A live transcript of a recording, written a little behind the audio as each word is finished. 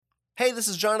Hey, this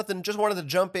is Jonathan. Just wanted to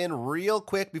jump in real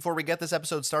quick before we get this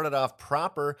episode started off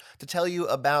proper to tell you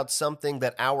about something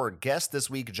that our guest this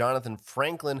week, Jonathan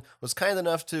Franklin, was kind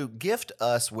enough to gift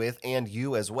us with, and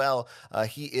you as well.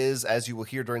 He is, as you will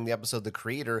hear during the episode, the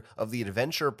creator of the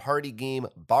adventure party game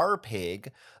Bar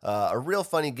Pig, a real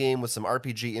funny game with some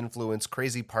RPG influence,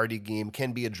 crazy party game,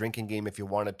 can be a drinking game if you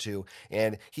wanted to,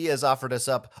 and he has offered us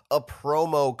up a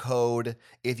promo code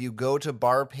if you go to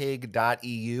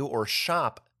barpig.eu or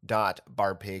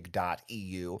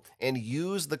shop.barpig.eu and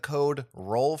use the code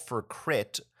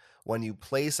ROLLFORCRIT when you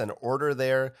place an order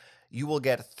there. You will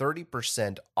get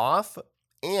 30% off,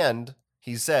 and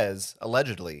he says,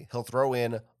 allegedly, he'll throw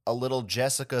in a little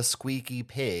Jessica Squeaky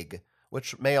Pig,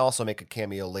 which may also make a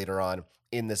cameo later on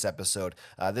in this episode.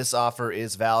 This offer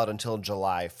is valid until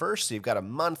July 1st, so you've got a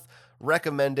month.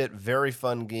 Recommend it. Very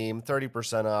fun game.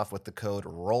 30% off with the code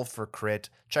ROLLFORCRIT.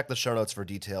 Check the show notes for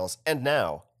details. And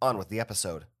now, on with the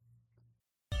episode.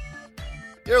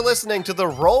 You're listening to the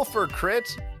Roll for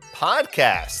Crit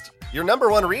podcast, your number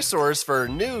one resource for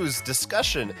news,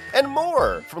 discussion, and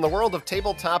more from the world of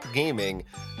tabletop gaming.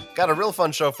 Got a real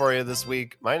fun show for you this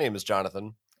week. My name is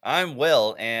Jonathan. I'm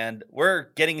Will, and we're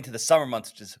getting into the summer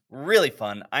months, which is really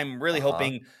fun. I'm really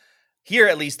hoping here,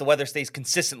 at least, the weather stays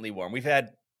consistently warm. We've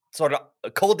had sort of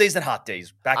cold days and hot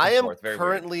days back and forth. I am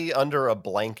currently under a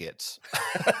blanket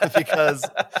because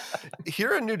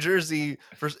here in New Jersey,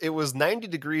 it was 90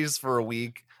 degrees for a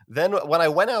week. Then when I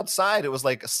went outside, it was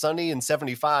like sunny and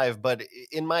 75. But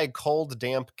in my cold,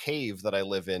 damp cave that I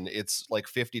live in, it's like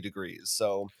 50 degrees.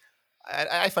 So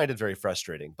I find it very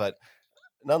frustrating. But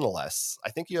nonetheless, I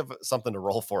think you have something to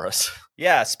roll for us.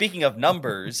 Yeah, speaking of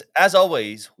numbers, as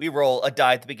always, we roll a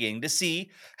die at the beginning to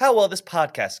see how well this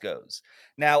podcast goes.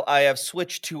 Now, I have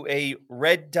switched to a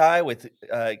red die with,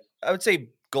 I would say,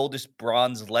 goldish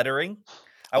bronze lettering.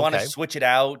 I want to switch it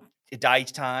out a die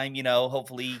each time,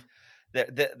 hopefully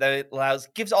that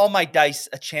gives all my dice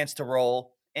a chance to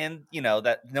roll, and,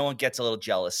 that no one gets a little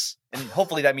jealous. And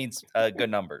hopefully that means good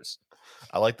numbers.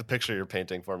 I like the picture you're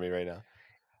painting for me right now.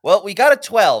 Well, we got a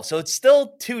 12, so it's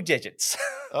still 2 digits.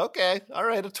 Okay. All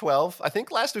right. A 12. I think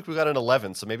last week we got an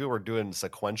 11, so maybe we're doing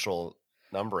sequential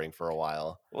numbering for a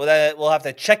while. Well, we'll have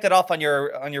to check that off on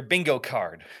your bingo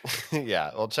card.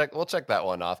 Yeah, we'll check that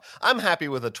one off. I'm happy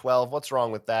with a 12. What's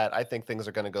wrong with that? I think things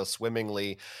are going to go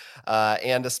swimmingly,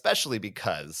 and especially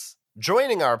because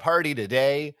joining our party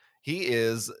today, he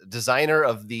is designer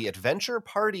of the adventure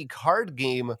party card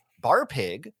game Bar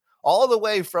Pig, all the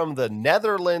way from the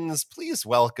Netherlands. Please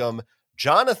welcome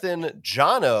Jonathan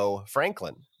Jono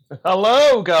Franklin.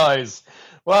 Hello, guys.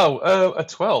 Wow, a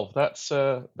 12. That's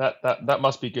that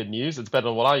must be good news. It's better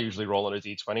than what I usually roll on a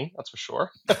D20. That's for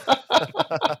sure.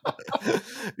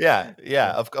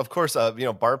 Yeah. Of course.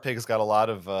 Bar Pig's got a lot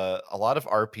of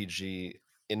RPG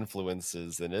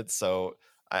influences in it. So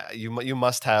you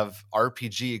must have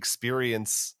RPG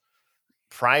experience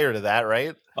prior to that,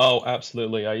 right? Oh,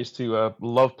 absolutely. I used to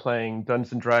love playing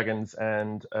Dungeons and Dragons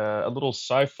and a little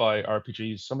sci-fi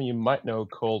RPG. Some of you might know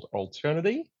called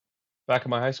Alternity back in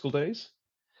my high school days.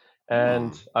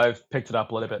 And I've picked it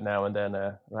up a little bit now and then.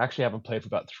 I actually haven't played for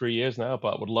about 3 years now,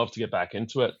 but would love to get back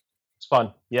into it. It's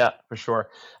fun. Yeah, for sure.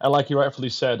 And like you rightfully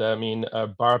said, I mean,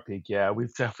 Bar Pig, yeah,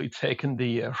 we've definitely taken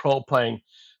the role-playing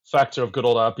factor of good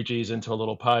old RPGs into a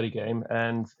little party game.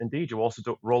 And indeed, you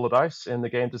also roll the dice in the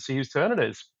game to see whose turn it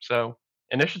is. So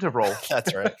initiative roll.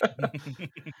 That's right.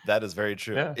 That is very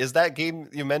true. Yeah. Is that game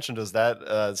you mentioned, is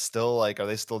that still are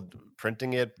they still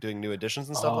printing it, doing new editions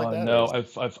and stuff like that? No,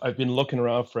 I've been looking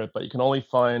around for it, but you can only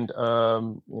find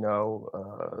old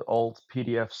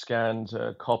PDF scanned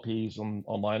copies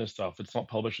online and stuff. It's not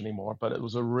published anymore, but it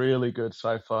was a really good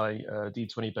sci-fi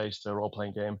D20 based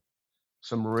role-playing game.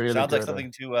 Some really sounds good, like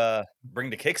something to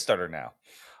bring to Kickstarter now.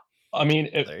 I mean,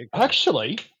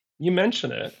 actually, you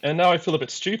mention it, and now I feel a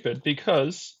bit stupid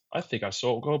because I think I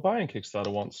saw it go by in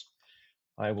Kickstarter once.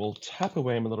 I will tap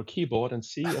away my little keyboard and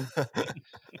see.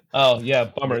 Oh, yeah,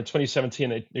 bummer. In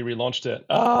 2017, they relaunched it.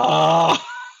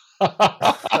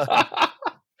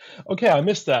 Okay, I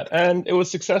missed that, and it was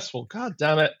successful. God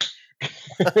damn it.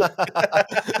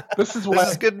 This is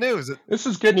good news. This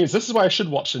is good news. This is why I should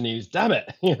watch the news. Damn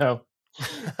it,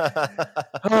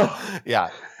 Yeah.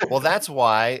 Well, that's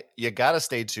why you got to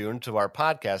stay tuned to our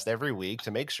podcast every week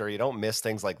to make sure you don't miss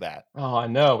things like that. Oh, I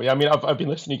know. Yeah, I mean, I've been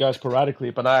listening to you guys sporadically,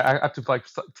 but I have to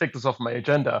take this off my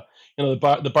agenda.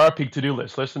 The Bar Pig to-do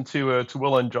list. Listen to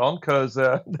Will and John because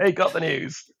they got the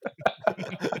news.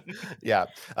 Yeah.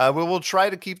 We'll try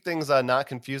to keep things not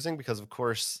confusing because, of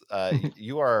course,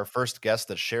 you are our first guest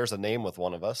that shares a name with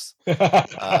one of us.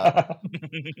 But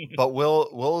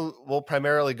we'll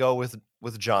primarily go with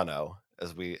Jono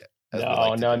as we as we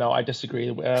like to do. No, I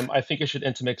disagree. I think you should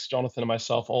intermix Jonathan and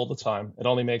myself all the time. It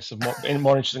only makes it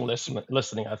more interesting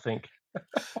listening, I think.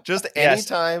 Just Yes.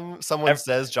 anytime someone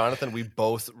says Jonathan, we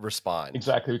both respond.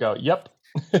 Exactly. We go, yep.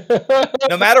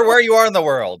 No matter where you are in the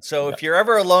world. So if you're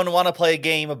ever alone and want to play a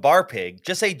game of Bar Pig,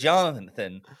 just say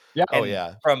Jonathan. Yeah. Oh, And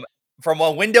yeah. From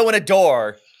a window and a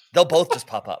door, they'll both just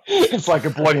pop up. It's like a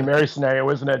Bloody Mary scenario,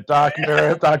 isn't it? Dark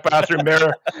mirror, dark bathroom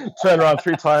mirror, turn around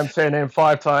 3 times, say your name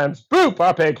 5 times, boo,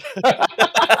 Bar Pig.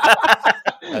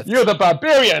 You're the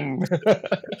barbarian.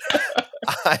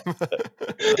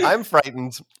 I'm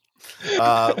frightened.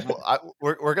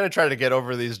 We're going to try to get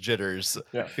over these jitters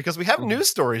because we have news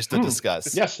stories to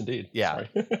discuss. Yes, indeed. Yeah.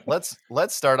 Let's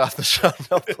start off the show.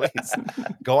 No, please.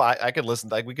 Go. I could listen.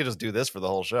 We could just do this for the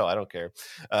whole show. I don't care.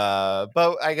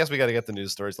 But I guess we got to get the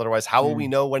news stories. Otherwise, how will we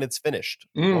know when it's finished?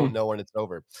 We won't know when it's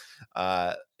over.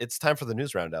 It's time for the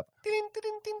news roundup.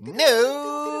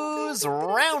 News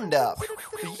roundup.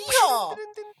 Yeah.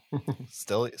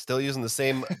 Still using the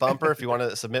same bumper. If you want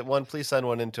to submit one, please send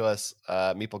one in to us,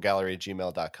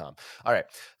 meeplegallery@gmail.com. All right.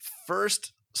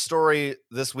 First story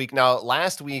this week. Now,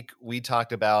 last week we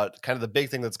talked about kind of the big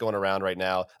thing that's going around right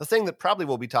now. The thing that probably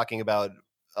we'll be talking about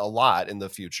a lot in the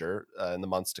future, in the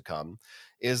months to come,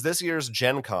 is this year's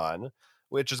Gen Con,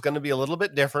 which is going to be a little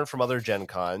bit different from other Gen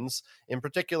Cons, in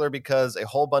particular because a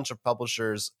whole bunch of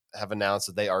publishers have announced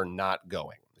that they are not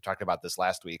going. We talked about this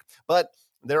last week, but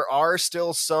there are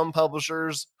still some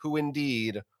publishers who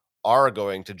indeed are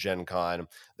going to Gen Con.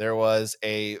 There was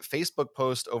a Facebook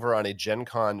post over on a Gen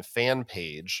Con fan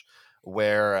page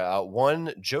where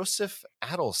one Joseph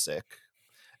Adelsick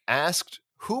asked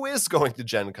who is going to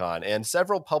Gen Con, and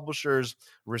several publishers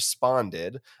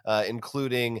responded,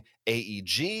 including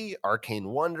AEG, Arcane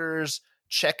Wonders,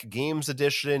 Czech Games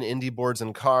Edition, Indie Boards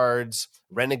and Cards,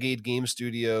 Renegade Game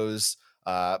Studios,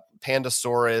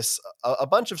 Pandasaurus, a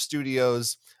bunch of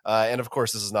studios, and of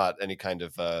course this is not any kind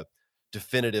of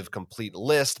definitive complete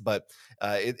list, but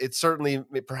it's certainly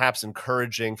perhaps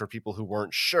encouraging for people who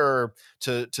weren't sure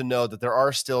to know that there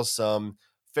are still some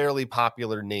fairly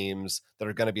popular names that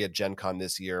are going to be at Gen Con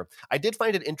this year. I did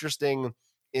find it interesting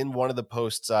in one of the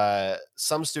posts,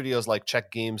 some studios like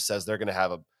Czech Games says they're going to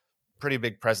have a pretty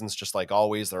big presence, just like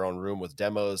always, their own room with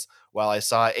demos, while I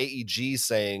saw AEG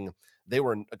saying they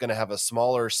were going to have a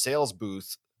smaller sales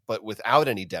booth, but without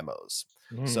any demos.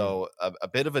 So a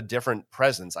bit of a different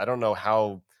presence. I don't know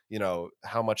how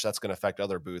much that's going to affect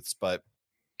other booths, but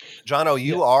Jono,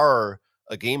 you are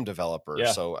a game developer.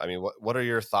 Yeah. So, I mean, what are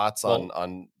your thoughts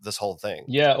on this whole thing?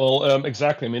 Yeah, well,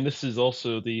 exactly. I mean, this is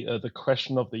also the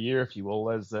question of the year, if you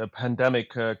will, as the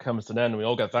pandemic comes to an end and we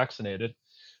all get vaccinated.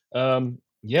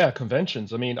 Yeah,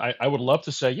 conventions. I mean, I would love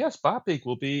to say, yes, Barpig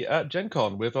will be at Gen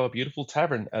Con with our beautiful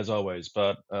tavern, as always,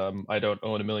 but I don't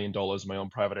own $1 million in my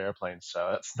own private airplane, so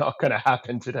that's not going to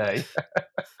happen today.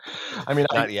 I mean,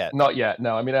 Not yet. Not yet,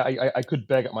 no. I mean, I could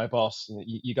beg at my boss.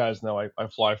 You guys know I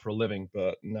fly for a living,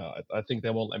 but no, I think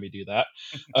they won't let me do that.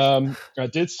 I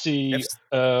did see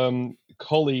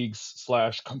colleagues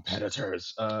 /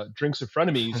 competitors, Drinks of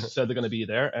Frenemies said they're going to be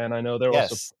there, and I know they're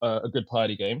also a good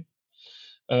party game.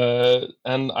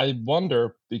 And I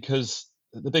wonder, because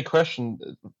the big question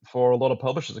for a lot of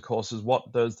publishers, of course, is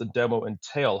what does the demo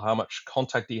entail? How much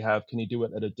contact do you have? Can you do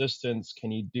it at a distance? Can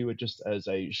you do it just as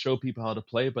a show people how to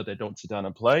play, but they don't sit down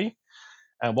and play?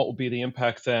 And what will be the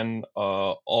impact then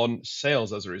on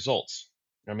sales as a result?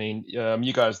 I mean,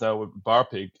 you guys know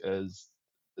Barpig is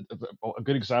a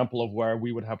good example of where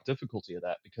we would have difficulty with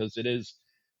that, because it is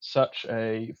such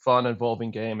a fun, involving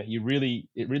game. It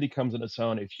really comes in its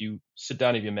own if you sit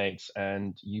down with your mates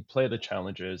and you play the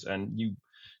challenges and you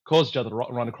cause each other to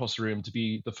run across the room to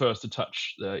be the first to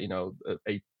touch,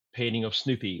 a painting of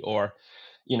Snoopy, or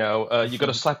you got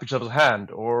to slap each other's hand.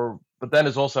 But then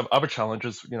there's also other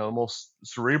challenges, more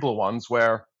cerebral ones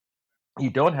where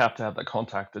you don't have to have that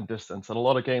contact and distance, and a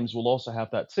lot of games will also have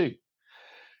that too.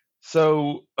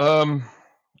 So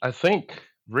I think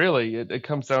really it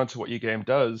comes down to what your game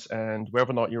does, and whether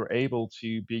or not you're able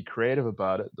to be creative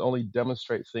about it. Only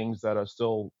demonstrate things that are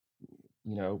still,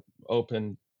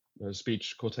 open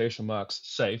speech quotation marks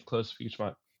safe, close speech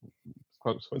mark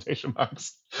quotation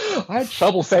marks. I had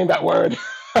trouble saying that word.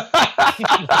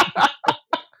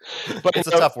 But it's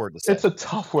a tough word to say. It's a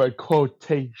tough word.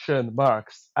 Quotation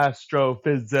marks.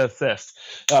 Astrophysicist.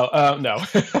 No.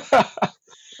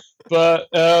 But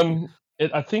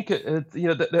I think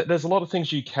there's a lot of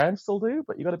things you can still do,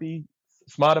 but you got to be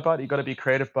smart about it. You got to be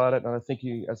creative about it, and I think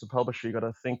you, as a publisher, you got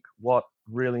to think what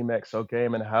really makes our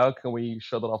game and how can we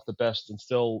show that off the best and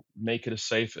still make it a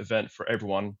safe event for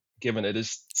everyone, given it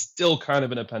is still kind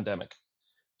of in a pandemic.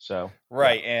 So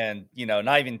Right, and,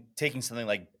 not even taking something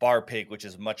like Bar Pig, which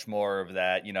is much more of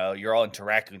that, you're all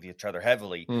interacting with each other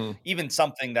heavily. yeah. Even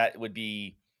something that would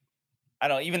be I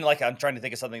don't know, even like I'm trying to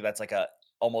think of something that's like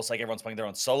almost like everyone's playing their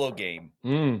own solo game.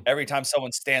 Mm. Every time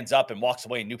someone stands up and walks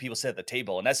away, new people sit at the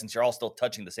table. In essence, you're all still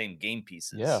touching the same game Yeah,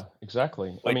 pieces, exactly.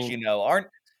 I which, mean, aren't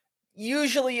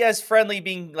usually as friendly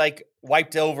being like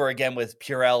wiped over again with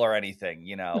Purell or anything.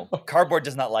 Cardboard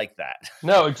does not like that.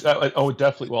 no, exactly. Oh,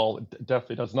 definitely. Well, it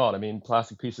definitely does not. I mean,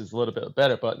 plastic pieces a little bit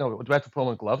better, but no. Do I have to put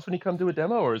on gloves when you come to a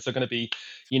demo, or is there going to be,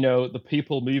 the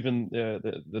people moving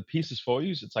the pieces for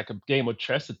you? It's like a game of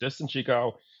chess at distance. You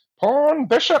go pawn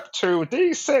bishop to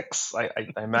d6.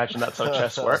 I imagine that's how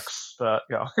chess works, but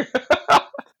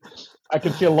I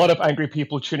can see a lot of angry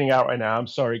people tuning out right now. I'm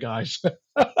sorry, guys.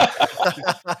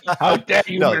 How dare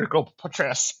you No. go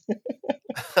chess?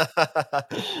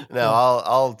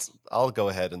 No, I'll go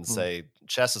ahead and say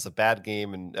chess is a bad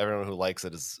game, and everyone who likes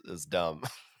it is dumb.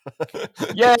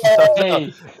 Yay! No.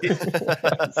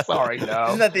 Sorry, no.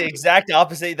 Isn't that the exact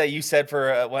opposite that you said for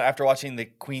after watching the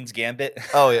Queen's Gambit?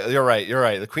 Oh, yeah, you're right. You're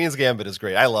right. The Queen's Gambit is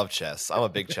great. I love chess. I'm a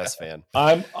big chess fan.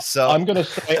 I'm So gonna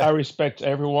say I respect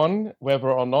everyone,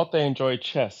 whether or not they enjoy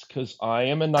chess, because I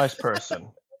am a nice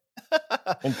person.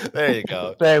 there you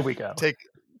go. There we go.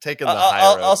 Taking the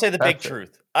high road. I'll say the big That's it.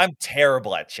 truth. I'm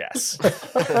terrible at chess.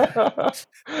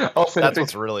 I'll say That's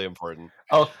what's really important.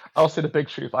 I'll say the big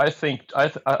truth. I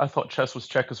thought chess was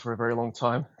checkers for a very long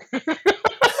time.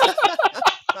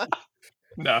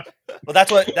 No. Well,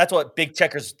 that's what Big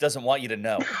Checkers doesn't want you to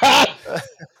know.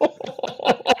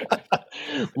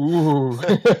 Ooh,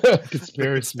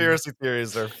 conspiracy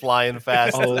theories are flying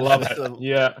fast. I love it.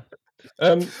 Yeah.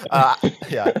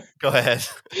 Yeah. Go ahead.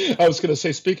 I was going to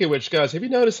say, speaking of which, guys, have you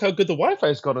noticed how good the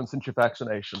Wi-Fi's gotten since your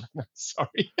vaccination?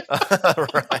 Sorry.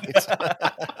 Right.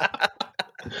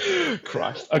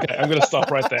 Christ. Okay, I'm going to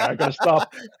stop right there. I'm going to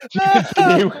stop. You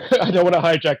continue. I don't want to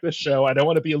hijack this show. I don't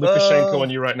want to be a Lukashenko on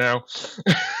you right now.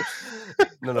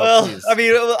 No, Well, please. I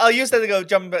mean, I'll use that to go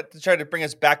jump back to try to bring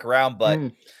us back around, but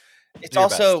it's Do your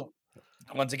also,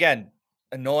 once again,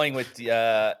 annoying with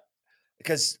the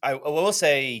because I will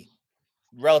say,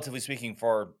 relatively speaking,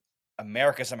 for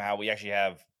America, somehow we actually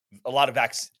have a lot of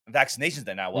vaccinations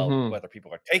there now. Well, whether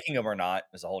people are taking them or not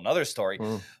is a whole nother story.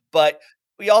 But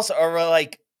we also are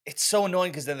like, it's so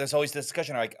annoying because then there's always this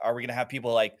discussion like, are we going to have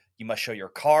people like, you must show your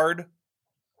card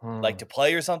like to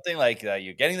play or something, like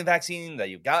you're getting the vaccine, that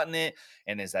you've gotten it,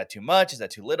 and is that too much? Is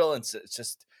that too little? And it's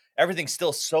just everything's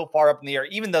still so far up in the air,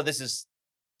 even though this is,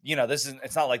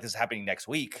 it's not like this is happening next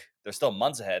week. There's still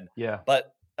months ahead. Yeah.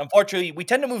 But unfortunately, we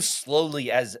tend to move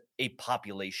slowly as a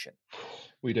population.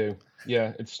 We do.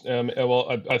 Yeah. It's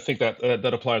well, I think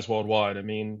that applies worldwide. I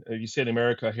mean, you see in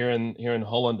America, here in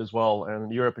Holland as well,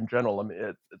 and Europe in general. I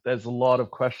mean, there's a lot of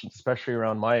questions, especially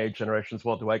around my age generation as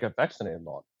well. Do I get vaccinated or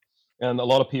not? And a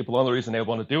lot of people, the only reason they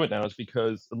want to do it now is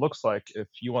because it looks like if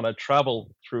you want to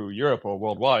travel through Europe or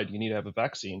worldwide, you need to have a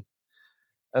vaccine.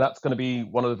 And that's going to be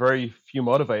one of the very few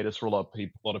motivators for a lot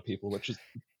of people, which is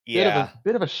a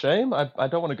bit of a shame. I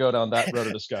don't want to go down that road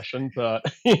of discussion, but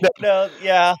No,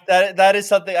 yeah, that is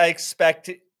something I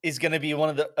expect is going to be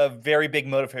one of a very big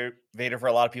motivator for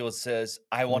a lot of people. That says,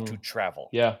 I want to travel.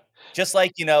 Yeah. Just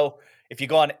like, if you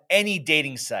go on any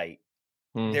dating site,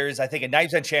 there's, I think, a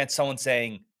 90% chance someone's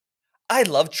saying, I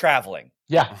love traveling.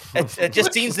 Yeah. It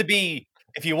just seems to be,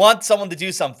 if you want someone to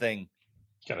do something,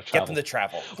 get them to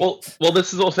travel. Well,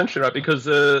 this is all essentially right, because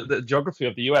the geography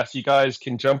of the US, you guys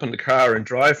can jump in the car and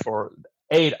drive for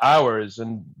 8 hours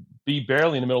and be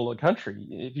barely in the middle of the country.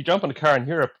 If you jump in the car in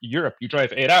Europe, you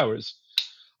drive 8 hours.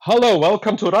 Hello,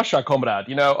 welcome to Russia, comrade.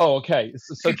 Okay.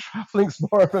 So traveling's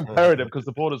more of an imperative because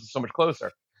the borders are so much closer.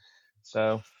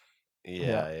 So,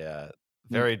 yeah.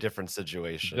 Very different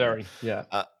situation. Very, yeah.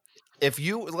 If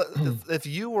you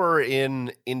were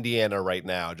in Indiana right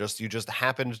now, you just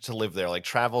happened to live there, like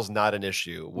travel's not an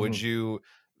issue, would you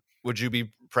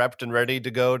be prepped and ready to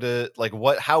go to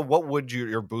what would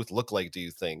your booth look like, do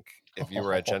you think, if you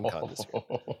were at Gen Con this year?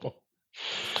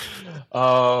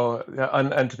 Oh, yeah,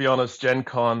 and to be honest, Gen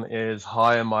Con is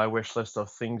high on my wish list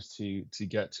of things to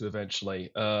get to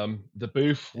eventually. The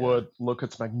booth would look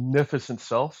its magnificent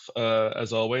self,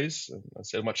 as always,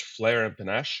 so much flair and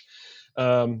panache.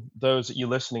 Those of you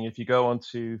listening, if you go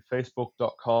onto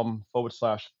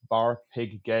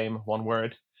facebook.com/barpiggame, one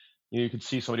word, you can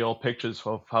see some of the old pictures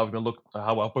of how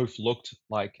our booth looked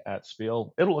like at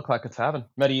Spiel. It'll look like a tavern,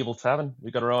 medieval tavern.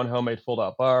 We got our own homemade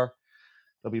fold-out bar.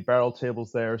 There'll be barrel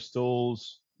tables there,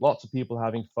 stools, lots of people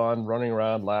having fun, running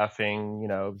around, laughing,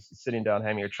 sitting down,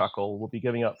 having a chuckle. We'll be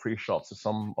giving out free shots of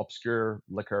some obscure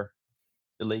liquor.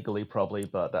 illegally probably,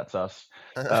 but that's us.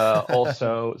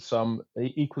 Also, some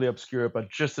equally obscure but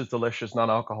just as delicious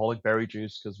non-alcoholic berry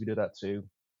juice, because we do that too,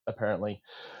 apparently.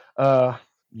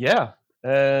 Yeah,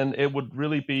 and it would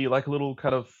really be like a little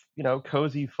kind of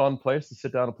cozy, fun place to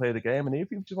sit down and play the game. And if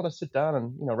you just want to sit down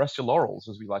and rest your laurels,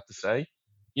 as we like to say,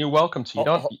 you're welcome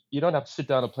to. You don't have to sit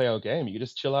down and play our game. You can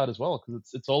just chill out as well,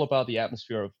 because it's all about the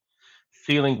atmosphere of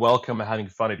feeling welcome and having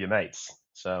fun with your mates.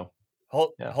 So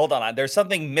Hold on. There's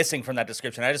something missing from that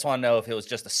description. I just want to know if it was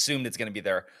just assumed it's going to be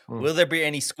there. Will there be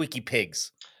any squeaky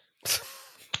pigs?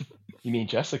 You mean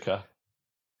Jessica?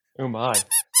 Oh my.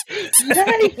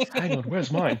 Yay! Hang on,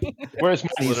 where's mine? Where's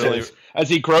mine? He says, as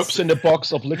he gropes in the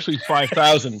box of literally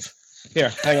 5,000.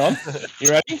 Here, hang on.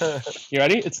 You ready? You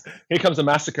ready? Here comes a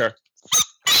massacre.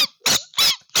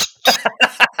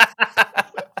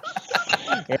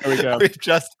 There we go.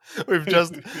 We've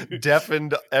just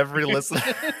deafened every listener.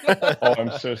 Oh,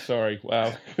 I'm so sorry.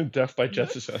 Wow. Deaf by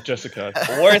Jessica.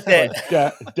 Worth it.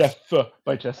 Deaf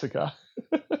by Jessica.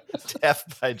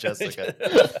 Deaf by Jessica.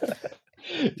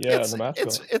 Yeah, the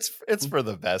mascot. It's for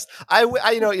the best. I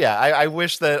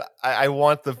wish that I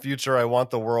want the future. I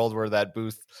want the world where that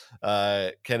booth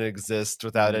can exist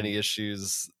without any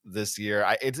issues this year.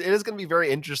 It is going to be very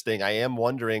interesting. I am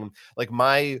wondering, like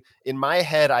in my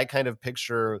head, I kind of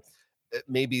picture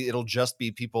maybe it'll just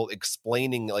be people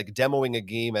explaining, like demoing a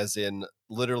game, as in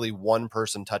literally one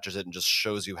person touches it and just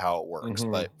shows you how it works.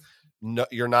 But no,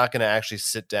 you're not going to actually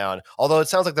sit down. Although it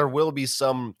sounds like there will be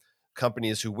some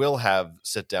companies who will have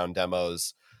sit-down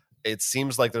demos. It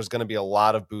seems like there's going to be a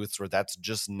lot of booths where that's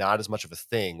just not as much of a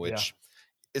thing, which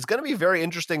is going to be very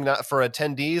interesting, not for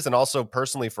attendees and also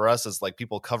personally for us as like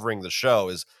people covering the show.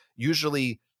 Is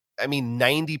usually,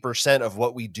 90% of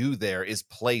what we do there is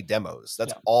play demos.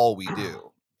 That's all we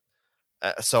do.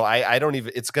 So I don't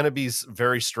even, it's going to be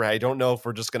very strange. I don't know if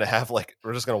we're just going to have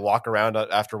we're just going to walk around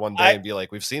after one day and be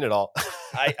like, we've seen it all.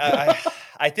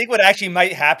 I think what actually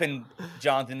might happen,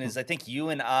 Jonathan, is I think you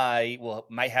and I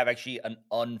might have actually an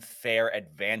unfair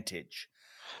advantage.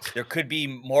 There could be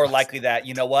more likely that,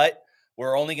 you know what,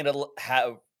 we're only going to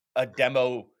have a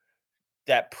demo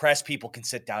that press people can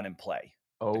sit down and play.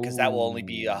 Because that will only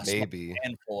be a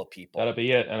handful of people. That'll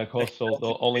be it. And of course,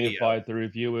 they'll only invite the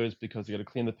reviewers because you got to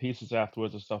clean the pieces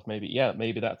afterwards and stuff.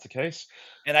 Maybe that's the case.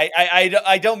 And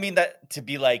I don't mean that to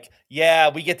be like,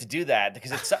 yeah, we get to do that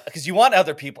because you want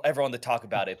everyone to talk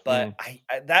about it. But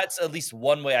that's at least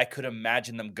one way I could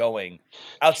imagine them going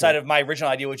outside of my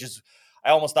original idea, which is I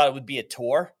almost thought it would be a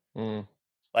tour.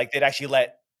 Like they'd actually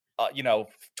let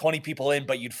 20 people in,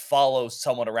 but you'd follow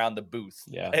someone around the booth,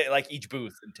 like each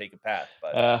booth, and take a path.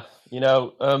 But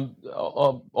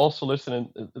also listening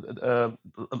to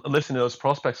those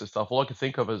prospects and stuff, all I can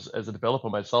think of as a developer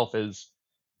myself is,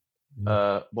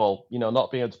 not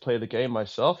being able to play the game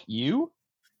myself.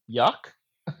 Yuck.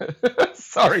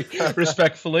 Sorry,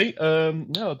 respectfully.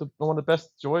 No, one of the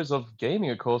best joys of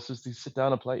gaming, of course, is to sit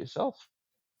down and play it yourself.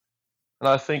 And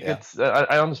I think it's.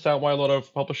 I understand why a lot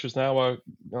of publishers now are,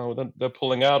 they're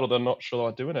pulling out or they're not sure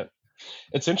they're doing it.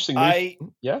 It's interesting.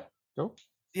 Go.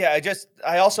 Yeah,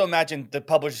 I also imagine the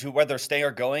publishers who, whether staying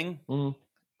or going,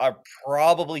 are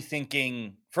probably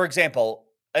thinking. For example,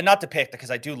 and not to pick because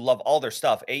I do love all their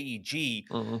stuff. AEG,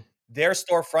 their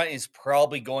storefront is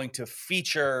probably going to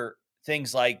feature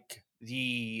things like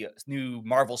the new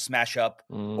Marvel Smash Up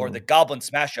or the Goblin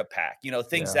Smash Up pack.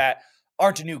 Things that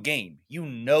aren't a new game.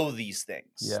 These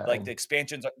things. Like the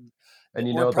expansions are,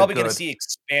 and we're probably going to see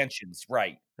expansions,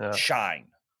 shine.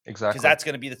 Exactly. Because that's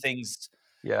going to be the things.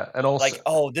 Yeah, and also like,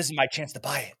 this is my chance to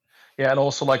buy it. Yeah, and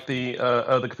also like the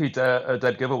complete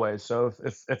dead giveaways. So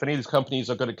if any of these companies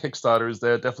are good at Kickstarters,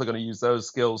 they're definitely going to use those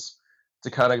skills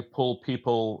to kind of pull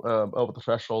people over the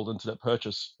threshold into that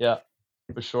purchase. Yeah,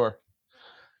 for sure.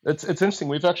 It's interesting.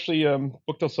 We've actually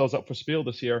booked ourselves up for Spiel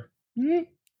this year.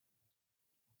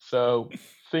 So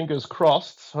fingers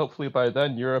crossed, hopefully by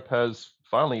then Europe has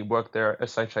finally worked their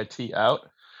SHIT out.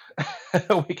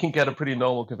 We can get a pretty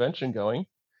normal convention going.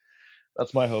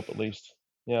 That's my hope, at least.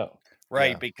 Yeah.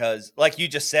 Right, because like you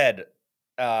just said,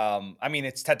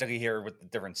 it's technically here with the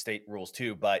different state rules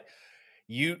too, but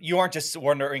you aren't just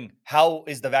wondering how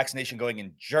is the vaccination going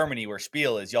in Germany where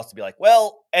Spiel is. You also be like,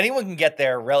 well, anyone can get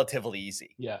there relatively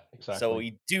easy. Yeah, exactly. So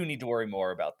we do need to worry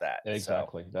more about that.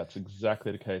 Exactly. That's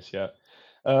exactly the case, yeah.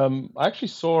 I actually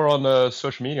saw on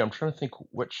social media, I'm trying to think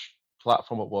which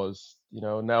platform it was.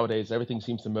 Nowadays everything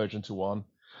seems to merge into one.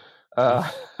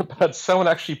 But someone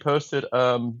actually posted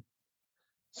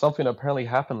something that apparently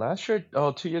happened last year,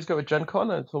 2 years ago at Gen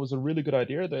Con. I thought it was a really good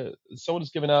idea. Someone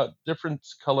was giving out different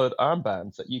colored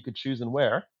armbands that you could choose and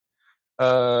wear,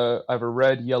 either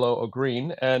red, yellow, or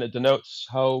green, and it denotes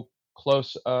how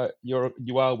close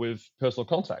you are with personal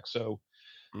contact. So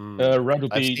red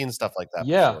would I've be, seen stuff like that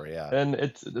yeah, before. Yeah.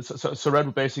 and so red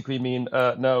would basically mean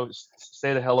no,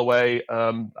 stay the hell away.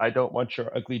 I don't want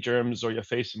your ugly germs or your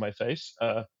face in my face.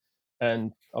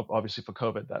 And obviously for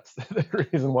COVID, that's the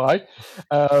reason why.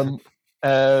 Um,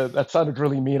 that sounded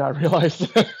really mean. I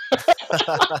realized.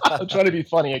 I'm trying to be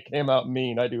funny. It came out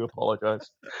mean. I do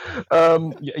apologize.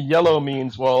 Yellow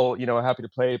means, well, happy to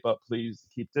play, but please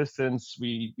keep distance.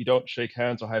 We don't shake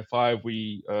hands or high five.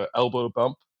 We elbow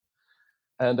bump.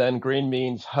 And then green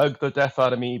means hug the death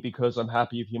out of me because I'm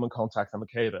happy with human contact. I'm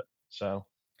okay with it. So,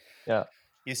 yeah.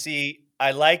 You see, I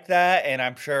like that, and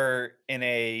I'm sure in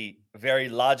a very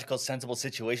logical, sensible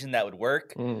situation that would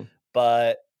work. Mm.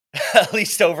 But at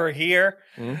least over here,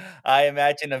 I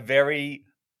imagine a very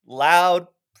loud,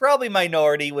 probably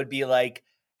minority would be like,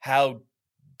 "How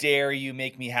dare you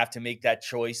make me have to make that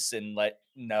choice and let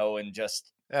know and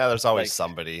just Yeah, there's always like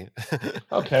somebody.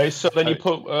 Okay, so then I you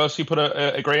put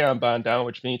a gray armband down,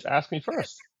 which means ask me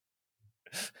first.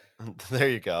 There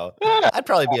you go. Yeah. I'd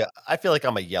probably be. I feel like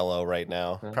I'm a yellow right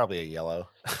now. Yeah. Probably a yellow.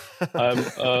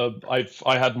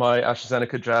 I had my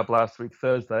AstraZeneca jab last week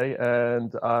Thursday,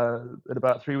 and in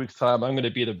about 3 weeks' time, I'm going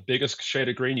to be the biggest shade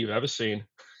of green you've ever seen.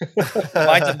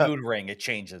 mine's a mood ring, it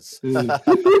changes."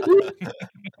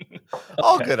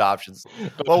 All Okay. good options.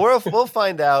 Well, we'll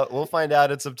find out. We'll find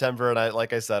out in September, and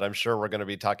like I said, I'm sure we're going to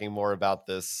be talking more about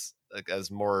this as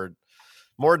more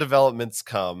developments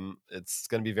come. It's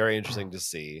going to be very interesting to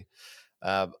see.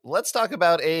 Let's talk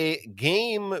about a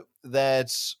game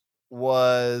that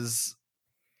was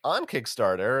on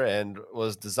Kickstarter and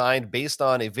was designed based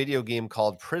on a video game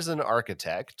called Prison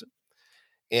Architect.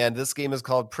 And this game is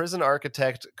called Prison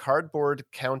Architect Cardboard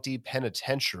County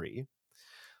Penitentiary.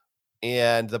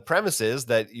 And the premise is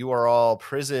that you are all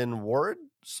prison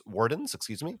wardens,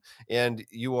 and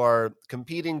you are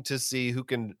competing to see who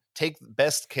can take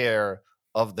best care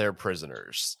of their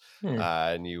prisoners.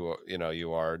 And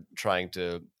you are trying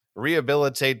to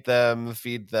rehabilitate them,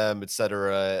 feed them,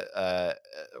 etc.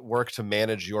 Work to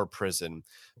manage your prison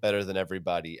better than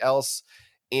everybody else.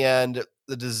 And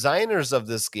the designers of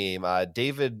this game,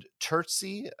 David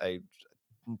Turtsey,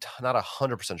 not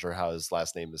 100% sure how his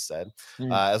last name is said,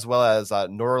 as well as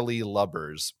Norley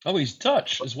Lubbers. Oh, he's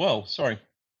Dutch as well. Sorry.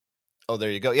 Oh,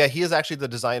 there you go. Yeah, he is actually the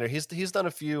designer. He's done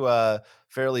a few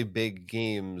fairly big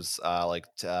games like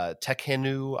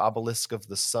Tekhenu, Obelisk of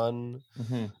the Sun,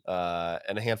 and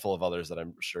a handful of others that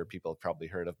I'm sure people have probably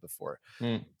heard of before.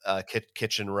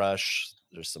 Kitchen Rush,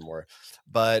 there's some more.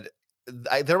 But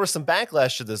there was some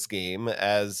backlash to this game,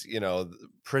 as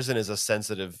prison is a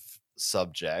sensitive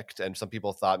subject, and some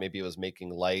people thought maybe it was making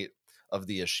light of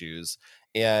the issues,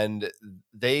 and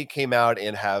they came out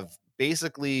and have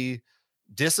basically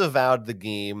disavowed the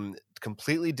game,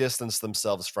 completely distanced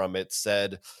themselves from it,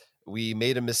 said, we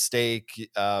made a mistake.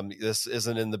 This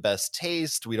isn't in the best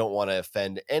taste. We don't want to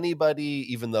offend anybody,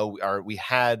 even though we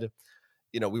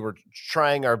were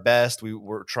trying our best. We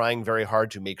were trying very hard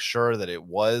to make sure that it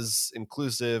was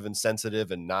inclusive and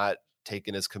sensitive and not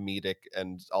taken as comedic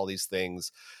and all these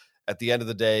things. At the end of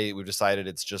the day, we've decided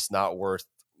it's just not worth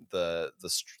the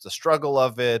struggle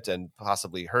of it and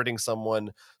possibly hurting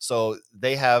someone. So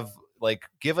they have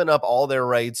given up all their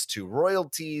rights to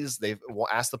royalties. They've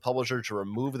asked the publisher to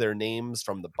remove their names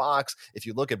from the box. If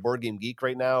you look at Board Game Geek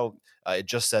right now, it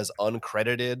just says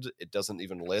uncredited. It doesn't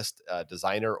even list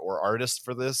designer or artist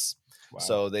for this. Wow.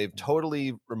 So they've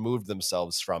totally removed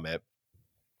themselves from it.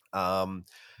 I'm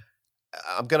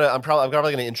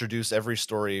probably gonna introduce every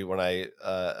story when I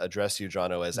address you,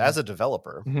 Jono, as a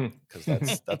developer,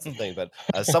 because that's the thing. But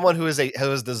as someone who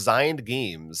has designed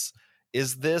games,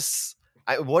 is this?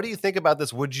 What do you think about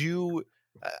this? Would you?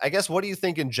 I guess what do you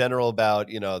think in general about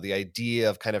the idea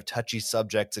of kind of touchy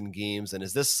subjects in games, and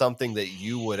is this something that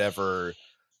you would ever?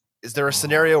 Is there a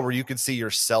scenario where you could see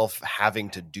yourself having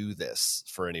to do this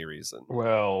for any reason?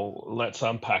 Well, let's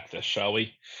unpack this, shall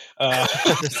we?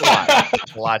 There's a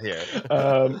lot here.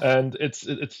 And it's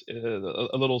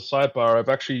a little sidebar. I've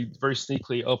actually very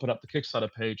sneakily opened up the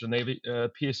Kickstarter page, and they've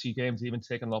PSC Games even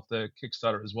taken off the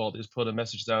Kickstarter as well. They just put a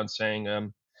message down saying,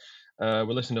 "We're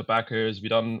listening to backers. We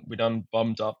done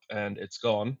bummed up, and it's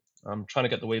gone." I'm trying to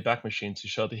get the Wayback Machine to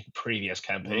show the previous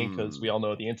campaign because we all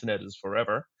know the internet is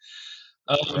forever.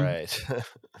 Right.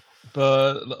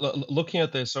 But looking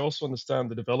at this, I also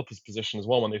understand the developer's position as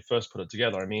well when they first put it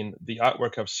together. I mean, the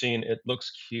artwork I've seen, it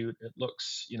looks cute. It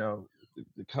looks,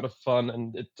 kind of fun.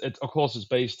 And it of course, is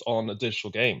based on a digital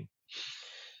game.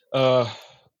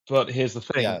 But here's the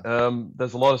thing.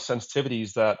 There's a lot of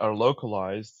sensitivities that are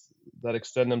localized that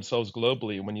extend themselves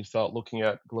globally when you start looking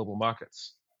at global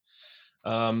markets.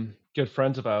 Good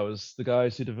friends of ours, the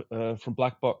guys from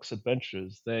Black Box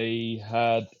Adventures, they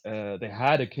had a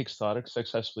Kickstarter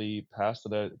successfully passed,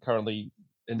 and they're currently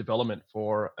in development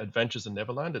for Adventures in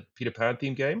Neverland, a Peter Pan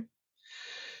themed game.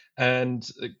 And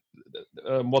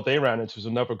what they ran into was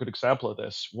another good example of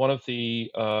this. One of the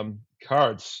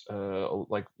cards,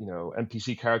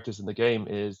 NPC characters in the game,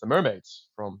 is the mermaids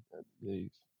from the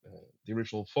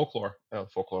original folklore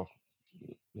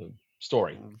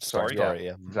story. Story, Yeah,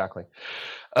 yeah. exactly.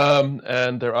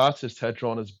 And their artist had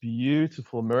drawn this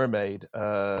beautiful mermaid,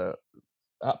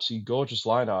 absolutely gorgeous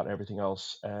line art and everything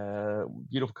else,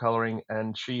 beautiful coloring,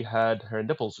 and she had her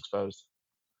nipples exposed.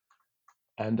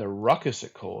 And the ruckus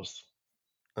it caused.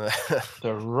 The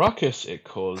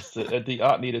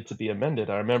art needed to be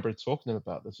amended. I remember talking to them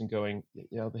about this and going,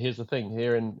 here's the thing,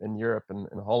 here in Europe and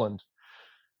in Holland,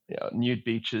 nude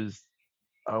beaches,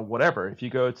 whatever. If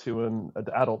you go to an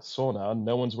adult sauna,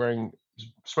 no one's wearing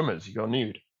swimmers, you go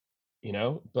nude,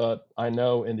 But I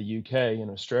know in the UK and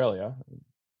Australia,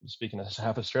 speaking as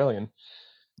half Australian,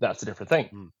 that's a different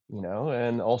thing,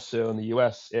 And also in the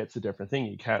US, it's a different thing.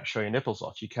 You can't show your nipples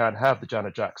off. You can't have the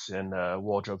Janet Jackson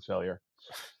wardrobe failure.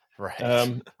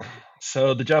 Right.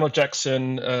 So the Janet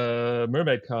Jackson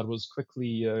mermaid card was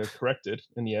quickly corrected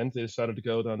in the end. They decided to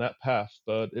go down that path,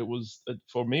 but it was,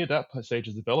 for me at that stage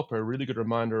as a developer, a really good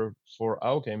reminder for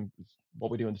our game,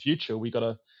 what we do in the future. We got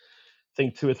to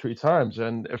think 2 or 3 times,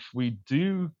 and if we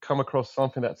do come across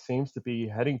something that seems to be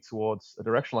heading towards a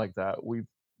direction like that, we've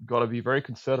got to be very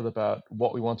concerted about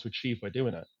what we want to achieve by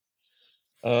doing it.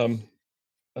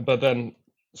 But then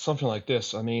something like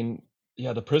this, I mean,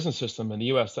 the prison system in the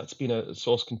US, that's been a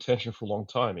source of contention for a long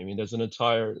time. I mean, there's an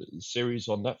entire series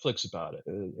on Netflix about it,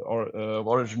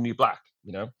 Orange and New Black,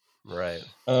 Right.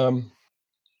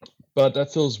 But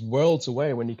that feels worlds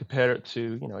away when you compare it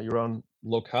to, your own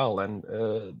locale. And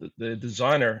the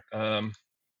designer,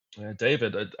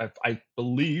 David, I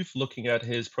believe, looking at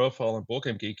his profile on Board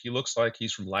Game Geek, he looks like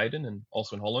he's from Leiden and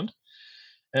also in Holland.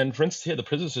 And for instance, here, the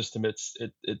prison system,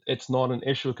 it's not an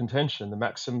issue of contention. The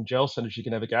maximum jail sentence you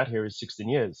can ever get here is 16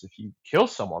 years. If you kill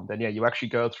someone, then you actually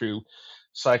go through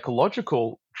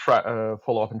psychological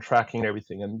follow-up and tracking and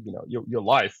everything. And, your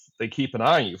life, they keep an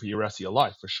eye on you for the rest of your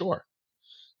life, for sure.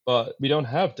 But we don't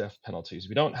have death penalties.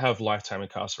 We don't have lifetime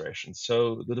incarceration.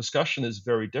 So the discussion is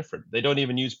very different. They don't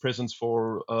even use prisons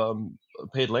for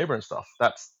paid labor and stuff.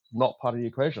 That's not part of the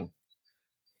equation.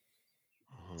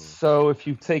 So if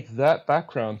you take that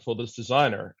background for this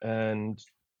designer and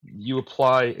you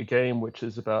apply a game which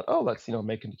is about, let's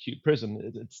making a cute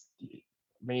prison,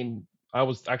 I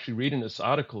was actually reading this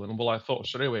article, and what I thought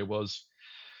straight away was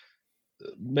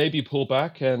maybe pull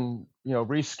back and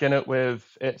reskin it with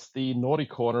it's the naughty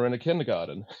corner in a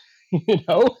kindergarten,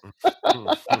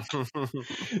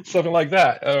 something like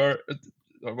that, or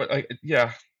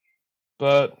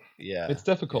But it's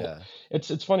difficult. Yeah.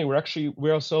 It's funny. We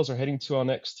ourselves are heading to our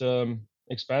next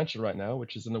expansion right now,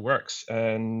 which is in the works.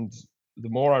 And the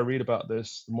more I read about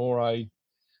this, the more I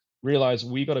realize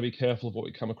we got to be careful of what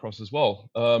we come across as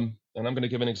well. And I'm going to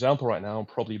give an example right now and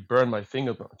probably burn my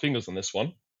fingers on this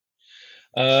one.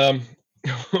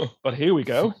 But here we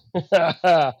go.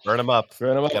 Burn them up.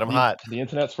 Get them hot. The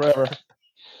internet's forever.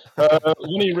 One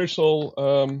of the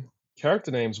original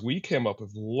character names we came up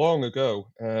with long ago,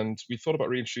 and we thought about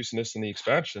reintroducing this in the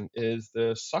expansion, is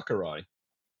the Sakurai.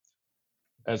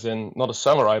 As in, not a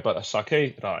samurai, but a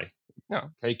sakurai. Yeah,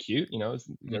 okay, cute,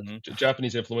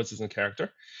 Japanese influences in the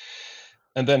character.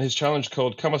 And then his challenge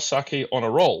called Kamasaki on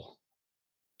a Roll.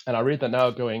 And I read that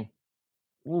now going,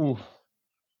 ooh,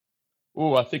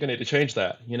 I think I need to change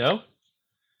that,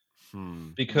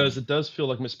 Because it does feel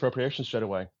like misappropriation straight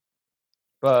away.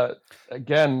 But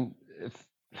again,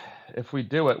 if we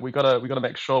do it, we gotta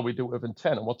make sure we do it with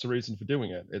intent. And what's the reason for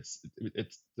doing it? It's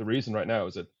the reason right now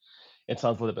is that it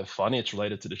sounds a little bit funny. It's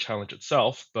related to the challenge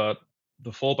itself, but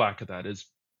the fallback of that is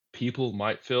people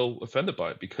might feel offended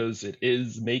by it because it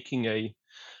is making a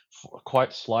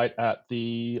quite slight at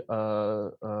the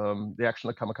action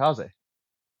of kamikaze,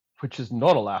 which is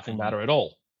not a laughing matter at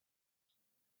all.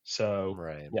 So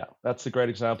that's a great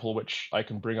example which I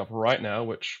can bring up right now,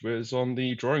 which was on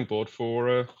the drawing board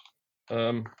for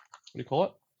what do you call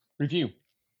it? Review.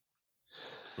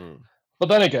 But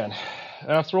then again,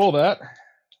 after all that,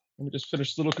 let me just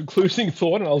finish the little concluding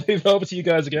thought, and I'll leave it over to you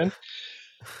guys again.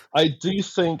 I do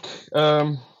think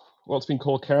what's been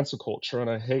called cancel culture, and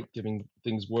I hate giving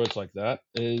things words like that,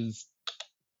 is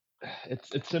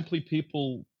it's simply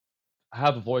people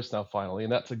have a voice now finally,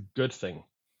 and that's a good thing.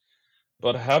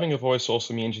 But having a voice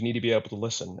also means you need to be able to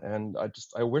listen, and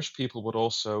I wish people would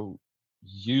also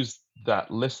use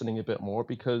that listening a bit more,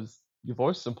 because your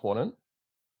voice is important.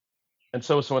 and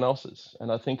so is someone else's.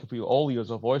 And I think if we all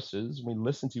use our voices, we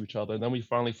listen to each other, then we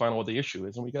finally find out what the issue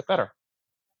is, and we get better.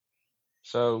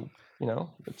 So,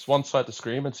 it's one side to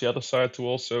scream, it's the other side to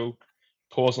also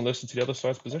pause and listen to the other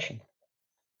side's position.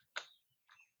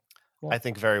 Yeah. I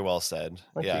think very well said.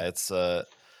 Thank yeah, you.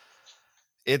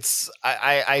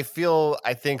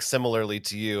 I think similarly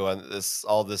to you on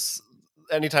this.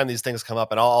 Anytime these things come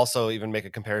up, and I'll also even make a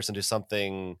comparison to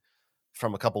something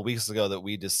from a couple weeks ago that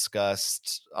we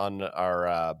discussed on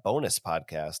our bonus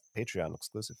podcast, Patreon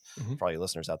exclusive for all you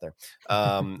listeners out there,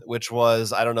 which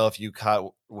was, I don't know if you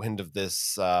caught wind of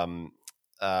this, Bruno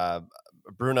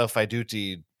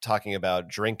Faiduti talking about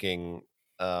drinking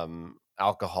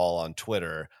alcohol on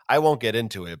Twitter. I won't get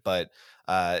into it, but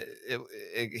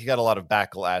he got a lot of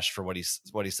backlash for what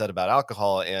he said about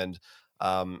alcohol. And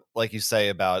like you say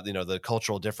about, the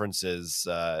cultural differences,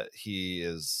 he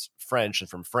is French and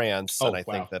from France. And I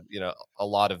think that, a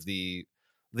lot of the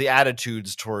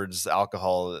attitudes towards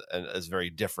alcohol is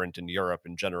very different in Europe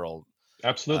in general.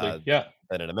 Absolutely.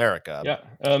 Than in America. Yeah.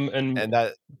 And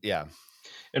that, yeah.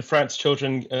 In France,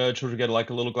 children get like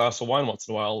a little glass of wine once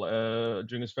in a while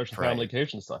during a special family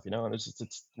occasion and stuff, and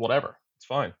it's whatever. It's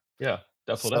fine. Yeah.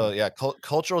 That's so yeah,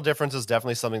 cultural difference is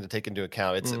definitely something to take into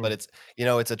account. But it's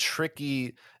it's a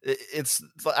tricky.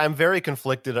 I'm very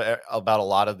conflicted about a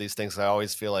lot of these things. I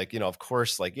always feel like of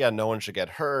course, like no one should get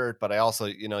hurt, but I also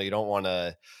you don't want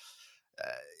to.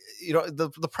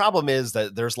 The problem is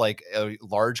that there's like a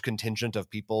large contingent of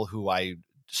people who I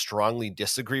strongly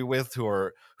disagree with who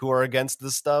are against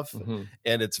this stuff,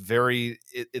 and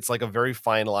it's like a very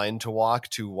fine line to walk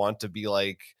to want to be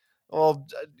like, well,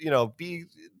 be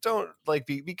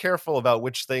careful about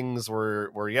which things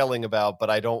we're yelling about, but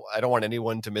I don't want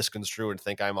anyone to misconstrue and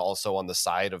think I'm also on the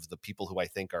side of the people who I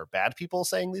think are bad people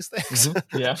saying these things.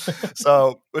 Yeah.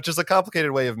 So, which is a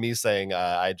complicated way of me saying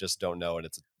I just don't know, and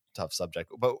it's a tough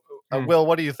subject. But Will,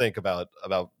 what do you think about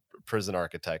Prison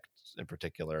Architect in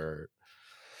particular?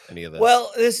 Any of this?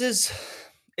 Well,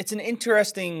 it's an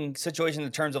interesting situation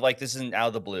in terms of like, this isn't out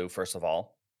of the blue. First of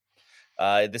all,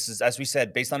 this is, as we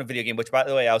said, based on a video game, which, by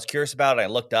the way, I was curious about. I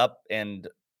looked up, and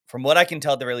from what I can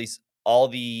tell, they released for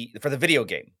the video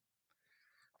game,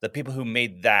 the people who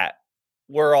made that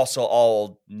were also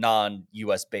all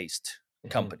non-US based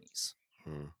companies.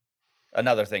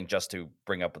 Another thing, just to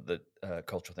bring up the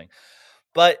cultural thing.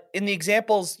 But in the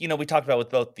examples, we talked about with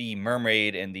both the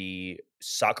mermaid and the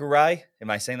Sakurai. Am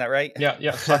I saying that right?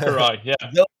 Yeah, Sakurai. Yeah.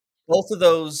 Both of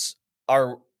those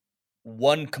are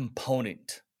one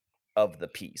component of the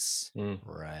piece.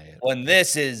 Right. When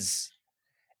this is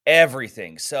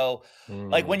everything. So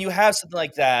like when you have something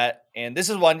like that, and this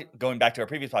is one, going back to our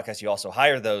previous podcast, you also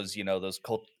hire those, those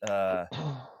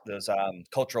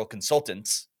cultural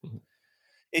consultants.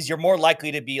 Is you're more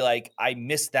likely to be like, I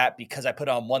missed that because I put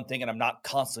on one thing and I'm not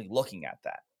constantly looking at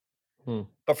that.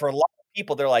 But for a lot of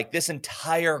people, they're like, this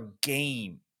entire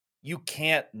game, you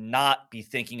can't not be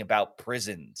thinking about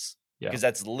prisons because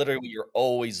that's literally what you're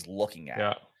always looking at.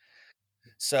 Yeah.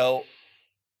 So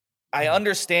I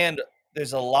understand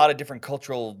there's a lot of different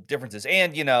cultural differences.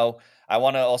 And, I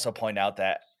want to also point out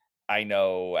that I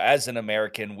know as an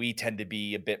American, we tend to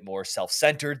be a bit more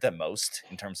self-centered than most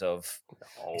in terms of,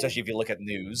 especially if you look at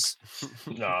news.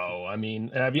 No, I mean,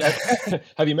 have you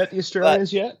met the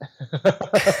Australians yet?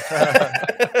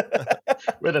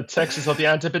 We're the Texas of the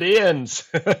Antipodeans.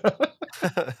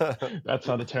 That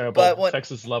sounded terrible. But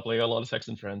Texas is lovely. A lot of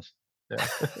Texan friends. Yeah.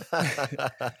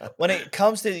 When it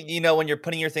comes to, when you're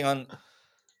putting your thing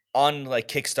on like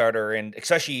Kickstarter, and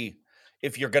especially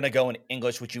if you're going to go in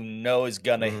English, which is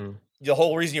going to, the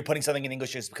whole reason you're putting something in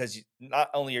English is because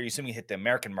not only are you assuming you hit the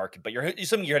American market, but you're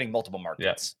assuming you're hitting multiple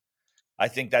markets. I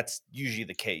think that's usually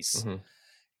the case.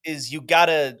 Is you got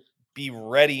to be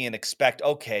ready and expect,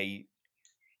 okay,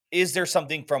 is there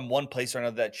something from one place or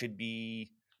another that we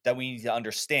need to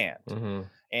understand?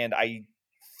 And I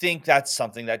think that's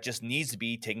something that just needs to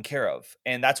be taken care of.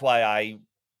 And that's why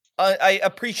I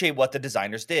appreciate what the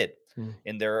designers did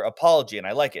in their apology, and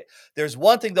I like it. There's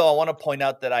one thing, though, I want to point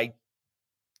out that I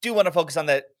do want to focus on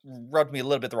that rubbed me a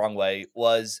little bit the wrong way,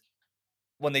 was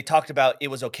when they talked about it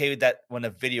was okay with that when a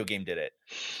video game did it.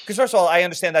 Because first of all, I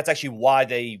understand that's actually why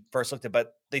they first looked at it,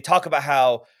 but they talk about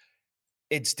how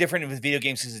it's different with video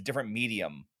games because it's a different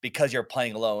medium because you're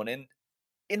playing alone. And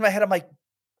in my head, I'm like,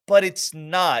 but it's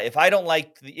not. If you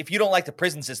don't like the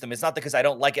prison system, it's not because I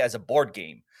don't like it as a board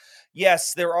game.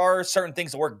 Yes, there are certain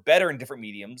things that work better in different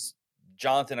mediums.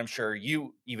 Jonathan, I'm sure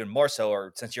you even more so,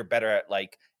 or since you're better at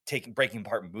like breaking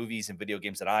apart movies and video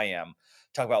games than I am,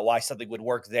 talk about why something would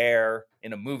work there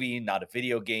in a movie, not a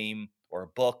video game or a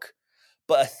book.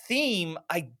 But a theme,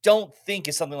 I don't think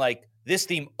is something like this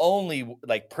theme only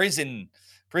like prisons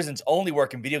only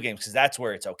work in video games because that's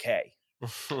where it's okay.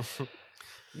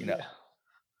 You know,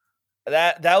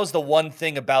 that was the one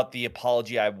thing about the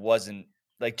apology I wasn't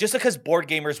like, just because board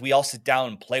gamers, we all sit down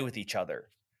and play with each other.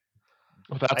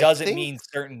 Doesn't mean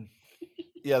certain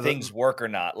things work or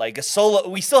not. Like a solo,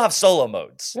 we still have solo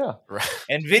modes. Yeah.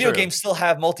 And video games still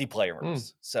have multiplayer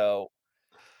modes. So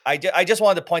I just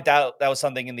wanted to point out that was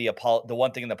something in the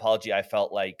one thing in the apology I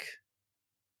felt like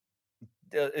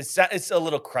it's a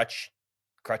little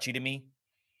crutchy to me.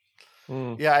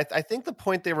 Yeah, I think the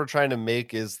point they were trying to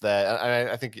make is that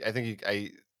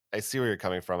I see where you're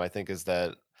coming from. I think is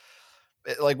that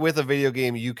like with a video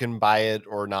game, you can buy it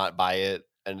or not buy it,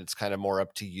 and it's kind of more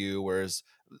up to you. Whereas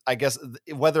I guess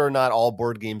whether or not all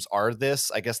board games are this,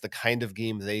 I guess the kind of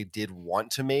game they did want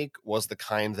to make was the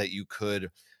kind that you could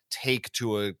take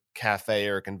to a cafe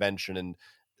or a convention and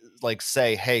like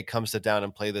say, hey, come sit down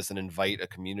and play this and invite a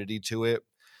community to it.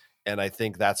 And I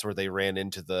think that's where they ran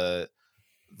into the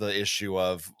issue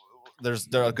of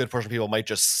there a good portion of people might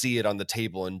just see it on the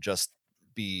table and just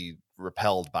be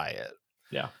repelled by it.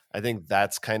 Yeah. I think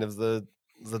that's kind of the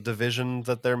division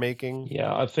that they're making.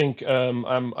 Yeah, I think I'm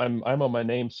on my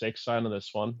namesake side on this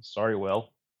one. Sorry,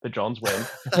 Will. The Johns win.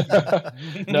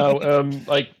 No,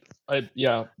 I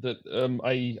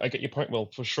get your point,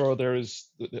 Will. For sure, there's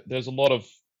a lot of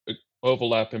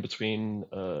overlap in between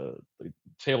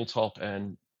tabletop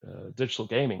and digital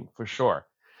gaming, for sure.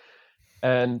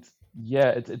 And yeah,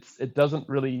 it doesn't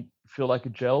really feel like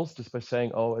it gels just by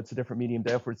saying, oh, it's a different medium,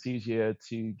 therefore it's easier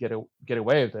to get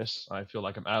away with this. I feel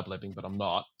like I'm ad-libbing, but I'm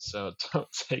not, so don't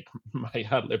take my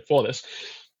ad-lib for this.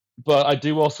 But I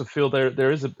do also feel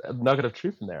there is a nugget of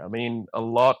truth in there. I mean, a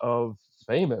lot of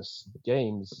famous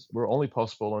games were only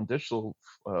possible on digital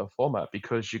format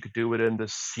because you could do it in the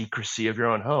secrecy of your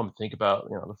own home. Think about,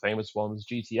 the famous one was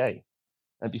GTA.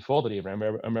 And before that, even I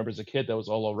remember as a kid, there was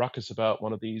all a ruckus about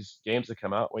one of these games that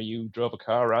came out where you drove a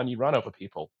car around, you ran over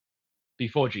people.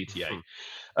 Before GTA.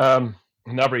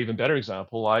 Another even better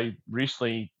example, I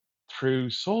recently,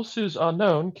 through sources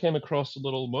unknown, came across a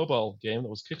little mobile game that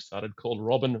was kickstarted called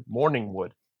Robin Morningwood.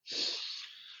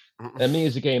 And me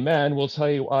as a gay man will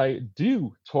tell you I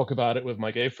do talk about it with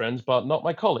my gay friends, but not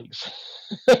my colleagues.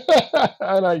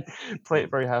 And I play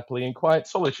it very happily in quiet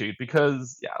solitude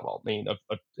because,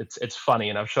 it's funny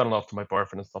and I've shown it off to my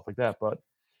boyfriend and stuff like that, but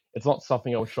it's not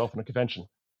something I would show off in a convention.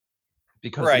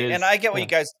 Because right, and I get what you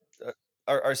guys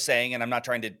are saying, and I'm not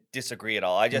trying to disagree at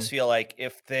all. I just feel like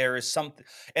if there is something,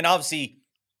 and obviously,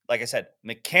 like I said,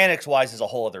 mechanics-wise is a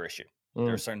whole other issue.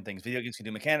 There are certain things video games can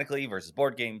do mechanically versus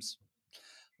board games.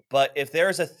 But if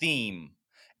there's a theme,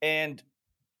 and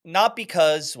not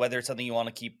because whether it's something you want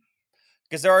to keep,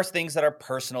 because there are things that are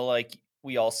personal, like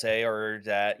we all say, or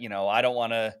that, I don't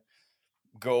want to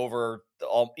go over,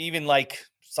 even like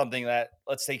something that,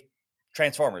 let's say,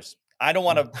 Transformers. I don't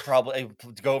want to probably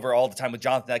go over all the time with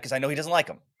Jonathan because I know he doesn't like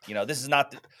them. This is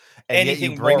not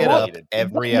anything. You bring it up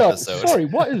every episode. Sorry,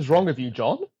 what is wrong with you,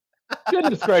 John?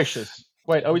 Goodness gracious!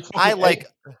 Wait, are we talking?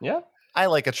 I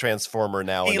like a Transformer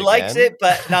now. He likes it,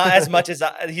 but not as much as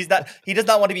he's not. He does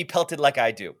not want to be pelted like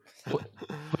I do.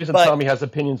 Please don't tell me he has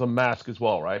opinions on Mask as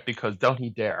well, right? Because don't he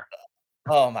dare?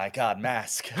 Oh my God,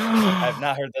 Mask! I've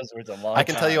not heard those words in a long time. I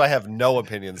can tell you, I have no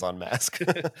opinions on Mask.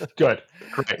 Good,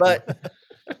 great. But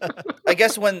I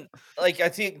guess when, I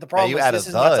think the problem is this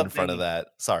is not something in front of that.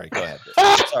 Sorry, go ahead.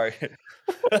 Sorry.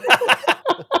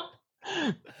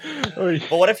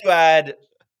 But what if you add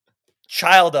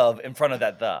child of in front of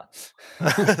that the?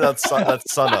 that's son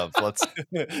of.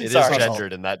 It is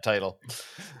gendered in that title.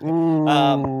 Ooh,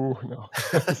 no.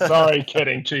 Sorry,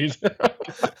 kidding. Jeez.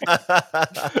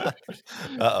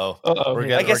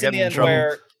 I guess in the end,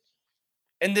 where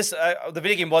in this the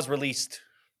video game was released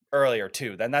earlier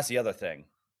too. Then that's the other thing.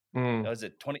 Was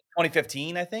it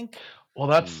 2015? I think. Well,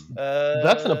 that's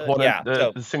an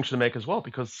important distinction to make as well,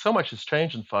 because so much has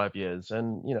changed in 5 years,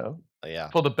 and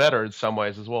for the better in some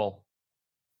ways as well.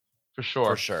 For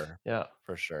sure. Yeah,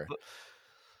 for sure.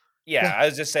 I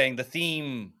was just saying the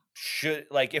theme should,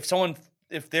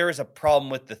 if there is a problem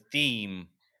with the theme,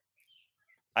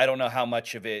 I don't know how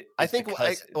much of it. I think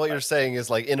what you're saying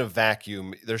is in a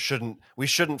vacuum, we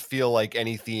shouldn't feel like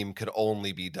any theme could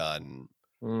only be done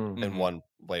in one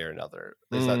way or another.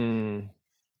 Is that,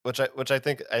 which I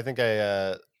think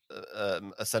I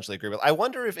essentially agree with. I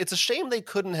wonder if it's a shame they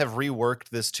couldn't have reworked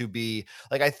this to be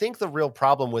I think the real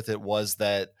problem with it was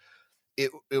that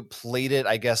it played it,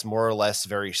 I guess, more or less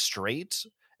very straight.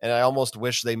 And I almost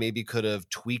wish they maybe could have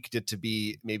tweaked it to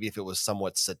be maybe if it was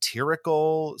somewhat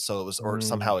satirical. So it was, or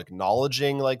somehow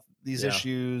acknowledging these Yeah.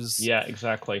 issues? Yeah,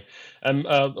 exactly.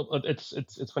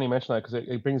 It's funny you mention that because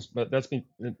it brings, but that's been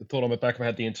the thought on the back of my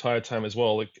head the entire time as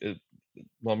well.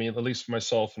 Well, I mean, at least for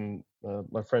myself and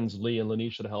my friends Lee and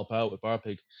Lanisha to help out with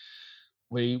Barpig,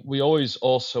 we always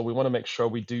also we want to make sure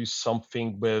we do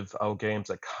something with our games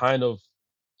that kind of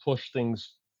push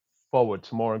things forward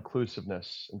to more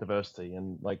inclusiveness and diversity.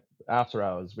 And like after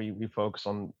hours, we focus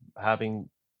on having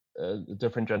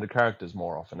different gender characters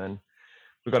more often. And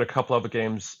we've got a couple other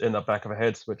games in the back of our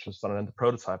heads which are starting into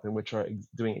prototyping, which are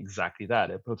doing exactly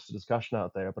that. It puts the discussion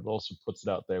out there, but it also puts it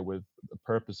out there with the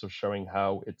purpose of showing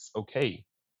how it's okay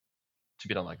to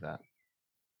be done like that.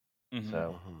 Mhm.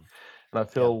 So, Mhm. and I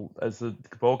feel as a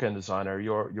board game designer,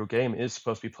 your game is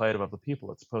supposed to be played with other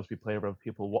people. It's supposed to be played with other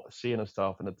people seeing and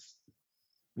stuff, and it's,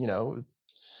 you know,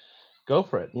 go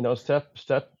for it. You know, step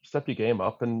your game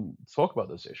up and talk about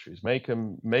those issues. Make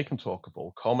them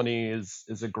talkable. Comedy is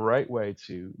a great way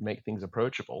to make things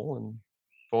approachable, and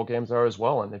board games are as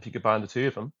well. And if you combine the two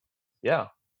of them, yeah,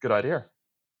 good idea.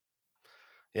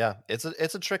 Yeah, it's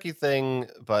a tricky thing,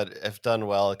 but if done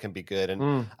well, it can be good. And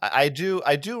Mm, I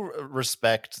do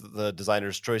respect the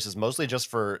designer's choices, mostly just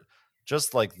for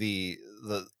just like the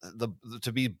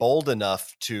to be bold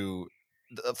enough to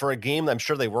for a game I'm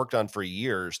sure they worked on for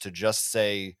years to just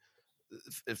say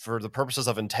for the purposes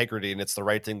of integrity and it's the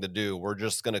right thing to do, we're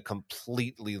just going to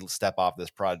completely step off this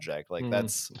project. Like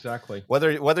that's exactly.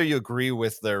 whether you agree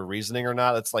with their reasoning or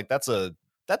not, it's like that's a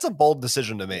bold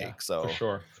decision to Yeah, make. So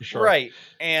for sure. Right.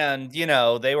 And,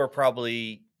 they were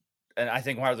probably, and I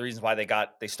think one of the reasons why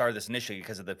they started this initially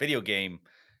because of the video game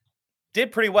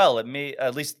did pretty well. It made,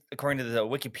 at least according to the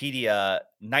Wikipedia,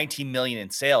 19 million in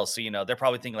sales. So, they're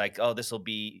probably thinking like, oh,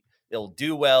 it'll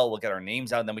do well. We'll get our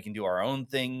names out and then we can do our own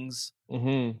things.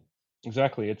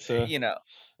 Exactly. It's You know,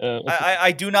 it's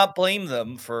I do not blame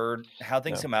them for how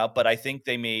things no. come out, but I think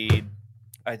they made,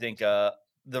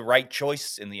 the right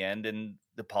choice in the end and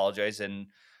apologize and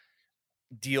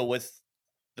deal with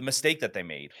the mistake that they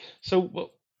made. So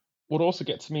what also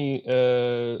gets me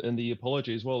in the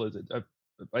apology as well is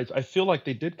I feel like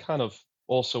they did kind of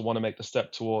also want to make the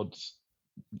step towards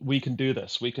we can do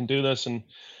this, and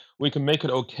we can make it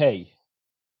okay.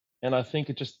 And I think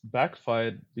it just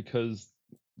backfired because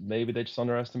maybe they just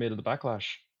underestimated the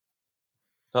backlash.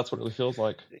 That's what it really feels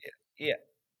like. Yeah.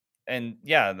 And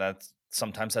yeah,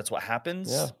 sometimes that's what Yeah.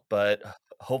 happens, but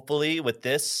hopefully with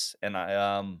this and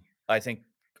I think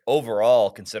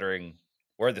overall considering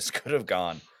where this could have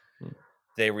gone, Mm.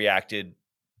 they reacted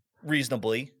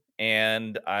reasonably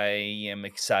and I am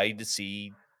excited to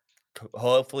see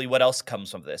hopefully what else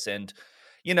comes from this. And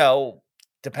you know,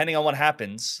 depending on what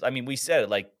happens, I mean, we said it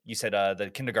like you said the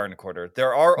kindergarten quarter.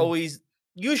 Mm.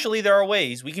 Usually there are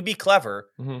ways we can be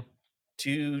clever Mhm.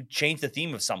 to change the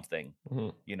theme of something.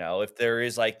 Mhm. If there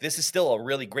is like, this is still a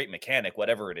really great mechanic,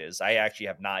 whatever it is. I actually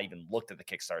have not even looked at the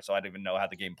Kickstarter, so I don't even know how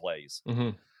the game plays.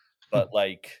 Mhm. But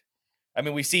like, I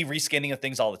mean, we see reskinning of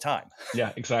things all the time.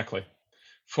 Yeah, exactly.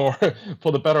 For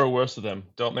for the better or worse of them,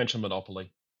 don't mention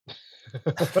Monopoly.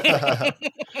 Have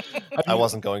I you,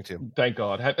 wasn't going to. thank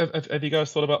God. Have you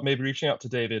guys thought about maybe reaching out to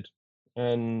David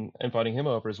and inviting him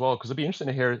over as well? Because it'd be interesting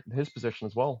to hear his position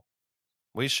as well.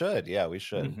 We should. Yeah, we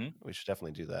should. Mhm. We should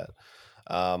definitely do that.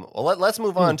 Well, let's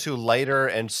move Hmm. on to lighter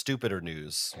and stupider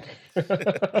news.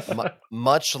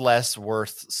 Much less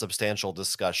worth substantial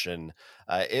discussion.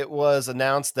 It was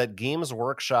announced that Games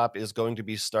Workshop is going to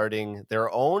be starting their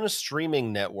own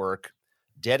streaming network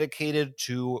dedicated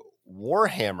to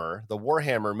Warhammer, the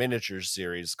Warhammer miniatures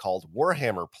series called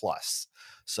Warhammer Plus.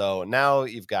 So now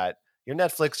you've got your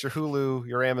Netflix, your Hulu,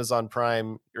 your Amazon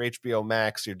Prime, your HBO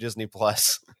Max, your Disney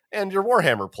Plus, and your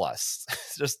Warhammer Plus.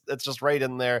 It's just right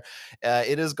in there.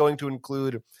 It is going to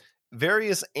include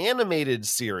various animated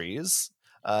series,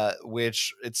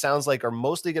 which it sounds like are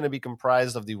mostly going to be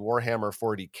comprised of the Warhammer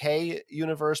 40K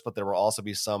universe, but there will also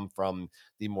be some from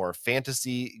the more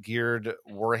fantasy geared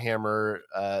Warhammer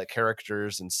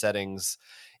characters and settings.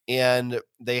 And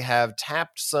they have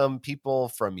tapped some people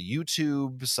from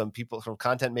YouTube, some people from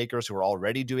content makers who are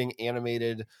already doing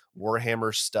animated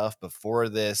Warhammer stuff before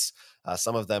this.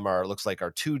 Some of them looks like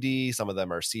are 2D, some of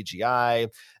them are CGI.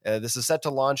 This is set to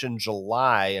launch in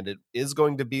July, and it is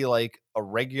going to be like a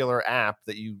regular app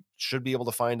that you should be able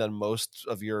to find on most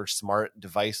of your smart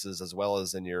devices as well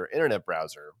as in your internet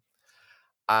browser.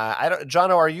 I don't,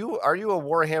 Jono, are you a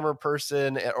Warhammer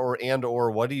person,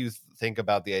 or what do you think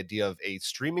about the idea of a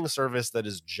streaming service that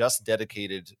is just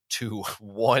dedicated to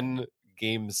one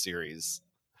game series?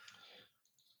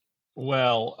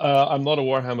 Well, I'm not a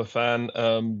Warhammer fan.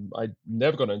 I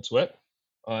never got into it.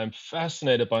 I'm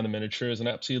fascinated by the miniatures and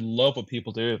absolutely love what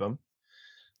people do with them.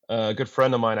 A good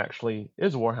friend of mine actually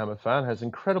is a Warhammer fan, has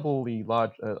incredibly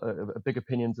large, big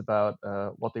opinions about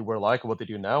what they were like and what they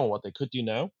do now and what they could do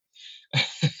now.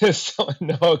 So I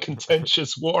know how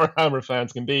contentious Warhammer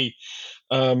fans can be.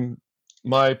 Um,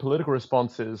 my political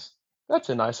response is, that's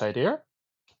a nice idea.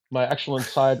 My actual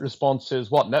inside response is,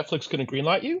 what, Netflix couldn't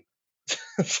greenlight you?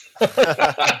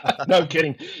 No, I'm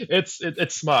kidding. It's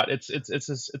smart. It's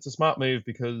a smart move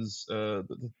because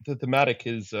the thematic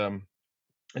is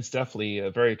it's definitely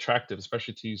very attractive,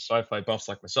 especially to sci-fi buffs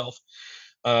like myself.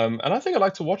 And I think I'd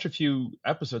like to watch a few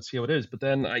episodes, see how it is. But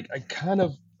then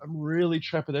I'm really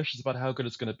trepidatious about how good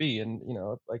it's going to be. And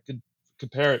I could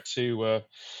compare it to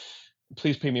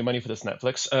please pay me money for this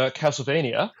Netflix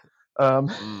Castlevania,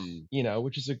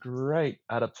 which is a great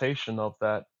adaptation of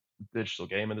that digital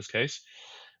game in this case.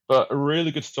 But a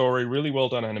really good story, really well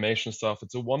done animation stuff.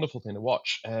 It's a wonderful thing to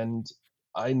watch. And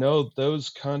I know those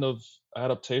kind of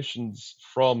adaptations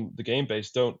from the game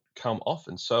base don't come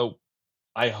often. So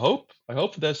I hope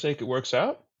for their sake it works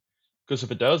out. Because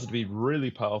if it does, it'd be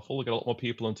really powerful. We'll get a lot more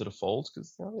people into the fold.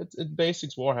 Because it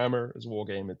basics Warhammer is a war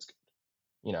game. It's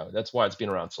that's why it's been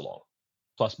around so long.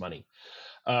 Plus money,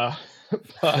 but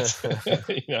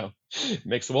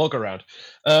makes the world go round.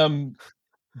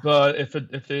 But if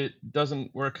it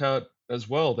doesn't work out as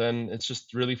well, then it's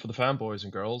just really for the fanboys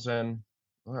and girls, and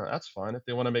well, that's fine if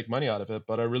they want to make money out of it.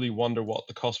 But I really wonder what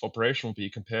the cost of operation will be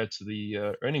compared to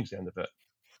the earnings end of it.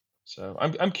 So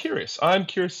I'm curious. I'm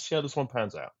curious to see how this one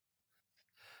pans out.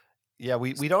 Yeah,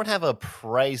 we don't have a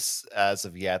price as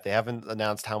of yet. They haven't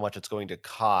announced how much it's going to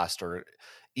cost, or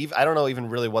even I don't know even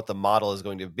really what the model is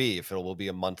going to be. If it will be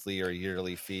a monthly or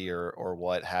yearly fee or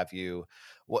what have you.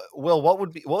 Will,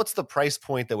 what's the price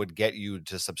point that would get you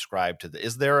to subscribe to the?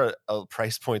 Is there a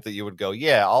price point that you would go,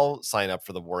 yeah, I'll sign up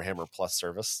for the Warhammer Plus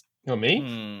service?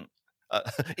 Me?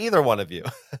 Either one of you.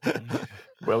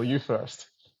 Well, you first.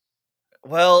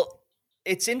 Well,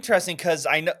 it's interesting because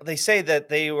I know they say that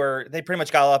they pretty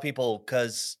much got a lot of people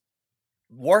because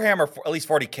Warhammer, at least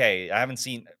 40K, I haven't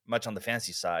seen much on the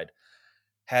fantasy side,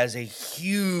 has a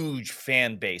huge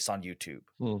fan base on YouTube,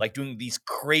 like doing these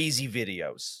crazy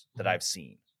videos that I've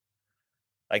seen.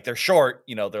 Like they're short,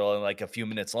 they're only like a few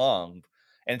minutes long.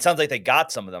 And it sounds like they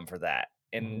got some of them for that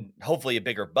and hopefully a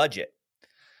bigger budget.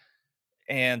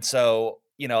 And so,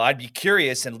 I'd be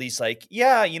curious at least like,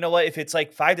 yeah, you know what? If it's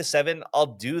like 5 to 7, I'll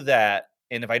do that.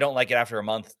 And if I don't like it after a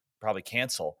month, probably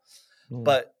cancel.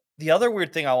 But the other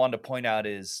weird thing I wanted to point out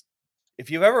is if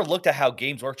you've ever looked at how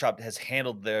Games Workshop has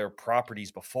handled their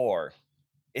properties before,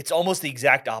 it's almost the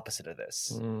exact opposite of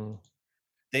this.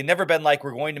 They've never been like,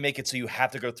 we're going to make it so you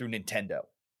have to go through Nintendo.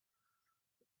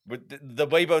 The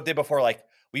way they did before, like,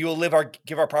 we will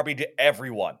give our property to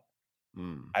everyone.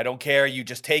 I don't care. You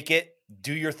just take it,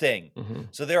 do your thing.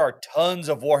 So there are tons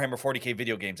of Warhammer 40K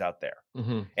video games out there.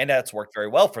 And that's worked very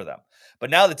well for them. But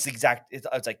now it's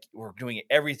like we're doing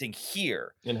everything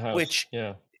here. In-house, which,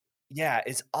 yeah,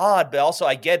 it's odd. But also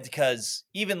I get because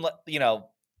even,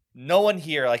 no one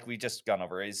here, like we just gone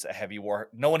over, is a heavy war.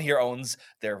 No one here owns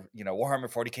their,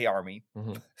 Warhammer 40K army.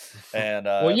 And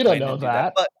well, you don't know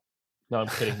that. But no, I'm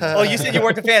kidding. Oh, you said you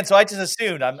weren't a fan, so I just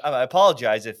assumed. I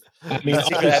apologize if you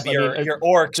could have your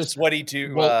orcs just sweaty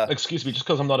to. Well, excuse me, just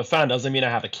because I'm not a fan doesn't mean I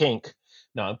have a kink.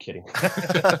 No, I'm kidding.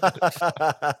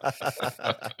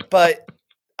 But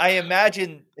I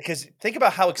imagine, because think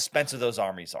about how expensive those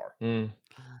armies are.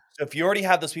 So if you already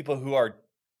have those people who are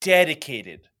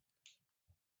dedicated,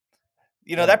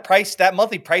 that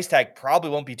monthly price tag probably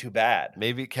won't be too bad.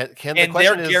 Maybe can and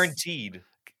they're guaranteed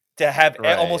to have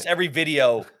almost every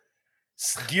video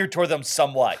geared toward them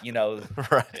somewhat,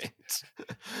 Right.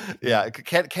 Yeah.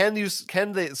 Can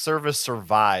the service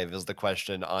survive is the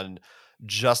question on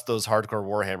just those hardcore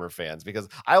Warhammer fans, because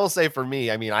I will say for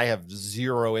me, I mean, I have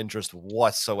zero interest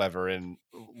whatsoever in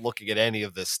looking at any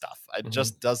of this stuff. It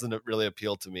just doesn't really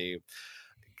appeal to me.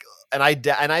 And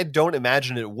I don't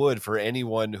imagine it would for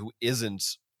anyone who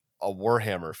isn't a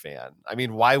Warhammer fan. I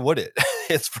mean, why would it?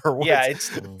 It's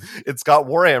got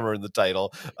Warhammer in the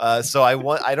title. So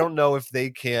I don't know if they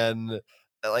can,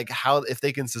 if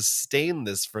they can sustain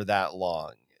this for that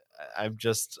long. I'm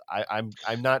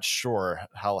not sure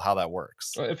how that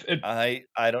works. I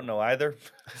don't know either.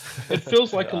 It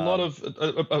feels like a lot of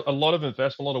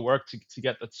investment, a lot of work to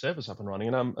get that service up and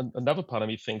running. And another part of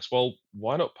me thinks, well,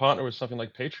 why not partner with something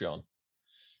like Patreon?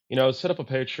 Set up a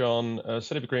Patreon,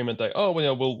 set up agreement that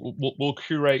we'll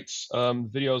curate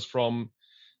videos from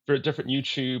very different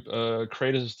YouTube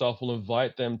creators and stuff. We'll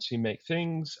invite them to make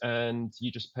things, and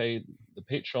you just pay the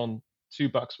Patreon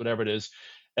 $2, whatever it is.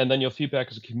 And then your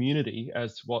feedback as a community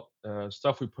as to what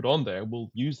stuff we put on there, we'll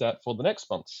use that for the next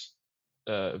month's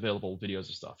available videos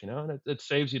and stuff, and it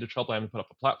saves you the trouble having to put up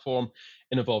a platform.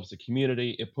 It involves the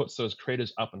community. It puts those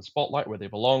creators up in the spotlight where they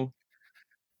belong.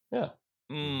 Yeah.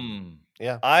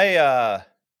 Yeah. I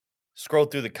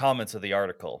scrolled through the comments of the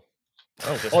article.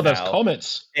 There's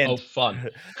comments. And, Fun.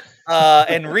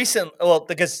 And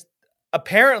because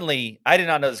apparently I did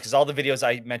not know this because all the videos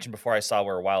I mentioned before I saw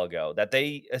were a while ago.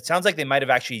 It sounds like they might have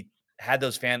actually had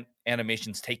those fan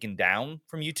animations taken down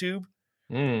from YouTube.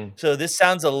 So this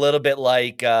sounds a little bit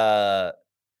like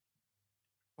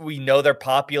we know they're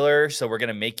popular, so we're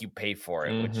gonna make you pay for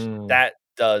it, which that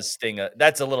does sting.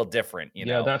 That's a little different, you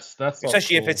know. That's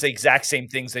especially cool. if it's the exact same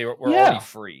things they were already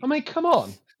free. I mean, come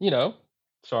on,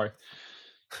 Sorry.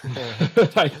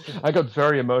 I got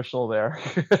very emotional there.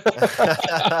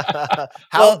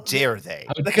 How dare they?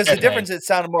 Because the difference, it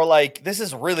sounded more like this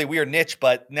is really weird niche,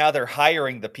 but now they're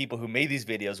hiring the people who made these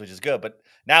videos, which is good. But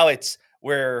now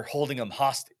we're holding them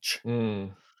hostage.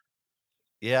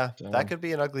 Yeah, that could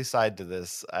be an ugly side to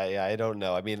this. I don't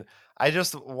know. I mean,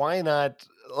 why not?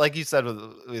 Like you said,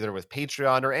 either with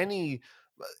Patreon or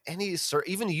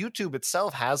even YouTube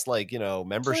itself has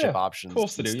membership options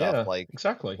and stuff. Yeah, like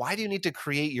exactly. Why do you need to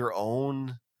create your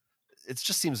own? It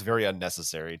just seems very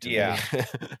unnecessary to me.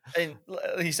 And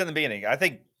he said in the beginning, I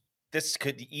think this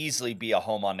could easily be a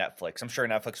home on Netflix. I'm sure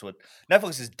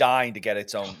Netflix is dying to get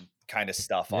its own kind of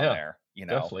stuff on there.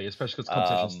 Definitely, especially because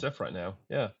competition's stiff right now.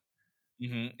 Yeah.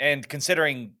 And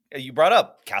considering you brought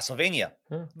up Castlevania,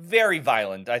 very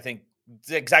violent. I think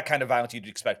the exact kind of violence you'd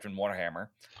expect from Warhammer.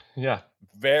 Yeah.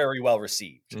 Very well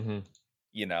received.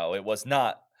 It was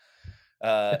not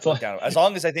down. As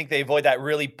long as I think they avoid that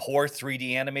really poor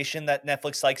 3D animation that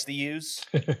Netflix likes to use,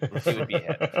 it would be a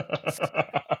hit.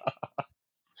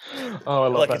 I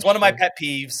love that. It's one of my pet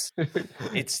peeves.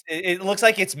 It looks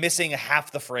like it's missing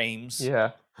half the frames.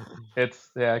 Yeah.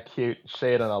 It's cute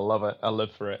shade, and I love it. I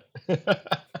live for it.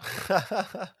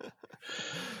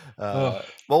 Well,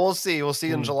 we'll see. We'll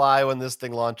see in July when this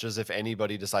thing launches if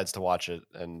anybody decides to watch it,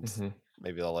 and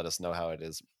maybe they'll let us know how it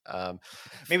is.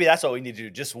 Maybe that's what we need to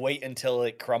do. Just wait until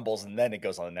it crumbles and then it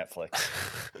goes on Netflix.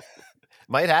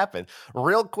 Might happen.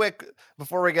 Real quick,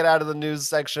 before we get out of the news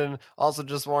section, also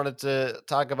just wanted to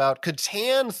talk about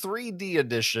Catan 3D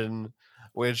Edition,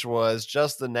 which was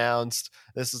just announced.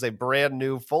 This is a brand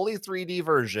new, fully 3D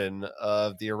version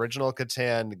of the original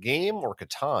Catan game, or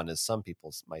Catan, as some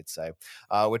people might say,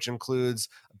 which includes,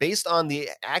 based on the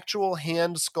actual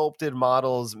hand-sculpted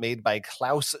models made by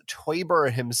Klaus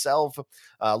Teuber himself,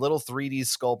 little 3D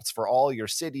sculpts for all your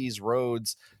cities,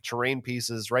 roads, terrain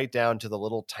pieces, right down to the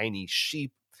little tiny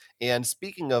sheep. And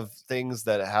speaking of things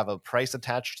that have a price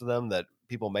attached to them that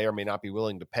people may or may not be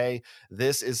willing to pay,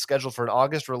 this is scheduled for an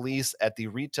August release at the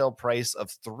retail price of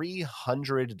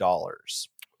 $300.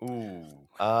 Ooh.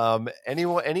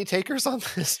 Any takers on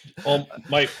this? Well,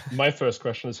 my first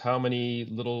question is, how many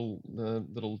little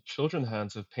children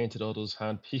hands have painted all those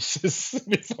hand pieces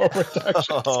before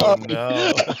production? Oh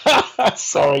no.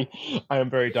 Sorry, I am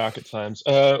very dark at times.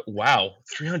 Wow,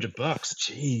 $300.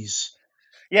 Jeez.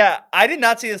 Yeah, I did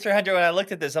not see the 300 when I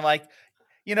looked at this. I'm like,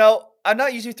 I'm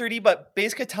not using 3D, but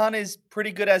base Catan is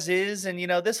pretty good as is, and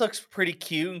this looks pretty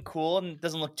cute and cool and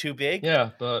doesn't look too big.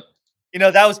 Yeah, but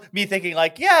that was me thinking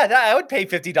like, I would pay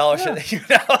 $50 for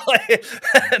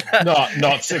that.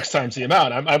 Not 6 times the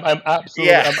amount. I'm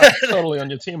absolutely, I'm totally on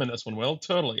your team in this one, Will.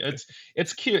 Totally,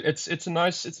 it's cute. It's a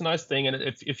nice thing, and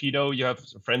if you have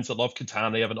friends that love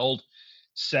Catan, they have an old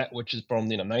set which is from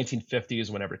 1950s,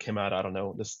 whenever it came out. I don't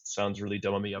know, this sounds really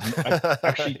dumb on me. I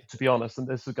actually, to be honest, and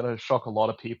this is going to shock a lot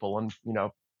of people, and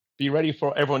be ready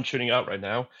for everyone tuning out right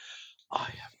now, I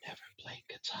have never played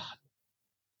Catan.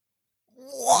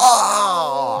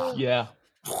 Wow. Yeah.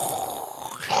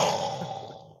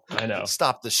 I know.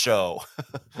 Stop the show.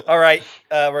 All right,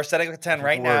 we're setting a 10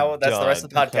 right now. That's done. The rest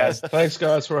of the podcast. Okay. Thanks,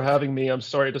 guys, for having me. I'm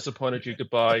sorry I disappointed you.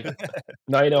 Goodbye.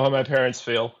 Now you know how my parents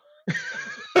feel.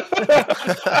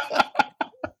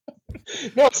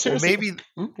 No, seriously.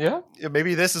 Well,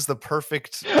 maybe this is the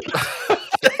perfect.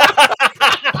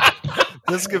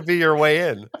 This could be your way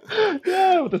in.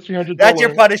 Yeah, with the $300. That's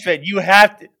your punishment. You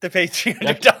have to pay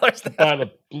 $300 to buy a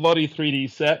bloody 3D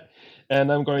set.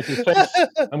 And I'm going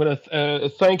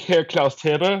to thank Herr Klaus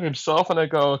Teuber himself, and I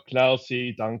go,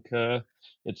 Klausi, danke.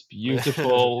 It's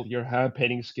beautiful. Your hand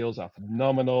painting skills are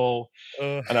phenomenal,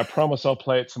 and I promise I'll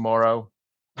play it tomorrow.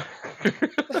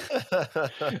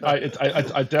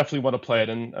 I definitely want to play it,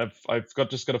 and I've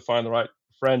just got to find the right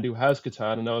friend who has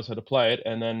Catan and knows how to play it,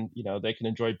 and then they can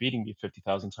enjoy beating me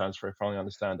 50,000 times before I finally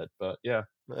understand it. But yeah.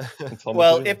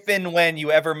 Well, if and when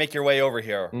you ever make your way over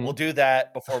here, we'll do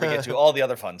that before we get to all the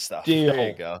other fun stuff. Deal. There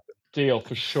you go. Deal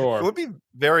for It sure. would be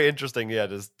very interesting,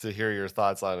 just to hear your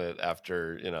thoughts on it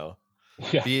after,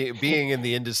 Yeah. being in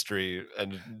the industry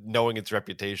and knowing its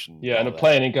reputation. Yeah, all and that.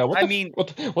 playing and go, I mean,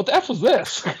 what the F was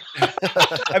this?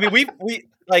 I mean, we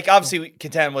like obviously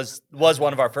Contend was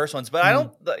one of our first ones, but I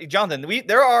don't, Jonathan.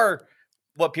 There are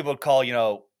what people would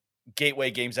call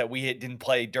gateway games that we didn't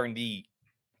play during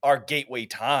our gateway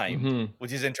time,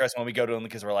 which is interesting when we go to them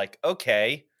because we're like,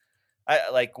 okay, I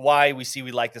like why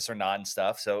we like this or not and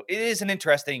stuff. So it is an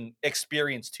interesting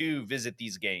experience to visit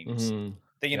these games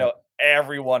that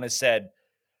everyone has said,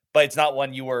 but it's not one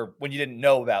when you didn't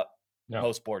know about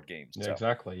most board games. Yeah, So.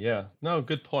 exactly. Yeah. No,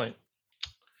 good point.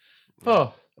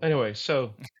 Oh, anyway,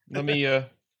 so let me go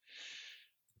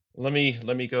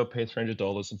pay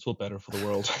 $300 and feel better for the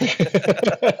world.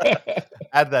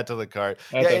 Add that to the cart.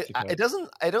 Add that to the It doesn't.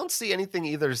 I don't see anything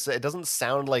either. It doesn't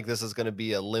sound like this is going to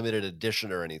be a limited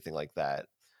edition or anything like that.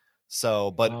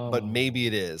 So, but maybe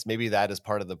it is. Maybe that is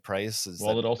part of the price.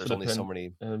 Well, it also there's only depends. so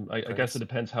many. I guess it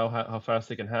depends how fast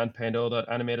they can hand paint all that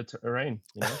animated terrain.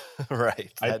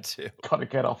 Right. That too. Gotta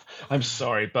get off. I'm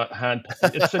sorry, but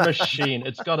it's a machine.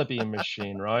 It's got to be a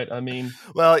machine, right? I mean,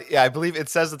 well, yeah, I believe it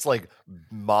says it's like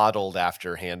modeled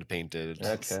after hand painted.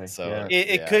 Okay, so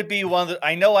it could be one of the.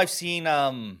 I know I've seen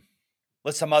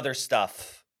with some other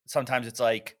stuff. Sometimes it's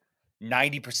like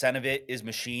 90% of it is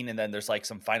machine, and then there's like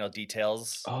some final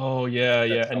details. Oh yeah,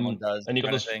 that someone does, and you got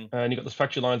kind of this, thing. and you got those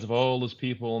factory lines of all those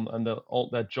people, and all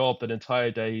that job, that entire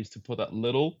day is to put that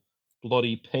little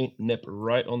bloody paint nip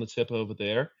right on the tip over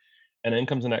there, and then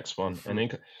comes the next one, and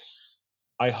then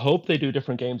I hope they do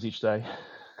different games each day.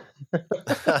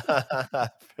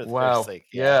 Wow. Sake,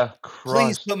 yeah.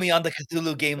 Please put me on the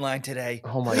Cthulhu game line today.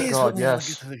 Oh my Please God, put me on the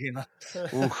yes. Cthulhu game line.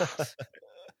 Oof.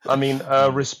 I mean,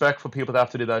 respect for people that have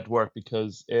to do that work,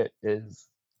 because it is,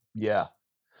 yeah.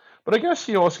 But I guess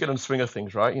you also get on the swing of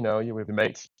things, right? You with your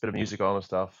mates, bit of music on and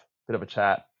stuff, bit of a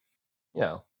chat.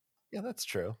 Yeah, that's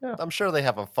true. Yeah. I'm sure they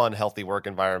have a fun, healthy work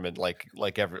environment, like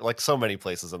so many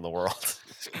places in the world.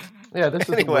 Yeah, this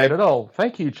isn't weird at all.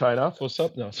 Thank you, China, for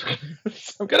something else.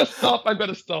 I'm gonna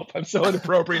stop. I'm so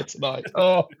inappropriate tonight.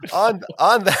 Oh. On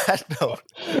that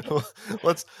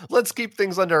note, let's keep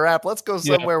things under wrap. Let's go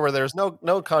somewhere where there's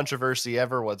no controversy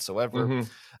ever whatsoever.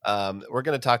 We're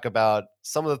going to talk about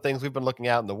some of the things we've been looking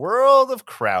at in the world of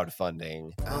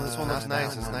crowdfunding. Oh, this one looks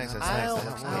nice. It's nice.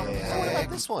 What about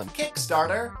this one?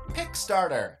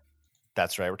 Kickstarter.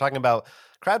 That's right. We're talking about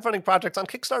crowdfunding projects on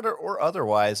Kickstarter or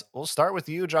otherwise. We'll start with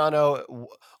you, Jono.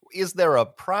 Is there a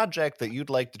project that you'd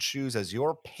like to choose as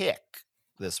your pick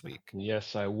this week?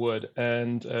 Yes, I would.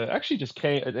 And actually just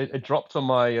it dropped on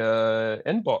my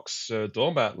inbox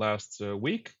doormat last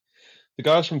week. The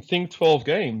guys from Think 12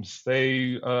 Games,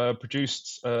 they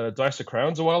produced Dice of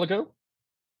Crowns a while ago,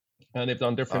 and they've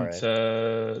done different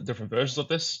versions of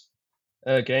this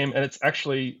game, and it's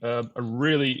actually a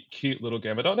really cute little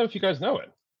game. I don't know if you guys know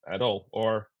it at all,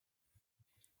 or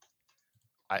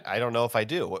I don't know if I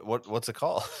do. What's it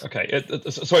called? Okay,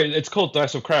 it's called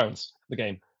Dice of Crowns, the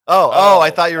game. Oh,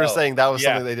 I thought you were saying that was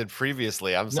something they did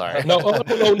previously. I'm sorry. No.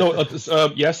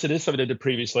 Yes, it is something they did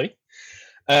previously.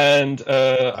 And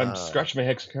I'm scratching my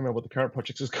head because I can't remember what the current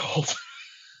project is called.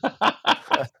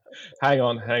 Hang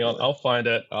on. I'll find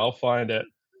it.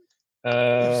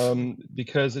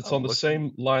 Because it's on the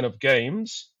same line of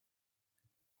games.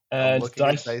 And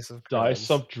Dice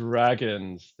of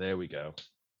Dragons. There we go.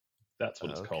 That's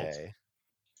what it's called.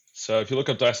 So if you look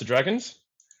up Dice of Dragons,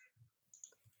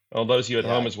 all those of you at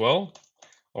home as well,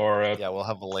 or we'll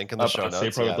have a link in the show notes. I'll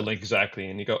say probably the link exactly,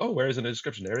 and you go, oh, where is it in the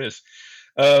description? There it is.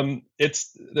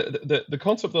 It's the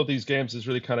concept of these games is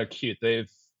really kind of cute. They've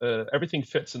everything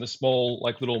fits in a small,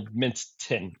 like, little mint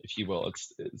tin, if you will.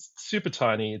 It's super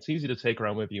tiny. It's easy to take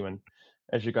around with you, and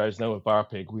as you guys know, at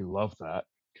Barpig, we love that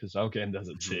because our game does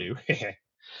it too.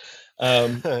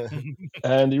 And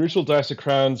the original Dice of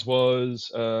Crowns was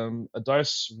a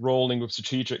dice rolling with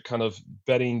strategic kind of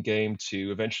betting game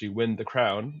to eventually win the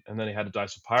crown. And then he had a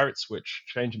Dice of Pirates, which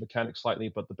changed the mechanics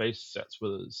slightly, but the base sets were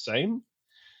the same.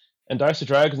 And Dice of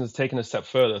Dragons has taken a step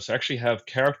further. So actually have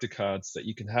character cards that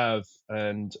you can have,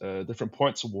 and different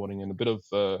points awarding, and a bit of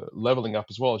leveling up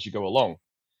as well as you go along.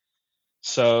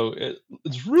 So it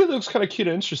really looks kind of cute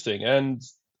and interesting. And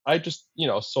I just,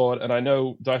 saw it, and I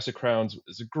know Dice of Crowns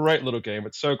is a great little game.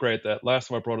 It's so great that last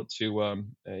time I brought it to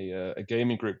a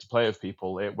gaming group to play with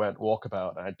people, it went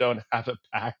walkabout, and I don't have it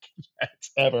back yet,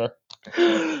 ever.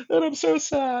 And I'm so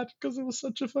sad, because it was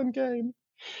such a fun game.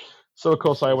 So, of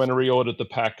course, I went and reordered the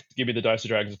pack to give me the Dice of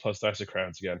Dragons plus Dice of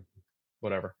Crowns again.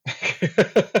 Whatever.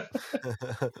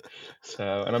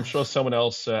 And I'm sure someone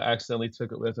else accidentally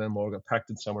took it with them, or got packed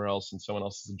in somewhere else, and someone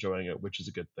else is enjoying it, which is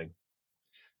a good thing.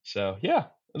 So yeah,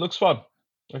 it looks fun.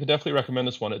 I can definitely recommend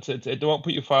this one. It won't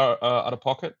put you far out of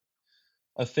pocket.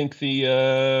 I think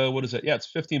the what is it? Yeah,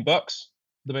 it's $15,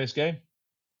 the base game.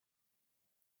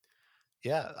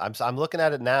 Yeah, I'm looking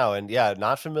at it now, and yeah,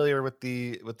 not familiar with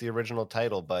the original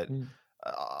title, but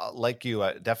like you,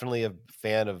 definitely a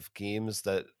fan of games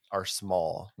that are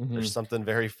small. There's something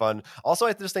very fun. Also,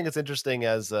 I just think it's interesting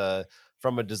as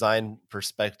from a design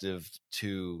perspective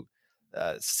to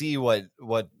see what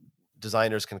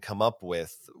designers can come up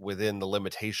with within the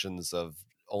limitations of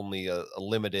only a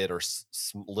limited or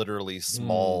literally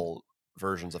small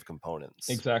versions of components.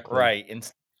 Exactly. Right.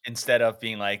 Instead of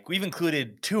being like, we've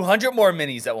included 200 more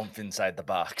minis that won't fit inside the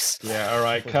box. Yeah, all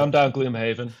right. Calm down,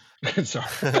 Gloomhaven. Sorry.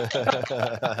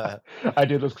 I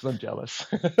do this because I'm jealous.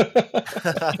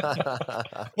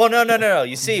 Well, no.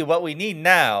 You see, what we need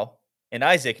now, and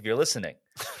Isaac, if you're listening,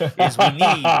 is we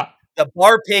need the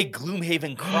Barpig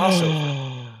Gloomhaven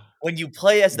crossover. When you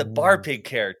play as the Barpig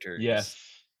characters Yes.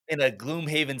 in a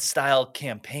Gloomhaven style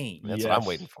campaign. That's what I'm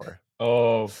waiting for.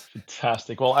 Oh,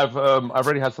 fantastic. Well, I've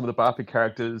already had some of the Barpig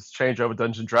characters change over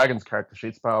Dungeons & Dragons character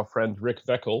sheets by our friend Rick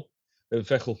Veckel of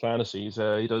Veckel Fantasies.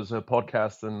 He does a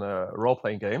podcast and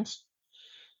role-playing games.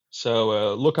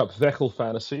 So look up Veckel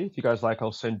Fantasy. If you guys like,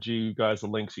 I'll send you guys a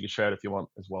link so you can share it if you want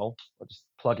as well. I'm just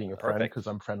plugging a friend because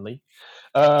I'm friendly.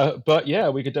 But yeah,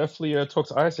 we could definitely talk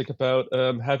to Isaac about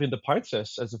having the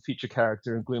Princess as a feature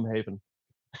character in Gloomhaven.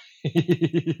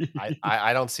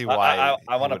 I don't see why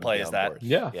I want to play as that.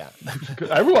 Yeah.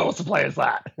 Everyone wants to play as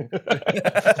that.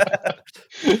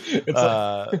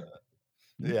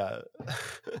 Yeah.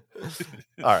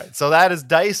 All right. So that is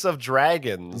Dice of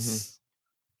Dragons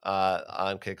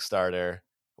on Kickstarter.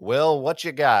 Will, what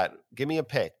you got? Give me a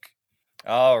pick.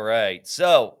 All right.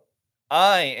 So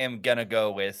I am going to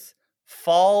go with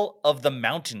Fall of the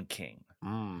Mountain King.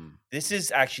 This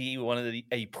is actually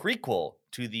a prequel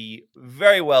to the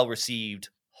very well received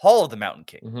Hall of the Mountain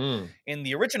King. In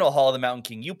the original Hall of the Mountain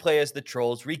King, you play as the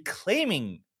trolls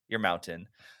reclaiming your mountain.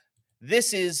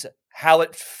 This is how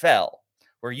it fell,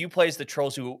 where you play as the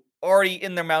trolls who are already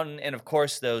in their mountain, and of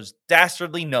course, those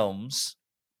dastardly gnomes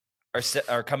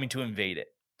are coming to invade it.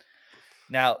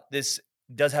 Now, this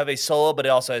does have a solo, but it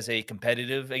also has a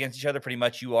competitive against each other. Pretty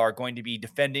much, you are going to be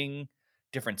defending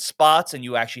different spots, and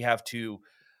you actually have to.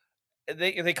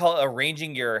 They call it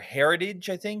arranging your heritage,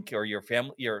 I think, or your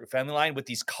family line with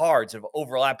these cards of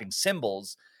overlapping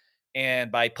symbols.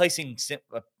 And by placing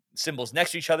symbols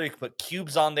next to each other, you can put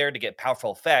cubes on there to get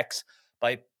powerful effects.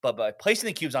 But by placing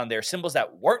the cubes on there, symbols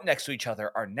that weren't next to each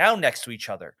other are now next to each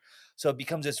other. So it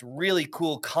becomes this really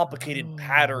cool, complicated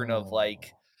pattern of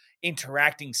like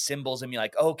interacting symbols and be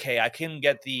like, okay, I can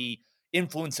get the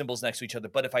influence symbols next to each other.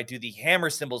 But if I do the hammer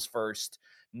symbols first,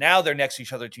 now they're next to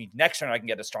each other. To next turn, I can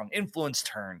get a strong influence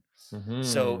turn.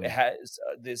 So it has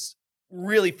this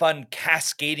really fun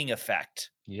cascading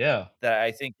effect. Yeah. That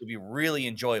I think would be really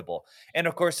enjoyable. And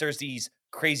of course, there's these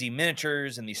crazy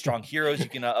miniatures and these strong heroes you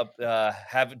can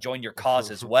have join your cause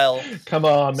as well. Come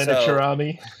on, miniature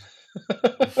army.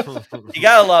 You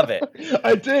gotta love it.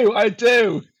 I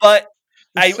do. But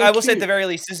I will say at the very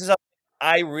least, this is something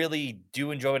I really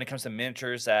do enjoy when it comes to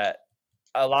miniatures that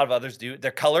a lot of others do.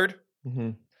 They're colored.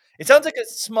 It sounds like a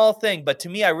small thing, but to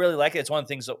me, I really like it. It's one of the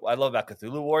things that I love about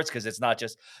Cthulhu Wars because it's not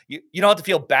just you don't have to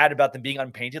feel bad about them being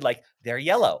unpainted. Like they're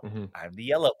yellow. I'm the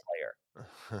yellow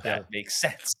player. That makes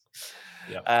sense.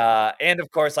 And of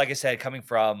course, like I said, coming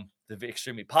from the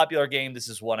extremely popular game, this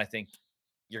is one I think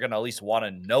you're gonna at least want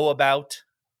to know about.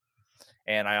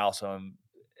 And I also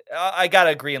I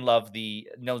gotta agree and love the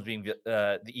gnomes being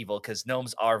the evil because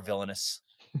gnomes are villainous.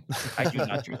 I do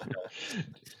not choose gnomes.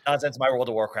 Not since my World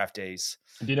of Warcraft days.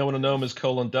 Do you know what a gnome is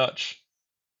called in Dutch?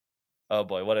 Oh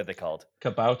boy, what are they called?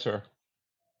 Kabouter.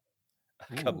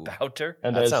 Kabouter?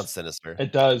 And that sounds sinister.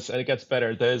 It does, and it gets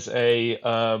better. There's a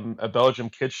Belgium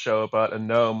kids show about a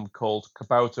gnome called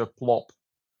Kabouter Plop.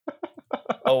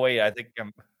 Oh wait, I think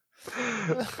I'm.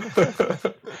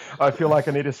 I feel like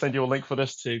I need to send you a link for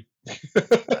this too.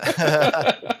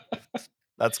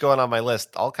 That's going on my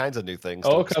list. All kinds of new things.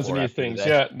 All kinds of new things.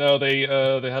 Yeah. No, they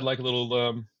had like a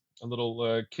little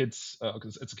kids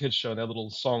because it's a kids show. And they had a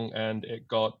little song, and it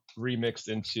got remixed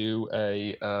into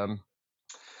a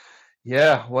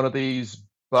one of these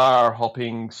bar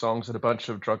hopping songs that a bunch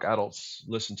of drunk adults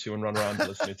listen to and run around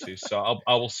listening to. So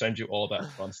I will send you all that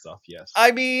fun stuff. Yes.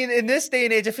 I mean, in this day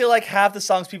and age, I feel like half the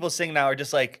songs people sing now are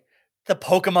just like the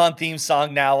Pokemon theme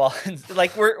song now.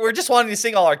 Like we're just wanting to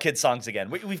sing all our kids' songs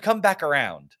again. We've come back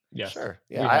around. Yeah, sure.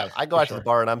 Yeah, I go out to the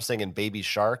bar and I'm singing Baby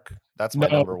Shark. That's my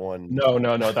number one. No.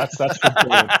 That's for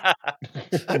good.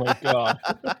 Oh my god.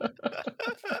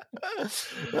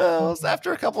 Well,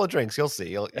 after a couple of drinks, you'll see.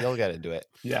 You'll get into it.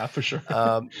 Yeah, for sure.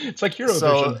 Um, It's like so,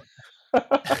 Eurovision.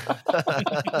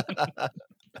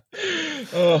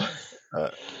 Oh,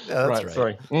 yeah, that's right. right.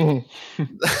 Sorry. Mhm.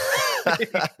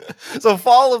 So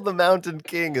Fall of the Mountain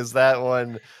King is that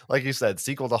one, like you said,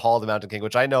 sequel to Hall of the Mountain King,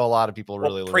 which I know a lot of people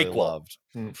Well, really prequel. loved.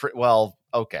 Hmm. Well,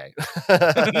 okay.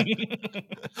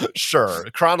 Sure.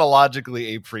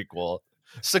 Chronologically a prequel.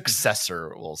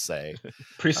 Successor, we'll say. To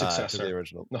Pre-successor. the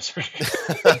original. No, sorry.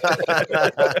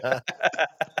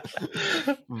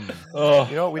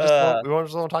 You know, we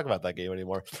just don't talk about that game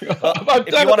anymore. Well,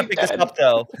 if you want to pick this up,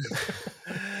 though,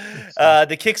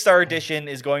 the Kickstarter edition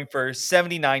is going for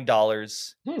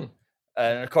 $79.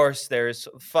 And of course, there's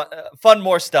fun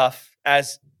more stuff,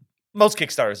 as most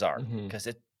Kickstarters are, because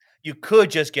you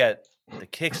could just get the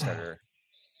Kickstarter,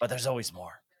 but there's always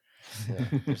more.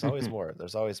 Yeah, there's always more.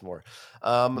 There's always more.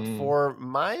 For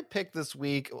my pick this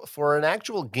week, for an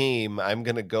actual game, I'm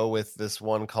going to go with this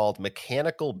one called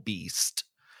Mechanical Beast,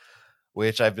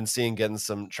 which I've been seeing getting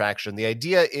some traction. The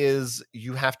idea is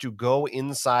you have to go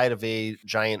inside of a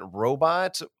giant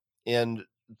robot and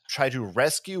try to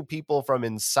rescue people from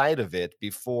inside of it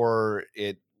before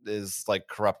it is like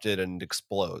corrupted and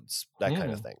explodes, that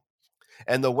kind of thing.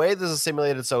 And the way this is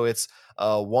simulated, so it's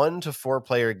a 1 to 4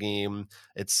 player game.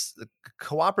 It's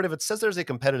cooperative. It says there's a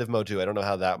competitive mode too. I don't know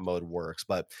how that mode works,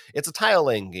 but it's a tile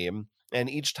laying game. And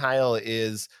each tile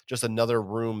is just another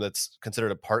room that's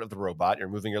considered a part of the robot. You're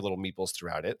moving your little meeples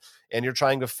throughout it, and you're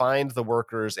trying to find the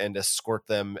workers and escort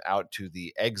them out to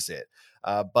the exit.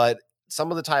 But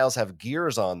some of the tiles have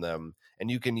gears on them,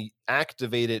 and you can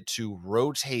activate it to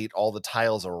rotate all the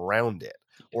tiles around it.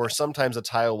 Or sometimes a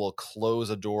tile will close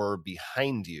a door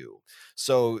behind you.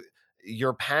 So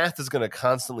your path is going to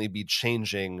constantly be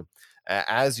changing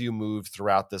as you move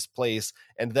throughout this place.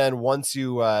 And then once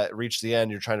you reach the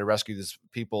end, you're trying to rescue these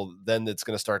people, then it's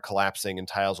going to start collapsing and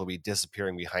tiles will be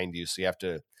disappearing behind you. So you have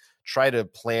to try to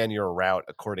plan your route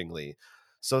accordingly.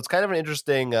 So it's kind of an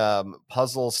interesting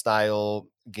puzzle style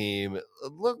game. It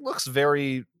looks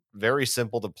very, very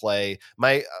simple to play.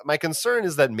 My concern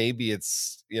is that maybe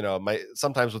it's,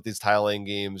 sometimes with these tiling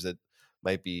games, it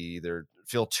might be either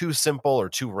feel too simple or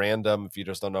too random if you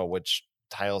just don't know which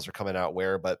tiles are coming out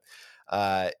where. But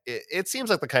it seems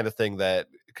like the kind of thing that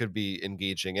could be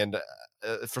engaging. And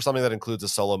for something that includes a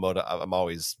solo mode, I'm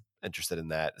always interested in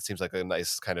that. It seems like a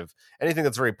nice kind of anything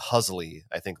that's very puzzly,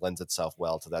 I think lends itself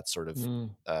well to that sort of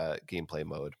gameplay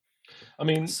mode. I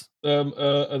mean,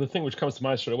 the thing which comes to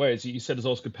mind straight away is you said there's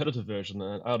also a competitive version,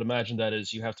 and I would imagine that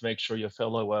is you have to make sure your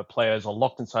fellow players are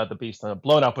locked inside the beast and are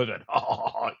blown up with it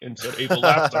into evil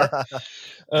laughter.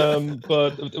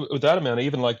 But with that amount,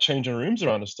 even like changing rooms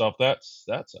around and stuff, that's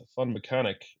a fun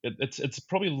mechanic. It's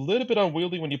probably a little bit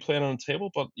unwieldy when you play it on a table,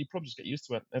 but you probably just get used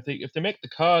to it. If they make the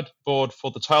cardboard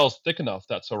for the tiles thick enough,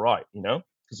 that's all right, because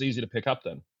it's easy to pick up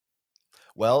then.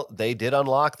 Well, they did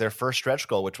unlock their first stretch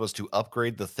goal, which was to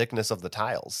upgrade the thickness of the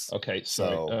tiles. Okay,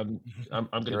 so I'm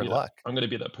going to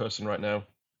be that person right now.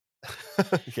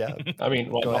 Yeah, I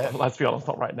mean, let's be honest,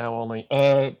 not right now only.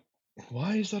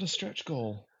 Why is that a stretch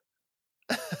goal?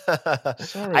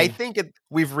 Sorry, I think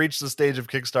we've reached the stage of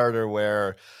Kickstarter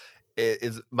where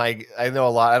I know a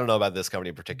lot. I don't know about this company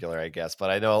in particular, I guess,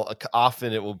 but I know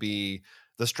often it will be.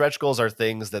 The stretch goals are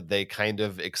things that they kind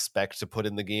of expect to put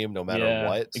in the game no matter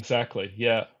what. Exactly.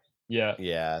 Yeah.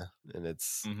 And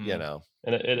it's, and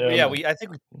I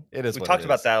think we talked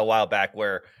about that a while back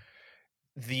where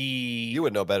you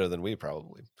would know better than we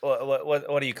probably.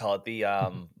 What do you call it?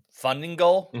 The funding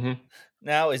goal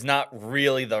now is not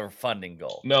really the funding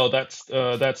goal. No, that's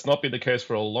not been the case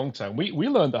for a long time. We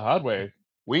learned the hard way.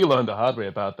 We learned the hard way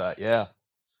about that. Yeah.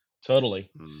 Totally.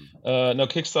 No,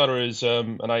 Kickstarter is,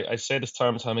 and I say this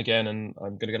time and time again, and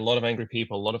I'm going to get a lot of angry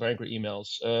people, a lot of angry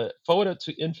emails. Forward it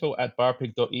to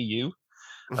info@barpig.eu.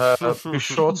 Be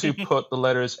sure to put the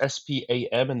letters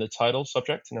SPAM in the title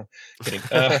subject. No, kidding.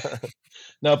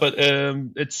 No, but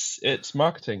it's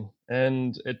marketing,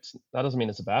 and that doesn't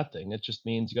mean it's a bad thing. It just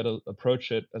means you got to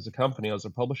approach it as a company, as a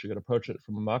publisher. You got to approach it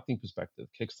from a marketing perspective.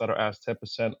 Kickstarter asks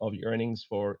 10% of your earnings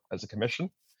as a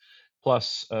commission,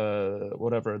 plus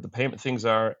whatever the payment things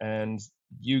are, and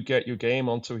you get your game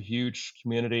onto a huge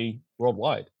community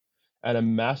worldwide. And a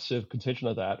massive contingent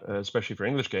of that, especially for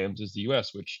English games, is the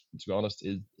US, which, to be honest,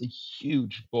 is a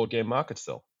huge board game market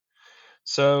still.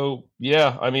 So,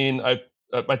 yeah, I mean, I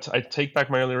take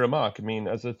back my earlier remark. I mean,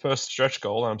 as a first stretch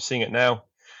goal, I'm seeing it now.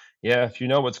 Yeah, if you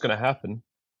know what's going to happen,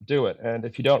 do it. And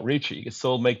if you don't reach it, you can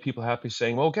still make people happy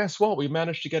saying, well, guess what? We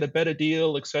managed to get a better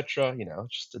deal, etc.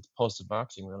 It's positive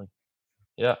marketing, really.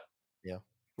 Yeah.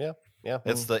 Yeah,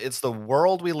 it's the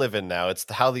world we live in now. It's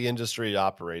how the industry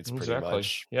operates, pretty Exactly.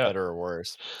 much, Yeah. better or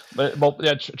worse. But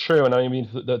yeah, true. And I mean,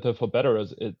 the for better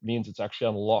is it means it's actually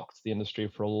unlocked the industry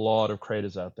for a lot of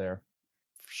creators out there.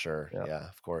 Sure. Yeah. Yeah,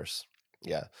 of course.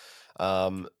 Yeah.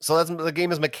 So that's the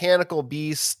game is Mechanical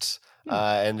Beast,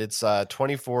 and it's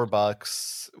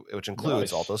 $24, which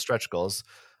includes all Nice. those stretch goals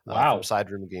Wow. from Side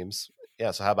Room Games.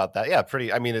 Yeah. So how about that? Yeah,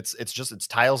 pretty. I mean, it's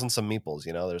tiles and some meeples.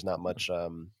 There's not much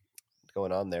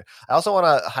going on there. I also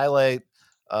want to highlight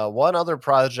one other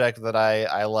project that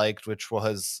I liked, which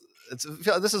was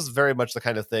this is very much the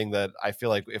kind of thing that I feel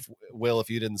like if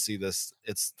you didn't see this,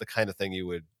 it's the kind of thing you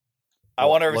would. I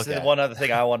wonder if look there's at. one other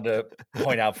thing I wanted to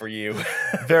point out for you.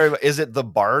 Is it the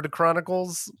Bard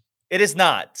Chronicles? It is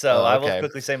not. So I will okay.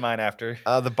 quickly say mine after.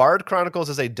 The Bard Chronicles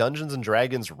is a Dungeons and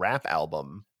Dragons rap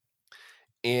album,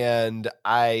 and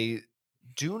I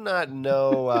do not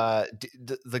know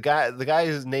the guy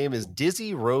whose name is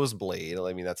Dizzy Roseblade.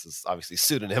 I mean, that's his obviously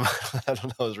pseudonym. I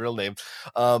don't know his real name,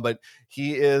 but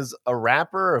he is a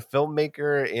rapper, a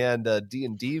filmmaker, and a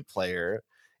D&D player.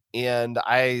 And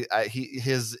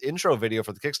his intro video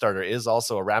for the Kickstarter is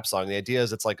also a rap song. The idea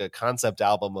is it's like a concept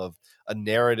album of a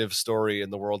narrative story in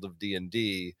the world of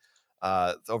D&D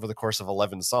over the course of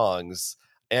 11 songs.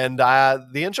 And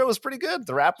the intro was pretty good.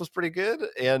 The rap was pretty good.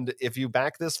 And if you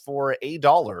back this for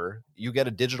 $1, you get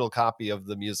a digital copy of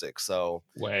the music. So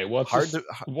wait,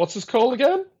 what's this called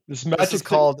again? This is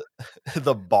called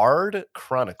the Bard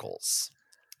Chronicles.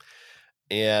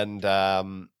 And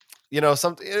the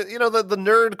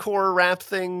nerdcore rap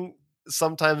thing.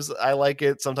 Sometimes I like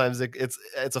it. Sometimes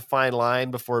it's a fine line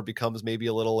before it becomes maybe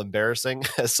a little embarrassing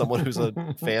as someone who's a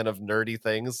fan of nerdy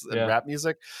things and rap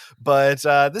music. But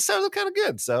this sounded kind of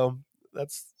good, so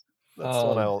that's the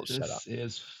one I will shut up. This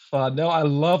is fun. No, I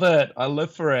love it. I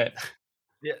live for it.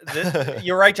 Yeah,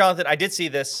 you're right, Jonathan. I did see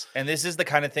this, and this is the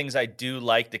kind of things I do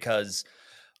like because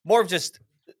more of just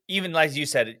even as you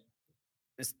said,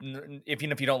 even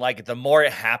if you don't like it, the more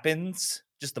it happens,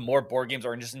 just the more board games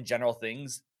or just in general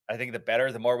things. I think the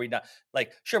better, the more we not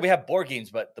like, sure, we have board games,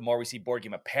 but the more we see board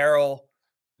game apparel,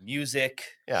 music,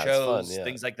 shows,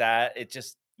 things like that. It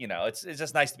just, it's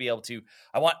just nice to be able to,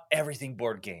 I want everything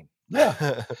board game.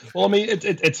 Yeah. Well, I mean,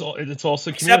 it's also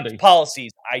except community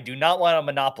policies. I do not want a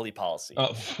monopoly policy.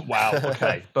 Wow.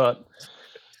 Okay. But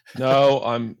no,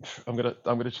 I'm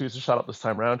gonna choose to shut up this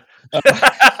time around.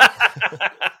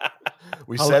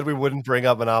 We said we wouldn't bring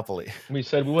up Monopoly. We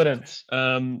said we wouldn't.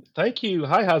 Thank you.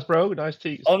 Hi, Hasbro. Nice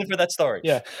to only for that story.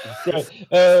 Yeah, great.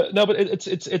 No, but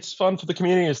it's fun for the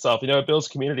community and stuff. It builds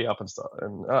community up and stuff,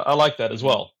 and I like that as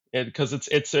well because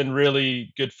it's in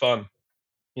really good fun.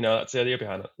 That's the idea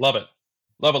behind it. Love it.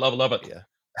 Love it. Yeah.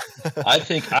 I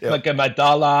think I'm gonna get my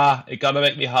dollar. It's gonna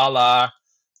make me holla.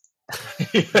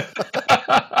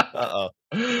 Uh-oh.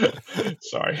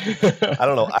 Sorry. I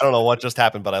don't know what just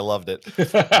happened, but I loved it.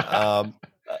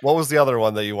 What was the other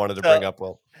one that you wanted to bring up,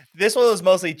 Will? This one was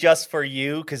mostly just for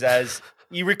you, because as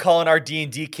you recall in our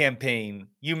D&D campaign,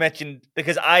 you mentioned,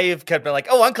 because I have kept been like,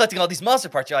 oh, I'm collecting all these monster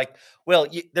parts. You're like, well,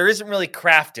 there isn't really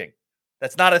crafting.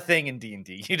 That's not a thing in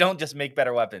D&D. You don't just make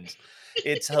better weapons.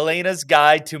 It's Helena's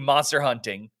Guide to Monster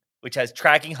Hunting, which has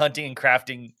tracking, hunting, and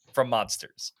crafting from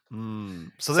monsters.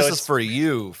 So this is for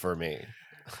you, for me.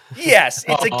 Yes,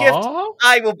 it's a gift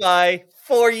I will buy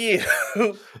for you,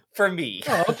 for me.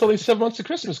 Oh, it's only 7 months of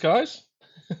Christmas, guys.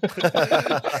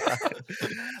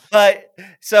 But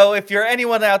so if you're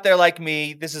anyone out there like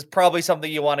me, this is probably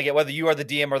something you want to get, whether you are the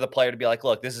DM or the player, to be like,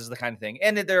 look, this is the kind of thing.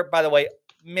 And there are, by the way,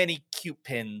 many cute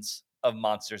pins of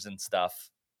monsters and stuff.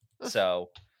 So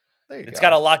it's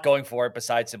got a lot going for it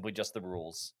besides simply just the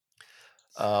rules.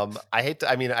 I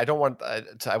don't want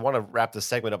I want to wrap this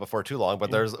segment up before too long,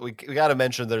 but we got to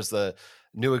mention there's the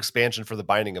new expansion for the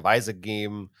Binding of Isaac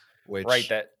game, which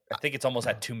that I think it's almost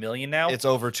at 2 million now. It's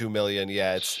over 2 million.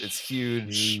 Yeah, it's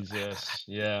huge. Jesus.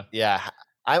 Yeah. Yeah.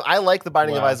 I like the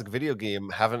Binding of Isaac video game.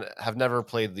 Have never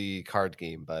played the card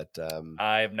game, but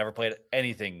I've never played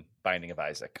anything Binding of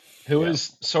Isaac. Who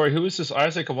is this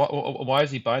Isaac? Why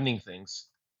is he binding things?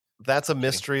 That's a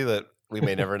mystery that we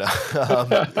may never know.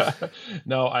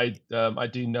 No, I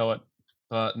do know it,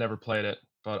 but never played it.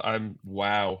 But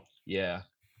wow, yeah,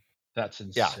 that's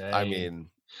insane. Yeah, I mean,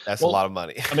 that's a lot of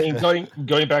money. I mean,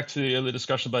 going back to the earlier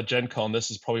discussion about Gen Con,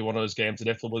 this is probably one of those games that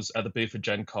if it was at the booth for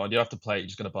Gen Con, you don't have to play it. You're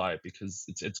just going to buy it because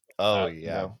it's. It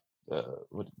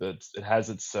has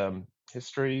its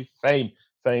history, fame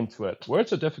to it.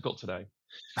 Words are difficult today.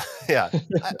 Yeah,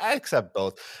 I accept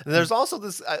both. And there's also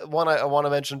this one I want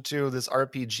to mention too. This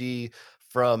RPG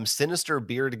from Sinister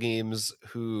Beard Games,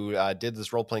 who did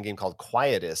this role playing game called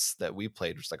Quietus that we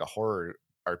played, which is like a horror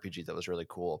RPG that was really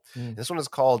cool. Mm. This one is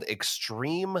called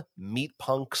Extreme Meat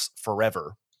Punks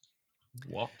Forever.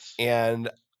 What? And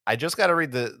I just got to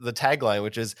read the tagline,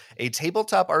 which is a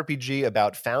tabletop RPG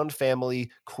about found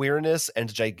family, queerness,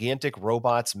 and gigantic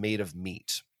robots made of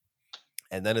meat.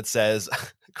 And then it says,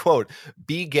 quote,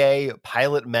 be gay,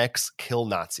 pilot mechs, kill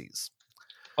Nazis.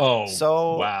 Oh,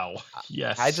 so wow.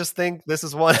 Yes. I just think this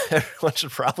is one everyone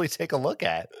should probably take a look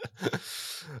at.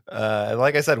 And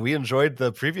like I said, we enjoyed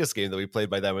the previous game that we played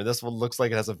by them, and this one looks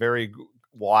like it has a very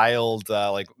wild,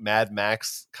 like Mad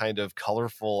Max kind of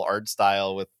colorful art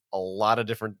style with a lot of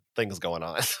different things going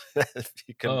on. If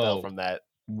you can tell from that.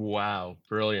 Wow,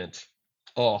 brilliant.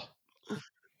 Oh.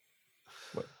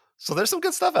 So there's some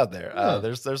good stuff out there.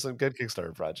 There's some good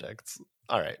Kickstarter projects.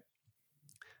 All right.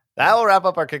 That will wrap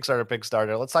up our Kickstarter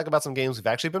Pickstarter. Let's talk about some games we've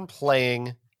actually been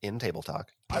playing in Table Talk.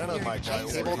 I don't know if my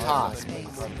Table Talk.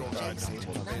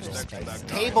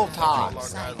 Table Talk.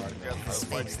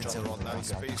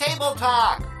 Table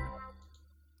Talk.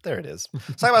 There it is.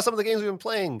 Let's talk about some of the games we've been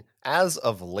playing as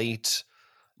of late.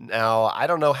 Now, I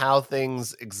don't know how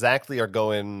things exactly are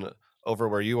going over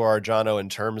where you are, Jono, in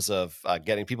terms of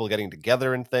getting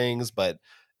together and things, but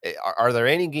are there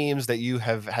any games that you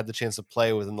have had the chance to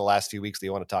play within the last few weeks that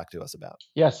you want to talk to us about?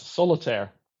 Yes,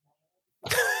 Solitaire.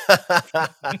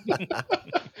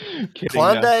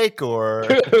 Klondike or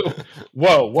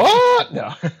whoa, what?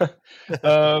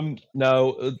 No.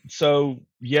 No. So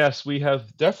yes, we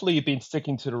have definitely been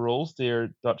sticking to the rules,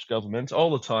 dear Dutch government, all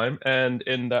the time. And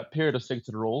in that period of sticking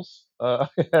to the rules,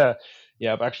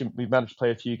 yeah, but actually we've managed to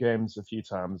play a few games a few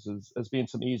times. There's been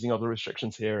some easing of the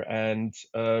restrictions here, and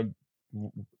 2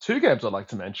 games I'd like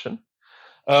to mention.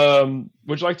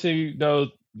 Would you like to know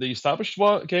the established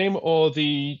game or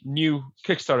the new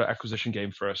Kickstarter acquisition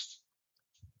game first?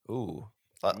 Ooh.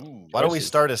 Why don't we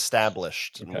start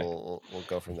established, and we'll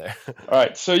go from there. All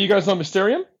right. So you guys know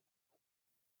Mysterium?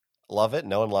 Love it.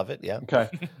 Know and love it. Yeah. Okay.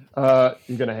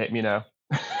 You're gonna hate me now.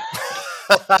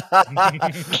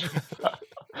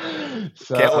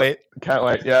 So, Can't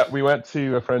wait. Yeah, we went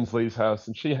to a friend's Lee's house,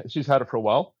 and she's had it for a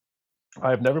while.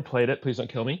 I've never played it. Please don't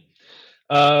kill me.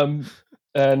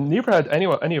 And neither had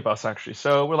any of us actually.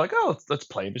 So we're like, oh, let's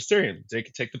play Mysterium.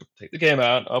 Take the game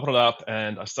out, open it up,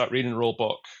 and I start reading the rule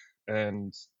book,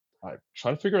 and I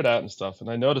try to figure it out and stuff. And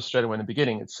I noticed straight away in the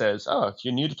beginning it says, oh, if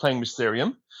you're new to playing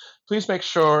Mysterium, please make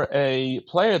sure a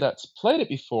player that's played it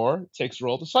before takes the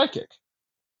role of the psychic.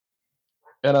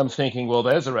 And I'm thinking, well,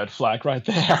 there's a red flag right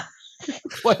there.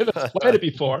 Player that's played it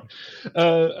before.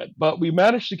 But we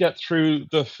managed to get through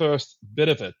the first bit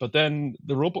of it. But then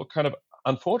the rulebook kind of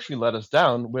unfortunately let us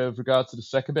down with regard to the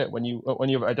second bit when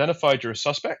you've identified your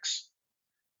suspects,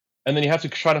 and then you have to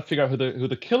try to figure out who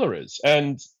the killer is.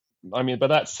 And I mean, by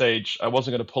that stage, I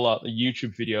wasn't going to pull out the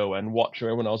YouTube video and watch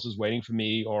everyone else is waiting for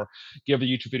me, or give the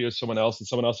YouTube video to someone else and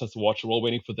someone else has to watch it, all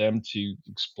waiting for them to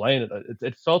explain it.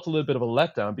 It felt a little bit of a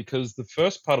letdown because the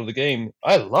first part of the game,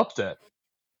 I loved it.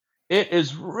 It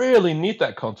is really neat,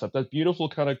 that concept, that beautiful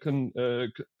kind of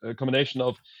combination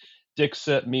of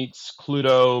Dixit meets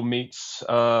Cluedo meets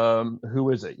Who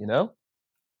Is It,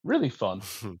 Really fun.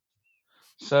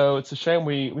 So it's a shame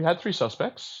we had 3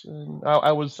 suspects. And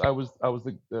I was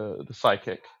the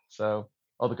psychic. So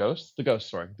the ghost.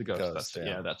 Sorry, the ghost. That's it.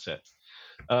 Yeah, that's it.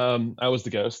 I was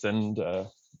the ghost, and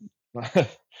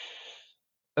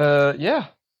yeah,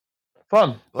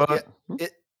 fun. Well, but,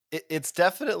 it's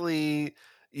definitely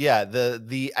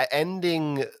the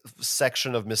ending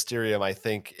section of Mysterium, I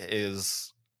think,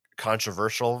 is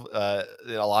controversial. A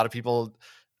lot of people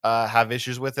have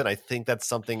issues with it. I think that's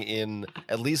something in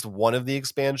at least one of the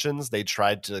expansions they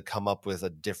tried to come up with a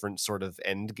different sort of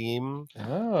end game.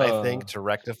 I think, to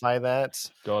rectify that.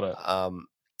 Got it.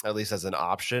 At least as an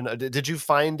option. Did you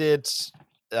find it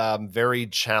very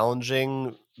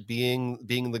challenging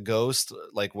being the ghost?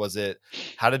 Like,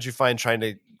 how did you find trying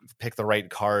to pick the right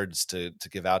cards to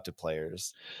give out to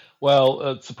players?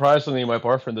 Well, surprisingly, my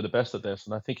boyfriend did the best at this,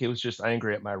 and I think he was just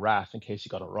angry at my wrath in case he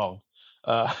got it wrong.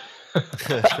 No,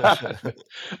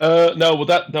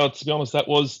 to be honest, that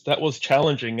was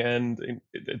challenging, and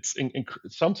it's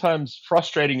sometimes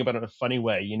frustrating, but in a funny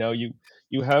way.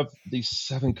 You have these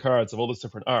 7 cards of all this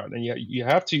different art, and you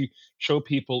have to show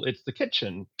people it's the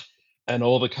kitchen, and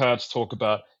all the cards talk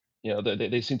about,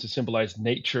 they seem to symbolize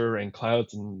nature and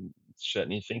clouds and shit,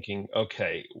 and you're thinking,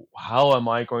 okay, how am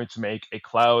I going to make a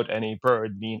cloud and a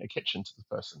bird mean a kitchen to the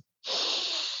person?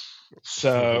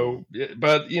 So,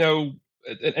 but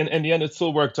in the end, it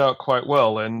still worked out quite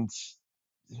well. And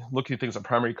looking at things like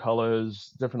primary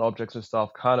colors, different objects and stuff,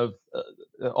 kind of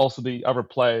also the other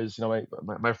players,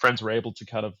 my friends were able to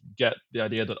kind of get the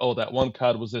idea that, oh, that one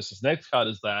card was this next card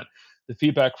is that. the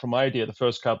feedback from my idea, the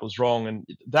first card was wrong, and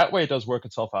that way it does work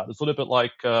itself out. It's a little bit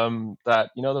like that,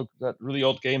 that really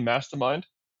old game Mastermind.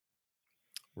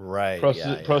 Right.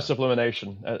 Process of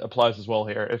elimination applies as well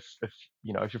here. If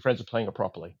your friends are playing it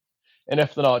properly, and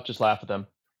if they're not, just laugh at them.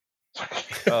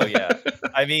 Oh yeah.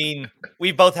 I mean,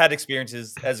 we both had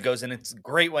experiences as it goes, and it's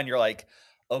great when you're like,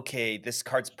 okay, this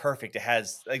card's perfect. It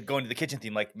has like going to the kitchen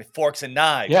theme, like forks and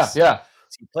knives. Yeah.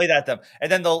 So you play that at them,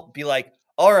 and then they'll be like,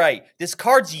 all right, this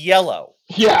card's yellow.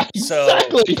 Yeah,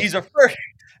 exactly. So these are first.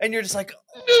 And you're just like,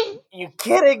 you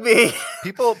kidding me?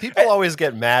 People always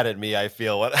get mad at me, I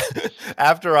feel.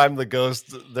 After I'm the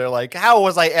ghost, they're like, how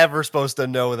was I ever supposed to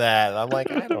know that? And I'm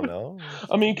like, I don't know.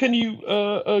 I mean, could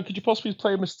you possibly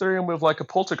play Mysterium with like a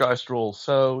poltergeist rule?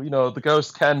 So, the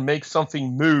ghost can make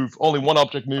something move, only one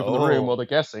object move in the room while they're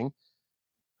guessing.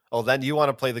 Oh, then you want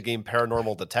to play the game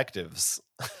Paranormal Detectives.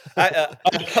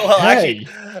 Actually,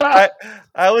 I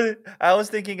was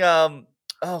thinking, oh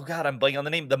God, I'm blanking on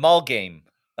the name. The mall game.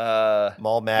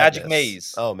 Mall Madness. Magic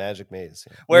Maze. Oh, Magic Maze.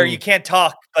 Yeah. Where you can't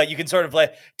talk, but you can sort of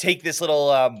like take this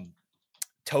little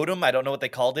totem, I don't know what they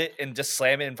called it, and just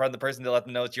slam it in front of the person to let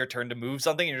them know it's your turn to move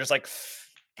something. And you're just like,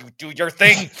 you do your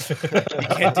thing. You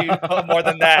can't do more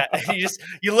than that.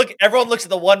 Everyone looks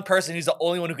at the one person who's the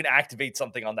only one who can activate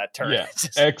something on that turn. Yeah,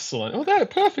 excellent. Oh,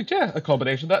 that perfect. Yeah, a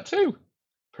combination of that too.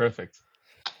 Perfect.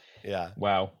 Yeah.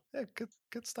 Wow. Yeah,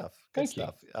 good stuff. Thank you.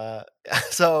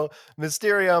 So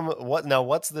Mysterium,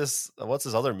 what's this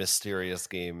other mysterious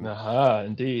game?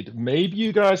 Indeed. Maybe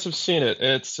you guys have seen it.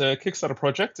 It's a Kickstarter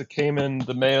project. It came in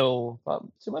the mail about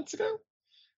 2 months ago.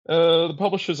 The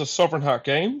publishers are Sovereign Heart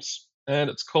Games, and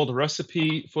it's called A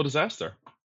Recipe for Disaster.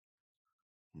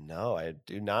 No, I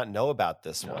do not know about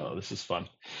this one. Oh, this is fun.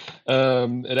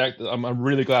 I'm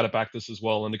really glad I backed this as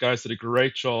well. And the guys did a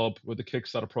great job with the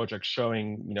Kickstarter project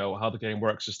showing, how the game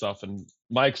works and stuff. And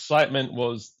my excitement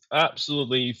was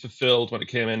absolutely fulfilled when it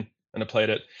came in and I played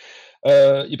it.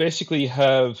 You basically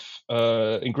have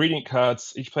ingredient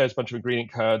cards. Each player has a bunch of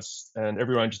ingredient cards, and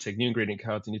every round you take new ingredient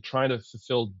cards, and you're trying to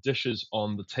fulfill dishes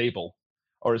on the table,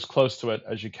 or as close to it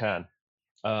as you can.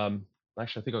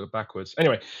 Actually, I think I'll go backwards.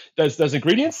 Anyway, there's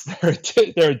ingredients.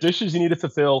 There are dishes you need to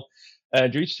fulfill,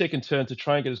 and you each take in turn to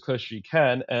try and get as close as you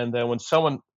can. And then when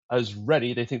someone is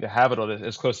ready, they think they have it or they're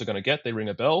as close as they're going to get, they ring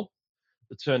a bell.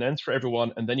 The turn ends for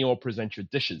everyone, and then you all present your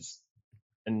dishes.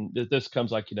 And this comes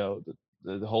like,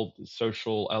 the whole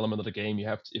social element of the game. You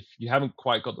have to, if you haven't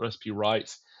quite got the recipe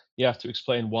right, you have to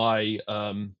explain why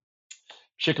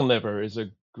chicken liver is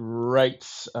a great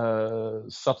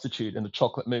substitute in the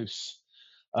chocolate mousse.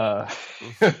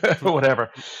 Whatever,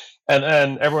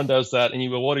 and everyone does that, and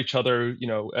you reward each other,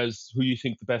 as who you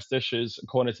think the best dish is.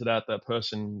 According to that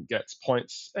person gets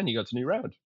points, and you go to a new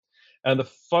round. And the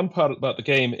fun part about the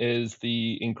game is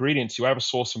the ingredients. You either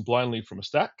source them blindly from a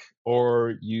stack,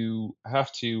 or you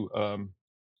have to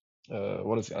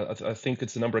what is it? I think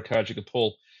it's the number of cards you can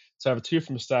pull. So either 2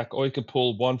 from a stack, or you can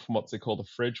pull 1 from what they call the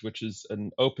fridge, which is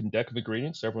an open deck of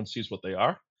ingredients, so everyone sees what they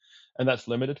are. And that's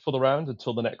limited for the round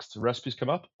until the next recipes come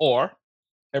up. Or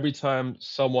every time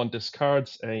someone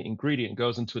discards an ingredient and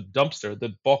goes into a dumpster,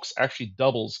 the box actually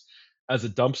doubles as a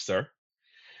dumpster.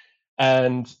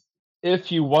 And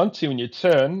if you want to, in your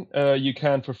turn, you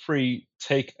can, for free,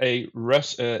 take an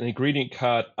ingredient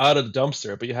card out of the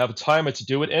dumpster, but you have a timer to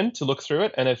do it in, to look through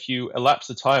it. And if you elapse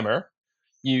the timer,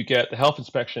 you get the health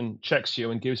inspection, checks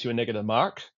you, and gives you a negative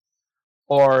mark.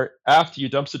 Or after you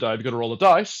dumpster dive, you got to roll a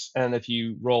dice, and if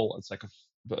you roll, it's like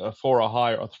a 4 or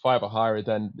higher or 5 or higher,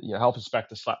 then health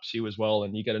inspector slaps you as well,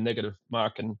 and you get a negative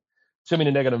mark. And too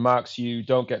many negative marks, you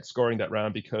don't get scoring that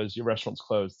round because your restaurant's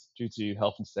closed due to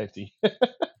health and safety.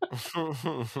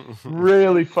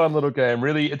 Really fun little game.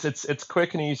 Really, it's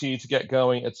quick and easy to get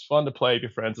going. It's fun to play with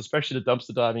your friends, especially the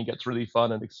dumpster diving gets really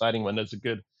fun and exciting when there's a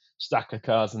good stack of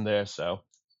cards in there. So,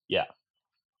 yeah,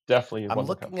 definitely. I'm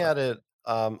looking at it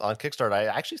on Kickstarter. I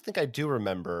actually think I do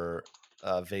remember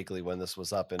vaguely when this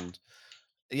was up, and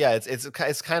yeah,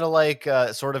 it's kind of like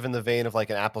sort of in the vein of like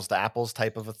an apples to apples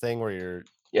type of a thing where you're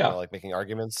like making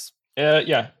arguments.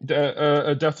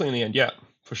 Definitely in the end, yeah,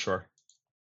 for sure.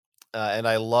 And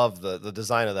I love the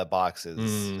design of that box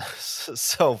is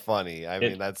so funny. I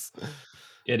mean,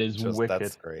 it is just, wicked.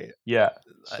 That's great. Yeah.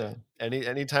 So.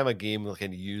 Anytime a game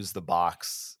can use the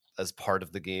box as part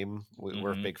of the game,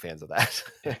 we're big fans of that.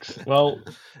 Well,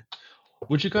 what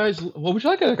would you guys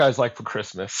like for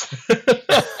Christmas?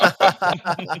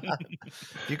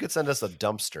 You could send us a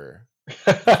dumpster.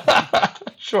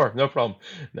 Sure, no problem.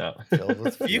 No.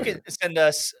 You can send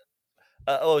us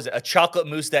what was it? A chocolate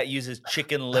mousse that uses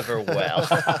chicken liver well.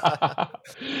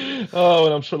 Oh,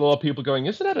 and I'm sure a lot of people going,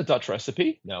 isn't that a Dutch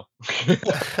recipe? No.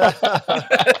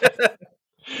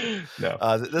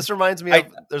 No. This reminds me I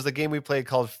of there's a game we played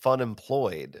called Fun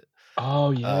Employed. Oh,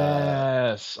 Uh,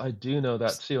 yes. I do know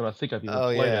that too, and I think I've even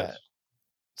oh played it. yeah,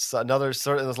 so another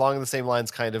sort of along the same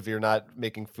lines. Kind of, you're not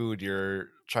making food. You're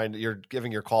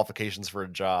giving your qualifications for a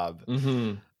job,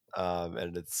 Mm-hmm.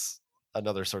 and it's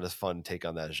another sort of fun take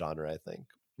on that genre, I think.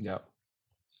 Yeah.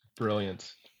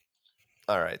 Brilliant.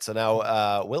 All right, so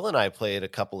now Will and I played a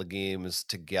couple of games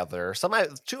together.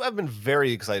 Two I've been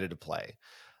very excited to play.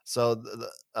 So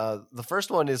the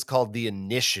first one is called The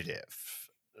Initiative.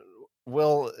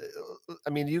 Will, I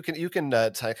mean, you can kind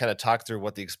of talk through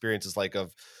what the experience is like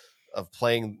of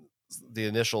playing the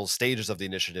initial stages of the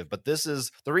initiative. But this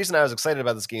is the reason I was excited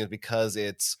about this game is because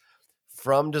it's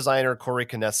from designer Corey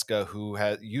Konietzko, who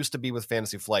used to be with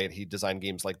Fantasy Flight. He designed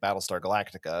games like Battlestar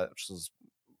Galactica, which is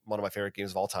one of my favorite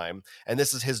games of all time. And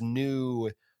this is his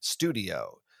new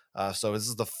studio. So this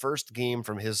is the first game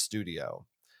from his studio.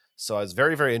 So I was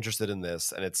very, very interested in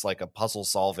this. And it's like a puzzle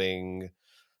solving,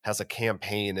 has a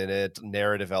campaign in it,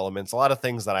 narrative elements, a lot of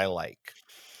things that I like.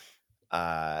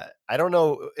 I don't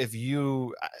know if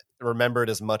you remembered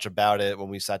as much about it when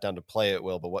we sat down to play it,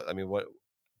 Will, but what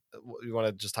you want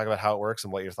to just talk about how it works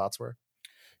and what your thoughts were?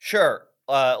 Sure.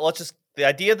 The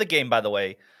idea of the game, by the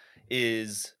way,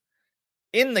 is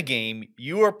in the game,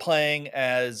 you are playing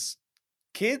as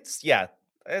kids. Yeah,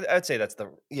 I'd say that's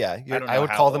the. Yeah, don't I know would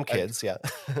how- call them kids. Yeah.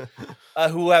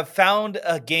 who have found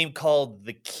a game called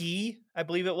The Key, I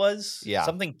believe it was. Yeah.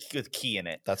 Something with key in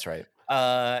it. That's right.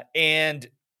 And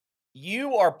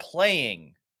you are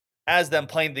playing as them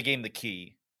playing the game The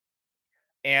Key.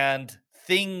 And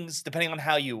things, depending on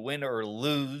how you win or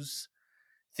lose,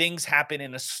 things happen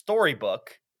in a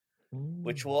storybook,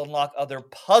 which will unlock other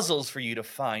puzzles for you to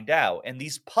find out. And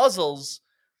these puzzles,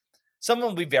 some of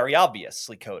them will be very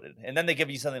obviously coded. And then they give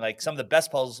you something like some of the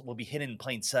best puzzles will be hidden in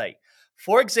plain sight.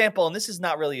 For example, and this is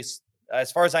not really,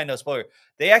 as far as I know, spoiler,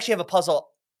 they actually have a puzzle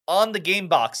on the game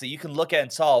box that you can look at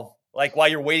and solve, like while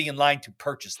you're waiting in line to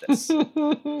purchase this.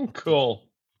 Cool.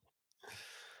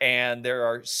 And there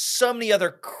are so many other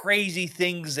crazy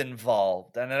things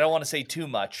involved. And I don't want to say too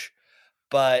much,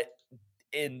 but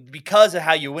because of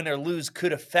how you win or lose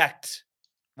could affect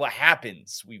what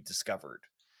happens, we've discovered.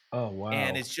 Oh, wow.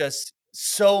 And it's just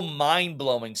so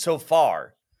mind-blowing so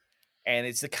far. And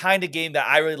it's the kind of game that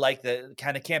I really like, the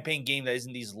kind of campaign game that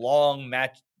isn't these long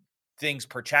match things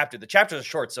per chapter. The chapters are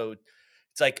short, so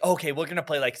it's like, okay, we're going to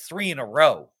play like 3 in a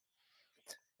row.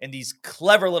 And these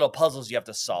clever little puzzles you have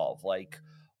to solve. Like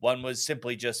one was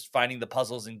simply just finding the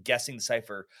puzzles and guessing the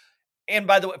cipher. And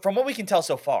by the way, from what we can tell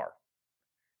so far,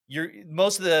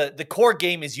 most of the core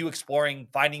game is you exploring,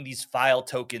 finding these file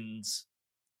tokens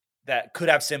that could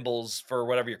have symbols for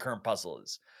whatever your current puzzle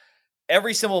is.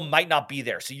 Every symbol might not be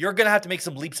there. So you're going to have to make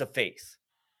some leaps of faith.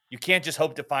 You can't just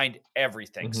hope to find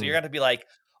everything. Mm-hmm. So you're going to be like,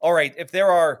 all right, if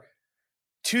there are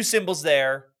 2 symbols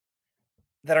there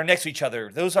that are next to each other,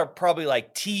 those are probably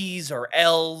like T's or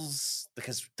L's,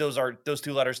 because those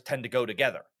 2 letters tend to go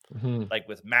together, like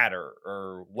with matter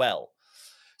or well.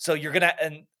 So you're going to,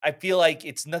 and I feel like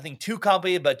it's nothing too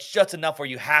complicated, but just enough where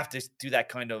you have to do that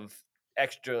kind of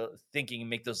extra thinking and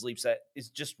make those leaps that is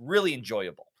just really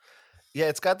enjoyable. Yeah,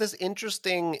 it's got this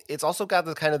interesting, it's also got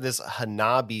the kind of this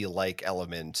Hanabi-like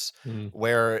element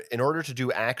where in order to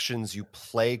do actions, you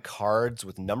play cards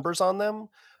with numbers on them,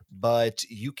 but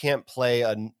you can't play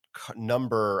a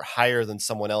number higher than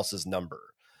someone else's number.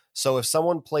 So if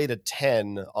someone played a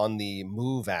 10 on the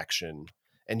move action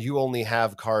and you only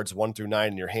have cards 1 through 9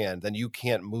 in your hand, then you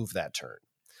can't move that turn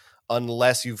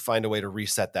unless you find a way to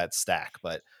reset that stack.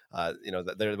 But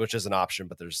which is an option,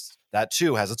 but there's that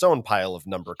too has its own pile of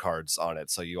number cards on it.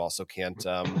 So you also can't,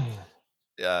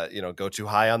 go too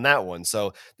high on that one.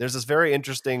 So there's this very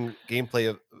interesting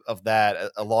gameplay of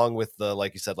that, along with the,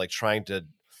 like you said, like trying to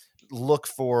look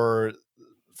for,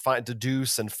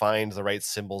 deduce and find the right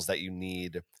symbols that you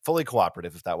need. Fully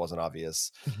cooperative, if that wasn't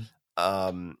obvious. We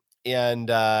played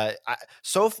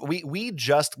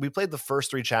the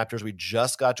first 3 chapters. We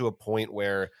just got to a point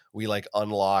where we like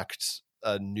unlocked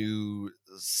a new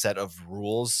set of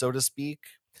rules, so to speak.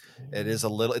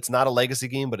 It's not a legacy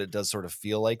game, but it does sort of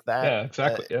feel like that. Yeah,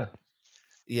 exactly.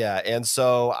 Yeah. And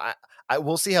so I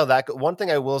will see how that one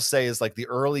thing I will say is like the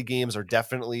early games are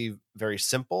definitely very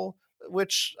simple,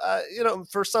 which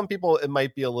for some people it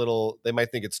might be they might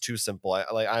think it's too simple.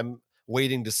 I'm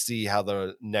waiting to see how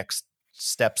the next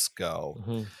steps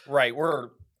go. Right. We're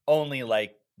only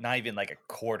like not even like a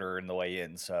quarter in the way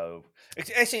in. So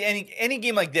actually any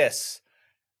game like this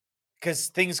because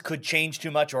things could change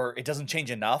too much or it doesn't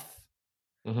change enough.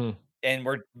 Mm-hmm. And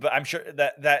but I'm sure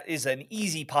that is an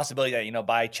easy possibility that, you know,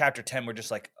 by chapter 10, we're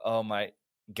just like, oh my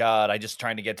God, I just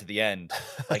trying to get to the end.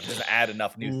 Like, it doesn't add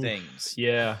enough new things.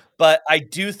 Yeah. But I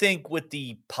do think with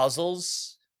the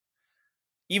puzzles,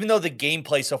 even though the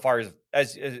gameplay so far is,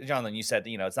 as Jonathan, you said,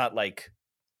 you know, it's not like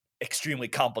extremely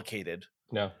complicated.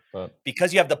 No, but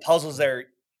Because you have the puzzles there,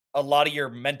 a lot of your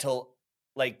mental,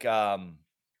 like,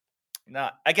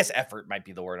 not, I guess effort might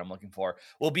be the word I'm looking for,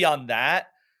 will be on that.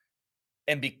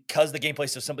 And because the gameplay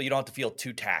is so simple, you don't have to feel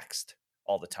too taxed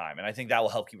all the time. And I think that will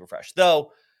help keep it fresh.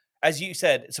 Though, as you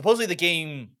said, supposedly the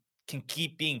game can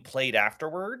keep being played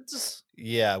afterwards.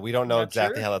 Yeah, we don't know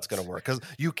exactly how that's going to work because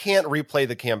you can't replay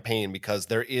the campaign because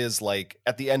there is like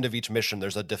at the end of each mission,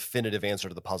 there's a definitive answer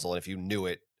to the puzzle. And if you knew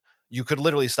it, you could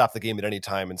literally stop the game at any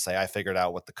time and say, I figured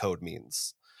out what the code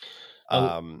means.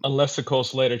 Unless, of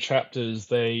course, later chapters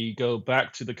they go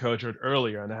back to the code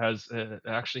earlier, and it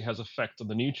actually has effect on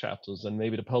the new chapters, and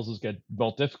maybe the puzzles get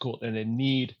more difficult, and they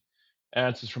need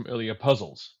answers from earlier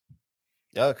puzzles.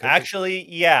 Actually,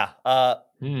 yeah.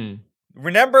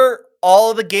 Remember,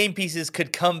 all the game pieces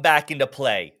could come back into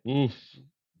play. Oof.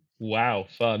 Wow,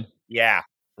 fun. Yeah.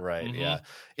 Right. Mm-hmm. Yeah.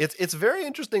 It's very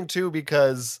interesting too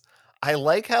because I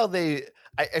like how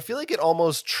I feel like it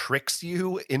almost tricks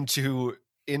you into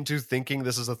thinking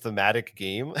this is a thematic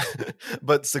game,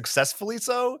 but successfully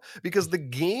so, because the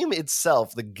game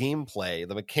itself, the gameplay,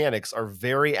 the mechanics are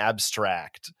very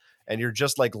abstract and you're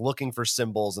just like looking for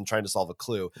symbols and trying to solve a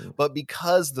clue. But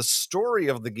because the story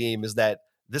of the game is that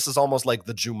this is almost like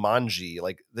the Jumanji,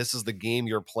 like this is the game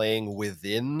you're playing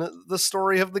within the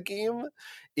story of the game,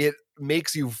 it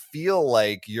makes you feel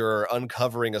like you're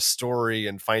uncovering a story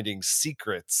and finding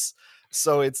secrets.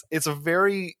 So it's a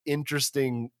very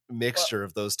interesting mixture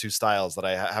of those two styles that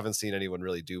I haven't seen anyone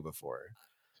really do before.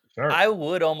 Sure. I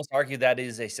would almost argue that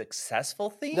is a successful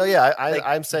theme. No, yeah,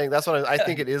 I'm saying that's what I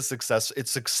think it is success. It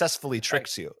successfully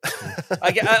tricks you.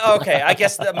 Okay, I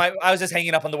guess I was just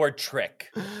hanging up on the word trick.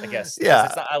 I guess. Yeah,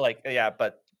 it's not,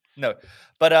 but no,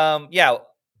 yeah,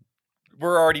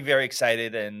 we're already very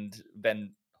excited and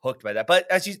been hooked by that. But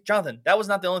Jonathan, that was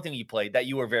not the only thing you played that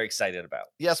you were very excited about.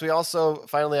 Yes, we also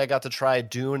I got to try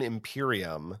Dune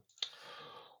Imperium.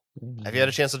 Have you had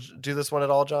a chance to do this one at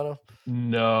all, Jono?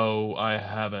 No, I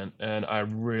haven't, and I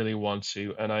really want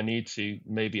to, and I need to.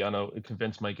 Maybe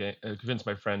convince my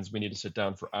friends we need to sit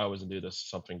down for hours and do this or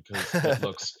something because it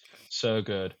looks so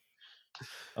good.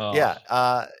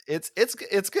 Yeah, it's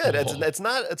good. It's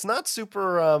not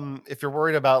super. If you're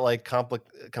worried about like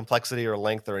complexity or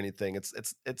length or anything,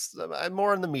 it's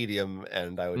more in the medium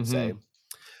end, I would say.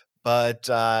 But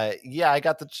yeah, I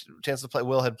got the chance to play.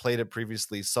 Will had played it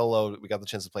previously solo. We got the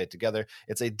chance to play it together.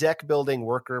 It's a deck building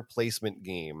worker placement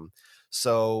game.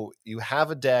 So you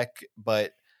have a deck,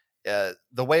 but the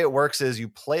way it works is you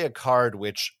play a card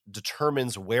which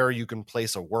determines where you can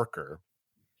place a worker.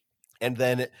 And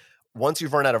then once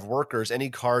you've run out of workers,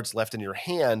 any cards left in your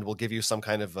hand will give you some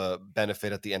kind of a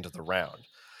benefit at the end of the round.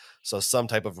 So some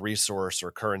type of resource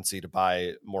or currency to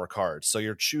buy more cards. So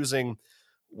you're choosing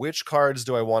which cards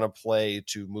do I want to play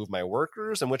to move my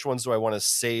workers and which ones do I want to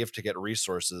save to get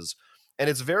resources. And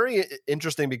it's very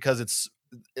interesting because it's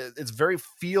very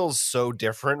feels so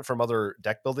different from other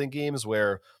deck building games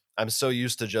where I'm so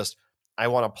used to just, I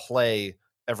want to play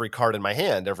every card in my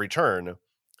hand every turn,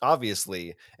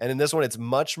 obviously. And in this one, it's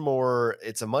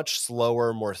a much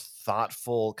slower, more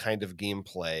thoughtful kind of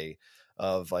gameplay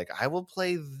of like, I will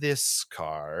play this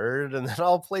card and then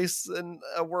I'll place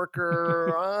a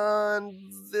worker on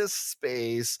this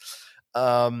space.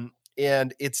 And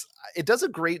it does a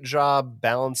great job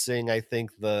balancing, I think,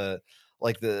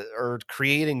 or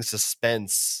creating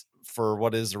suspense for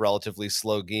what is a relatively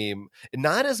slow game.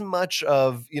 Not as much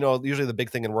of, usually the big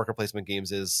thing in worker placement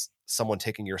games is someone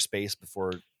taking your space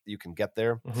before you can get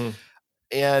there. Mm-hmm.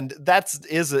 And that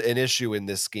is an issue in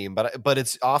this game, but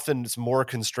it's more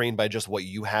constrained by just what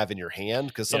you have in your hand,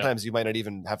 because sometimes you might not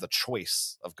even have the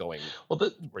choice of going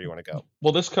where you want to go.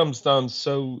 Well, this comes down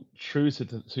so true to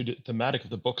the thematic of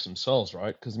the books themselves,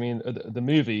 right? Because I mean, the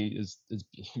movie is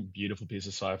a beautiful piece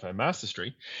of sci-fi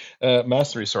mastery,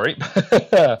 sorry.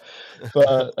 But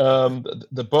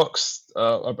the books,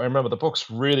 I remember the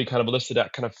books really kind of elicited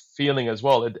that kind of feeling as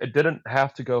well. It didn't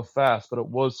have to go fast, but it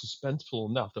was suspenseful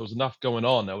enough. There was enough going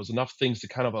on. There was enough things to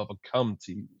kind of overcome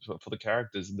for the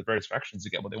characters and the various factions to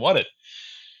get what they wanted.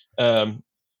 And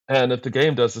if the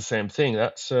game does the same thing,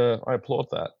 that's I applaud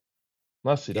that.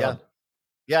 Nicely done.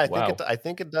 Yeah, I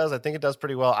think it does. I think it does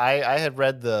pretty well. I had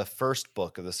read the first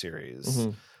book of the series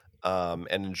and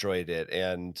enjoyed it,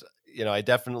 and I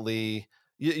definitely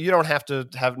You don't have to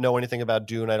know anything about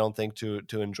Dune, I don't think, to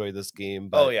enjoy this game.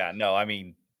 But Oh yeah, no, I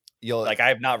mean, you'll like I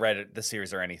have not read the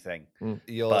series or anything,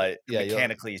 but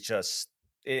mechanically,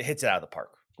 it hits it out of the park.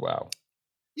 Wow.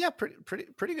 Yeah,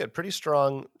 pretty good, pretty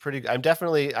strong, pretty. I'm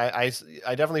definitely, I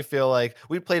definitely feel like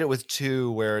we played it with 2,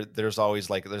 where there's always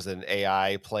there's an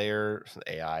AI player.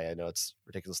 AI, I know it's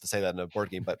ridiculous to say that in a board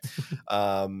game, but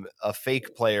a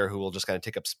fake player who will just kind of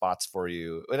take up spots for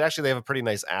you. And actually, they have a pretty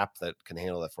nice app that can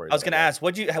handle that for you. I was going to ask,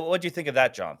 what'd you think of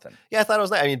that, Jonathan? Yeah, I thought it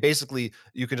was nice. I mean, basically,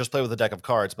 you can just play with a deck of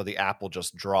cards, but the app will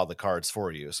just draw the cards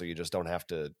for you, so you just don't have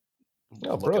to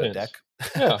look at a deck.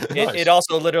 Yeah, nice. It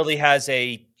also literally has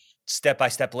a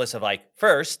step-by-step list of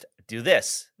first do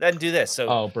this, then do this.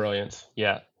 So brilliant.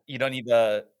 Yeah, you don't need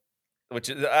which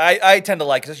I tend to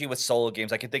like, especially with solo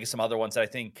games. I can think of some other ones that I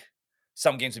think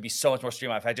some games would be so much more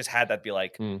streamlined if I just had that be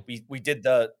like, we did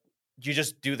you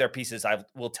just do their pieces. I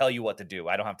will tell you what to do.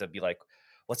 I don't have to be like,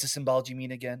 what's the symbology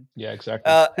mean again? Yeah,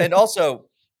 exactly. And also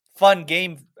fun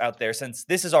game out there, since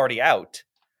this is already out.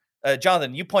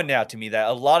 Jonathan, you pointed out to me that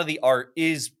a lot of the art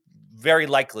is very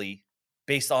likely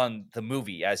based on the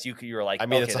movie, as you were like, I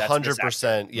mean, okay, it's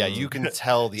 100%. Yeah, you can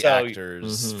tell the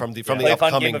actors from the upcoming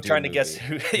fun game of Dune trying to movie. guess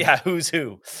who's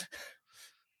who.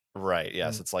 Right.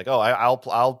 Yes. It's like,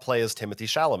 I'll play as Timothy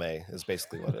Chalamet is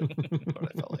basically what I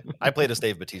felt like. I played as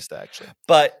Dave Bautista, actually.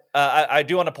 But I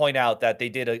do want to point out that they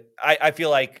did I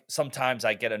feel like sometimes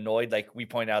I get annoyed. Like we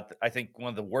point out, I think one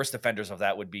of the worst offenders of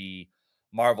that would be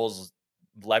Marvel's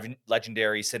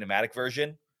legendary cinematic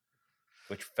version,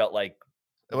 which felt like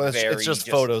it's just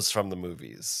photos from the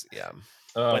movies. Yeah.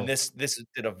 When this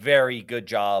did a very good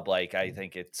job. Like I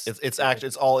think it's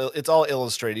all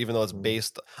illustrated, even though it's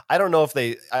based. I don't know if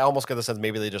I almost get the sense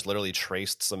maybe they just literally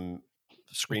traced some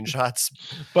screenshots,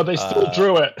 but they still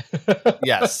drew it.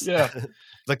 Yes. Yeah.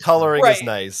 The coloring is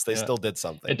nice. They still did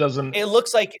something. It doesn't. It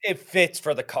looks like it fits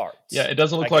for the cards. Yeah, it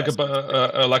doesn't look like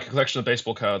a collection of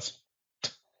baseball cards.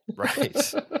 Right.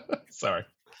 Sorry.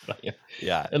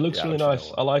 Yeah. It looks really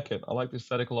nice. I like it. I like the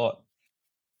aesthetic a lot.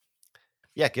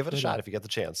 Yeah, give it a shot if you get the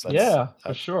chance.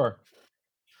 For sure.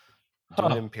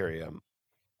 Dune Imperium.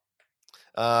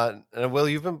 And Will,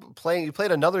 you've been playing. You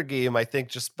played another game, I think,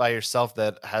 just by yourself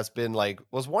that has been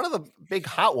was one of the big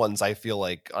hot ones. I feel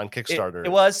like on Kickstarter.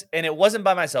 It was, and it wasn't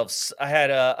by myself. I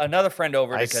had another friend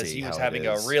over because he was having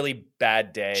a really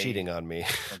bad day, cheating on me.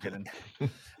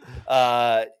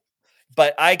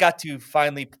 But I got to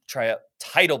finally try out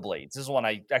Tidal Blades. This is one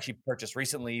I actually purchased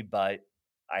recently, but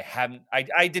I haven't.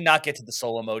 I did not get to the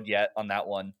solo mode yet on that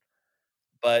one.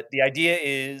 But the idea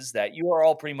is that you are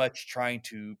all pretty much trying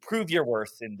to prove your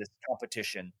worth in this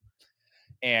competition.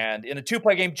 And in a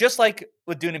 2-player game, just like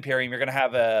with Dune Imperium, you're going to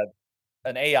have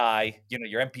an AI,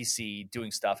 your NPC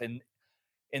doing stuff. And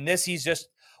in this, he's just,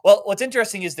 what's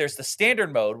interesting is there's the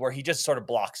standard mode where he just sort of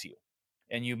blocks you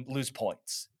and you lose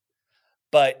points.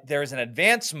 But there's an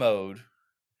advanced mode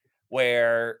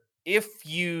where if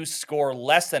you score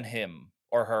less than him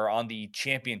or her on the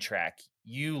champion track,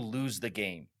 you lose the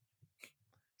game.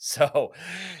 So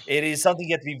it is something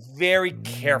you have to be very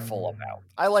careful about.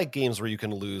 I like games where you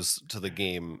can lose to the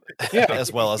game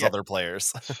as well as other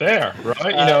players. Fair,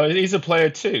 right? He's a player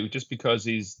too, just because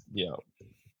he's,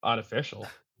 unofficial.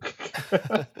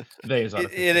 It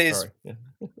is. Yeah.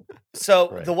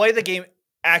 So the way the game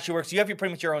actually works, you have pretty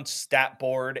much your own stat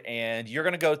board, and you're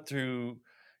going to go through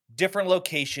different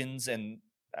locations, and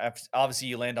obviously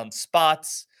you land on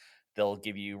spots. They'll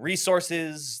give you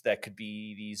resources that could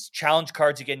be these challenge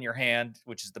cards you get in your hand,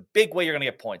 which is the big way you're going to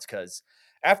get points. Because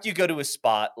after you go to a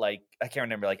spot, I can't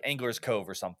remember, like Angler's Cove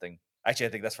or something. Actually, I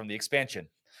think that's from the expansion.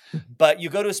 But you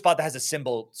go to a spot that has a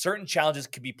symbol. Certain challenges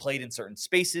can be played in certain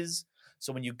spaces.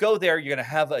 So when you go there, you're going to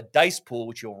have a dice pool,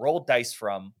 which you'll roll dice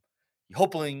from,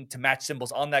 hoping to match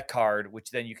symbols on that card,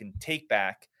 which then you can take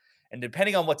back. And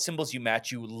depending on what symbols you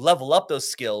match, you level up those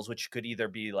skills, which could either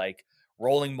be like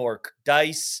rolling more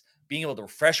dice, being able to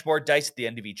refresh more dice at the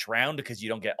end of each round because you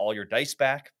don't get all your dice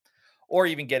back, or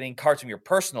even getting cards from your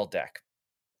personal deck,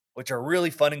 which are really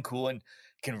fun and cool and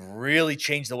can really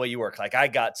change the way you work. Like I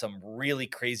got some really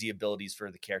crazy abilities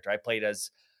for the character. I played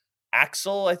as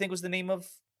Axel, I think was the name of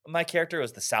my character. It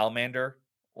was the salamander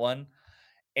one.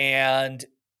 And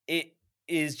it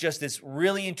is just this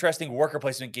really interesting worker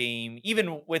placement game,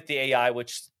 even with the AI,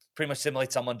 which pretty much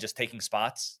simulates someone just taking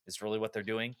spots is really what they're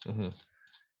doing. Mm-hmm.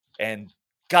 And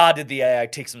God, did the AI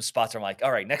take some spots where I'm like,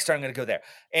 all right, next turn I'm going to go there.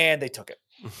 And they took it.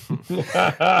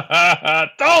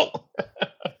 Don't!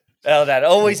 Oh, that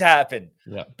always happened.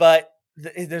 Yeah. But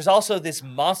there's also this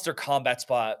monster combat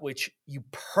spot, which you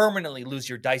permanently lose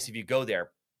your dice if you go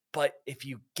there. But if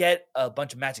you get a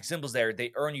bunch of magic symbols there,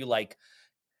 they earn you like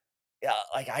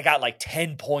like I got like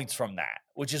 10 points from that,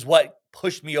 which is what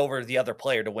pushed me over the other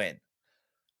player to win.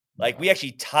 Like we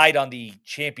actually tied on the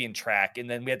champion track, and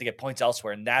then we had to get points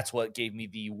elsewhere, and that's what gave me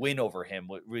the win over him.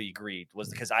 What really agreed was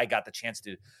because I got the chance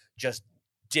to just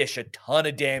dish a ton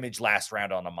of damage last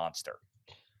round on a monster.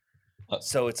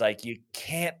 So it's like you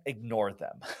can't ignore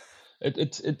them.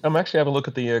 I'm actually having a look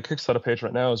at the Kickstarter page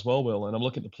right now as well, Will, and I'm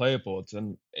looking at the player boards.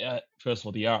 And first of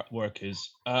all, the artwork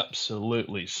is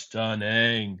absolutely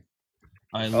stunning.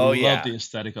 I love the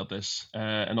aesthetic of this,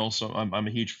 and also I'm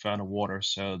a huge fan of water,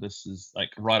 so this is like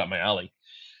right up my alley.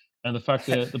 And the fact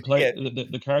that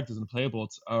the characters and the player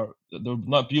boards they're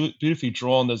not beautifully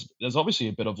drawn. There's obviously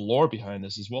a bit of lore behind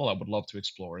this as well. I would love to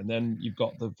explore, and then you've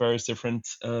got the various different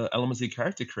elements of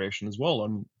character creation as well.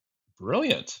 And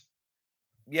brilliant.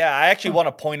 Yeah, I actually want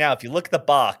to point out, if you look at the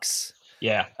box,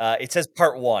 it says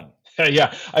part 1.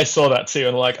 Yeah, I saw that too, and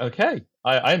I'm like, okay,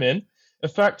 I'm in. In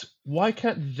fact, why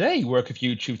can't they work with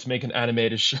YouTube to make an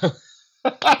animated show?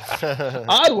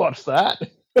 I'd watch that.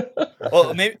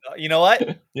 Well, maybe you know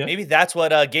what? Maybe that's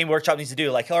what Game Workshop needs to do.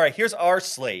 Like, all right, here's our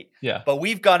slate. Yeah. But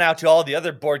we've gone out to all the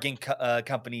other board game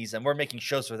companies, and we're making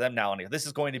shows for them now. And this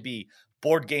is going to be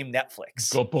Board Game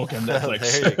Netflix. Go Board Game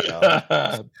Netflix. There you go.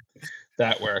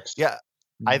 That works. Yeah.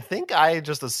 I think I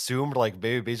just assumed, like,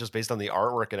 maybe just based on the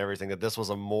artwork and everything, that this was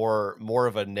a more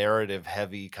of a narrative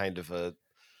heavy kind of a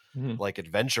like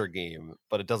adventure game,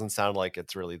 but it doesn't sound like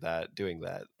it's really doing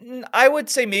that. I would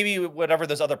say maybe whatever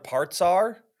those other parts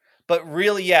are, but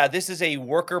really, this is a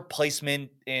worker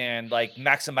placement and like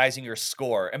maximizing your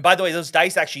score. And by the way, those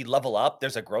dice actually level up.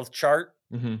 There's a growth chart.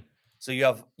 So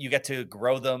you get to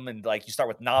grow them, and like you start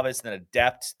with novice and then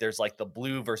adept. There's like the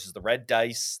blue versus the red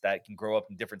dice that can grow up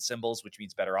in different symbols, which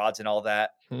means better odds and all that.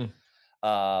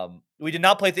 We did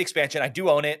not play the expansion. I do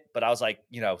own it, but I was like,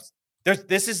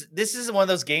 this is one of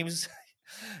those games,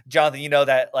 Jonathan,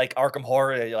 that like Arkham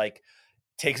Horror, like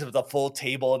takes up the full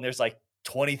table and there's like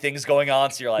 20 things going on.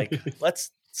 So you're like,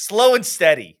 let's slow and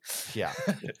steady. Yeah.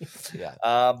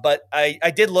 But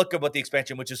I did look at what the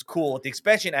expansion, which is cool. The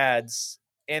expansion adds,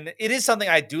 and it is something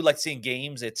I do like seeing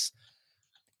games. It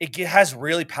has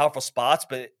really powerful spots,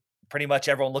 but pretty much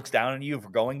everyone looks down on you for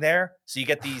going there. So you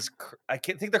get these, I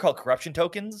think they're called corruption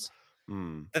tokens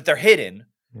that they're hidden.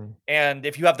 And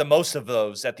if you have the most of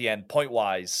those at the end,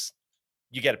 point-wise,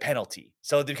 you get a penalty.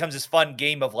 So it becomes this fun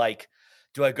game of like,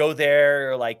 do I go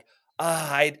there? Or like,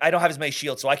 I don't have as many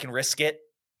shields, so I can risk it.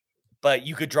 But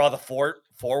you could draw the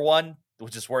 4-1,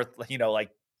 which is worth, like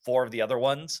 4 of the other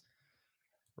ones.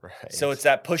 Right. So it's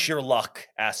that push your luck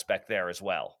aspect there as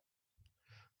well.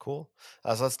 Cool.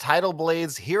 So that's Tidal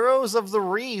Blades Heroes of the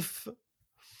Reef.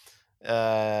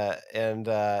 And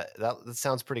that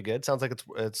sounds pretty good. Sounds like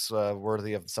it's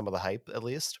worthy of some of the hype, at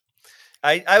least.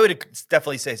 I would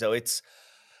definitely say so. It's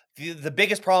the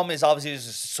biggest problem is obviously there's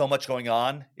just so much going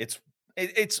on. It's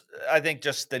I think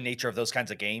just the nature of those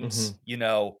kinds of games.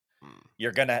 There's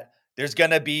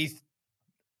gonna be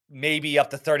maybe up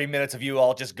to 30 minutes of you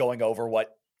all just going over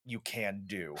what you can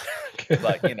do,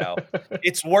 but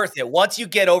it's worth it. Once you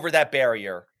get over that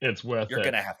barrier, it's worth you're it.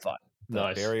 gonna have fun.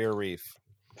 Nice. The barrier reef.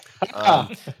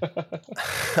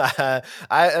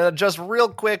 I just real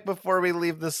quick before we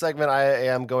leave this segment, I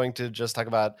am going to just talk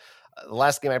about the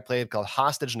last game I played called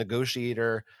Hostage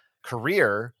Negotiator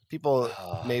Career. People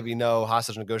maybe know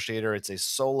Hostage Negotiator. It's a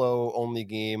solo only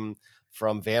game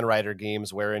from Van Ryder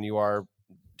Games, wherein you are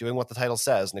doing what the title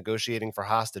says, negotiating for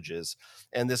hostages.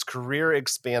 And this career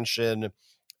expansion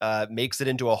makes it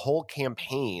into a whole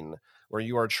campaign where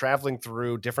you are traveling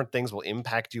through different things will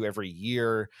impact you every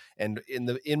year. And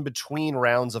in between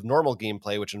rounds of normal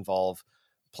gameplay, which involve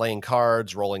playing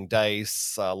cards, rolling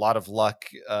dice, a lot of luck,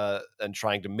 and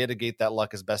trying to mitigate that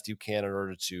luck as best you can in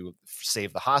order to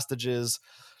save the hostages.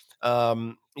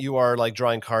 You are like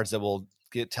drawing cards that will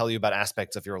tell you about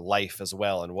aspects of your life as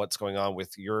well, and what's going on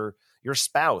with your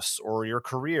spouse or your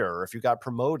career, or if you got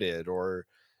promoted, or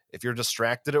if you're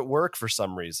distracted at work for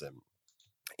some reason.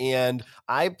 And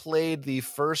I played the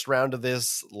first round of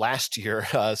this last year,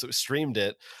 so streamed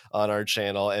it on our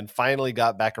channel, and finally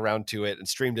got back around to it and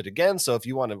streamed it again. So if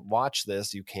you want to watch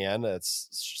this, you can. It's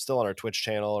still on our Twitch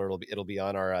channel, or it'll be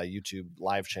on our YouTube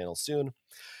live channel soon.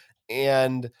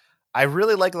 And I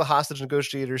really like the Hostage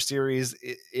Negotiator series.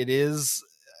 It is,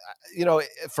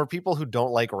 for people who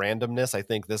don't like randomness, I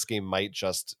think this game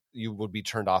you would be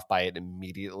turned off by it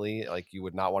immediately. Like you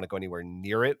would not want to go anywhere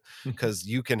near it, because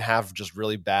you can have just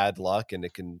really bad luck and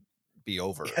it can be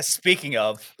over. Yeah, speaking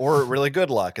of, or really good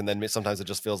luck, and then sometimes it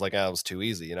just feels like it was too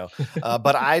easy,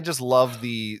 But I just love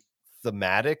the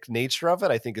thematic nature of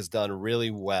it. I think is done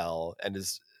really well, and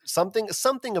is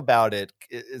something about it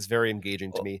is very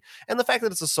engaging to me, and the fact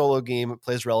that it's a solo game, it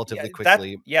plays relatively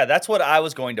quickly. That's what I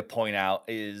was going to point out,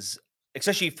 is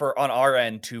especially for on our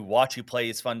end, to watch you play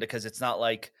is fun, because it's not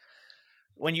like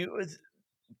when you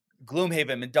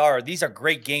Gloomhaven, Mandara, these are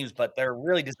great games, but they're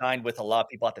really designed with a lot of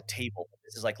people at the table.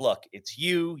 This is like, look, it's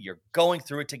you're going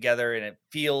through it together, and it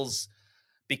feels,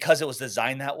 because it was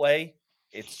designed that way,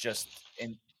 it's just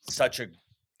in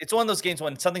it's one of those games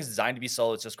when something's designed to be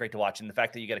solo, it's just great to watch. And the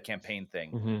fact that you get a campaign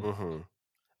thing.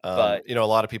 But a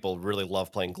lot of people really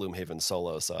love playing Gloomhaven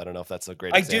solo, so I don't know if that's a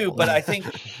great example. I do, but I think,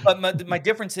 but my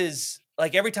difference is,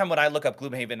 like, every time when I look up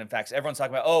Gloomhaven, in fact, everyone's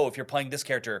talking about, oh, if you're playing this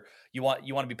character, you want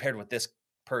to be paired with this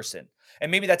person,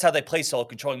 and maybe that's how they play solo,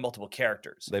 controlling multiple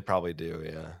characters. They probably do,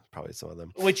 yeah, probably some of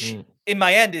them. Which, in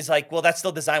my end, is like, well, that's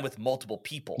still designed with multiple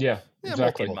people. Yeah,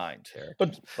 exactly. In mind,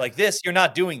 but like this, you're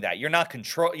not doing that. You're not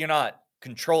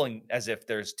controlling as if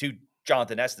there's two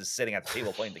Jonathan Estes sitting at the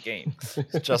table playing the game.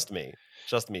 Just me.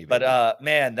 Baby. But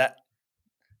man, that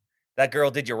girl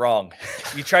did you wrong.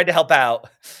 You tried to help out.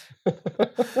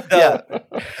 Yeah,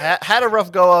 had a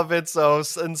rough go of it. So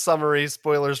in summary,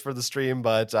 spoilers for the stream,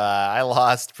 but I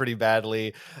lost pretty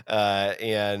badly,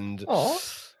 and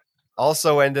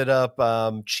also ended up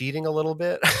cheating a little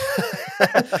bit.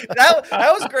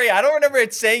 that was great. I don't remember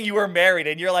it saying you were married,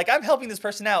 and you're like, I'm helping this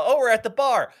person out. Oh, we're at the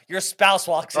bar. Your spouse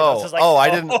walks in. I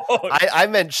didn't. I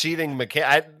meant cheating. That's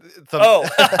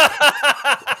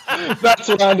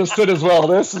what I understood as well.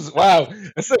 This is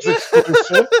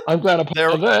exclusive. I'm glad I'm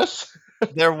part of this.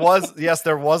 There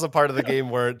was a part of the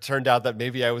game where it turned out that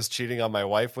maybe I was cheating on my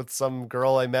wife with some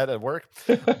girl I met at work,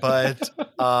 but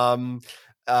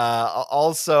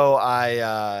also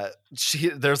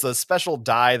there's a special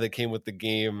die that came with the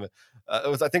game.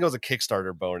 I think it was a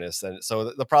Kickstarter bonus, and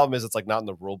so the problem is it's like not in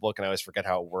the rule book, and I always forget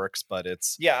how it works. But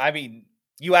it's I mean,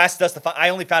 you asked us I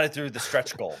only found it through the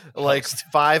stretch goal. Like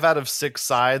 5 out of 6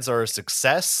 sides are a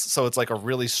success, so it's like a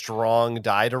really strong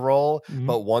die to roll.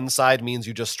 But one side means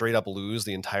you just straight up lose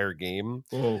the entire game.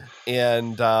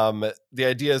 And the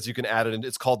idea is you can add it in.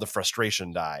 It's called the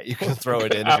frustration die. You can throw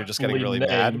it in if you're just getting really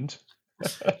mad.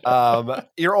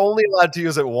 You're only allowed to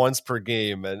use it once per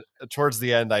game, and towards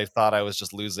the end I thought I was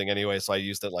just losing anyway, so I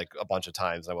used it like a bunch of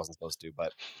times. I wasn't supposed to,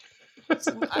 but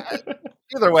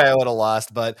either way I would have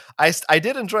lost. But I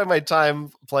did enjoy my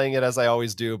time playing it, as I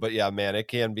always do. But yeah, man, it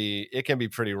can be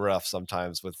pretty rough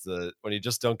sometimes with when you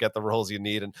just don't get the rolls you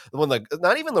need. And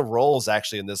not even the rolls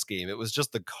actually in this game, it was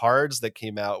just the cards that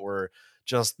came out were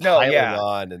just piling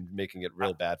on and making it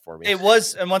real bad for me. It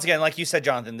was, and once again, like you said,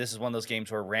 Jonathan, this is one of those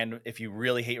games where if you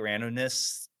really hate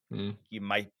randomness, you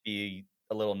might be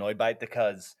a little annoyed by it,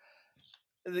 because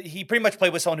he pretty much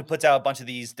played with someone who puts out a bunch of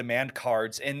these demand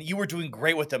cards, and you were doing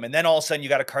great with them, and then all of a sudden you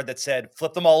got a card that said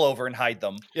flip them all over and hide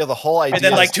them. Yeah, the whole idea. And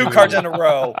then like 2 cards in a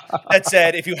row that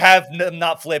said if you have them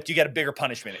not flipped, you get a bigger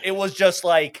punishment. It was just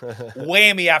like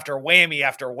whammy after whammy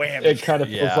after whammy. It kind of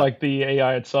feels like the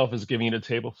AI itself is giving you a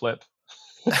table flip.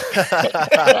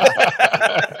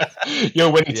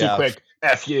 You're winning too quick.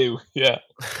 F you. Yeah.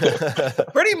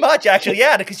 Pretty much, actually,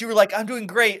 yeah, because you were like, I'm doing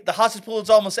great. The hostage pool is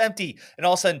almost empty. And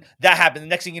all of a sudden that happened. The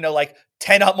next thing you know, like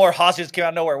 10 more hostages came out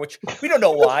of nowhere, which we don't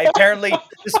know why. Apparently,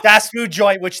 this fast food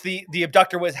joint, which the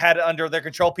abductor had under their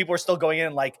control, people are still going in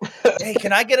and like, hey,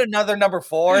 can I get another number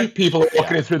 4? People are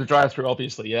walking in through the drive-thru,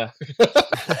 obviously, yeah.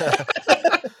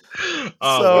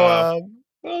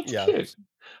 Cute.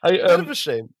 Bit of a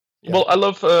shame. Yeah. Well, I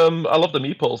love the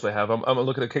meeples they have. I'm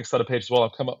looking at the Kickstarter page as well.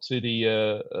 I've come up to the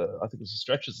I think it was the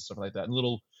stretches and stuff like that, and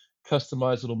little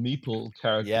customized little meeple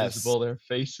characters with all their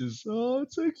faces. Oh,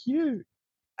 it's so cute.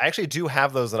 I actually do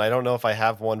have those, and I don't know if I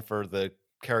have one for the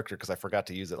character because I forgot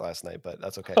to use it last night, but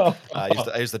that's okay.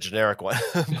 I used the generic one.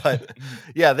 But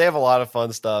yeah, they have a lot of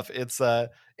fun stuff. It's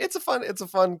a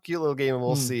fun, cute little game, and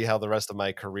we'll see how the rest of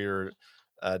my career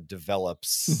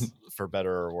develops for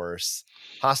better or worse.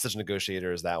 Hostage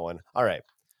Negotiator is that one. All right,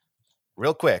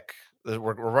 real quick,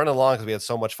 we're running along because we had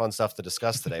so much fun stuff to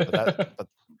discuss today,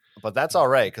 but that's all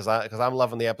right because I'm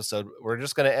loving the episode. We're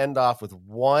just going to end off with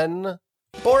one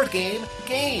board game.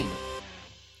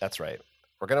 That's right,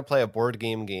 we're going to play a board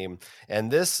game,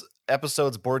 and this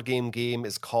episode's board game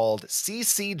is called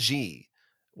CCG,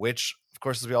 which of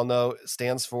course, as we all know,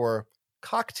 stands for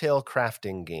Cocktail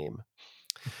Crafting Game.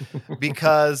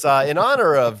 Because in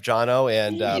honor of Jono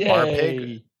and Bar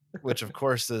Pig, which of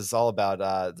course is all about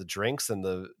the drinks and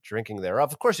the drinking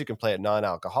thereof. Of course, you can play it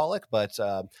non-alcoholic, but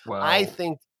I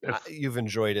think you've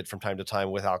enjoyed it from time to time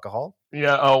with alcohol.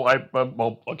 Yeah. Oh,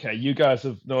 well, okay. You guys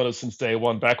have known us since day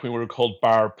one, back when we were called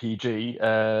Bar PG,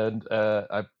 and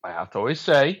I have to always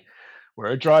say,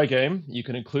 We're a dry game. You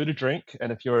can include a drink,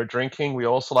 and if you're drinking, we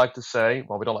also like to say,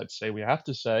 well, we don't like to say, we have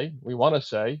to say, we want to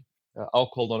say,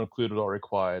 alcohol not included or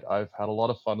required. I've had a lot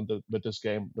of fun with this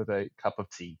game with a cup of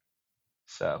tea.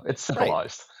 So it's Right.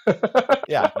 civilized.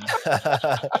 Yeah.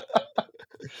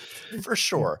 For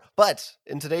sure. But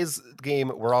in today's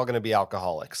game, we're all going to be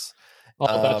alcoholics.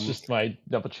 Oh, that's just my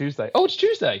number Tuesday. Oh, it's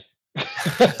Tuesday.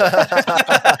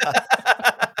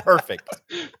 Perfect.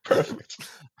 Perfect.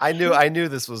 I knew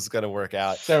this was going to work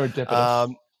out.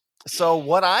 Serendipitous. So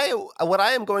what I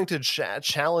am going to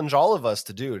challenge all of us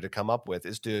to do, to come up with,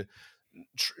 is to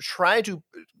try to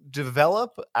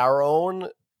develop our own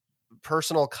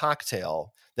personal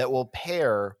cocktail that will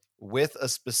pair with a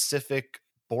specific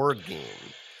board game.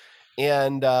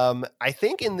 And I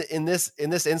think in this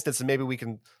instance, and maybe we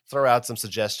can throw out some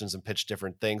suggestions and pitch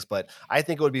different things, but I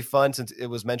think it would be fun, since it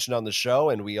was mentioned on the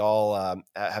show and we all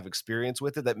have experience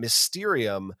with it, that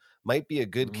Mysterium might be a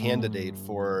good candidate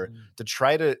to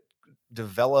try to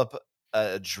develop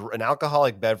an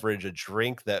alcoholic beverage, a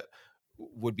drink that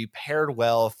would be paired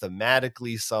well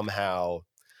thematically somehow.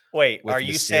 Wait, are with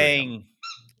you Mysterium. saying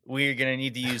we're going to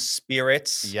need to use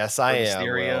spirits? Yes, I am.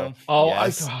 Mysterium? Oh,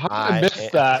 Yes, I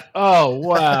missed that. Oh,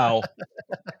 wow.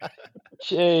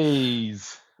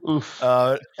 Jeez. Oof.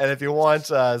 And if you want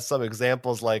some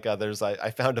examples, like I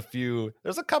found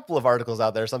there's a couple of articles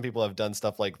out there. Some people have done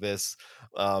stuff like this.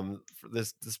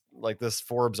 This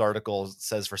Forbes article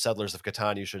says for Settlers of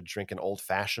Catan, you should drink an old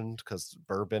fashioned, because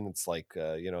bourbon, it's like,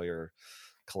 you're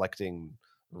collecting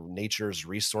nature's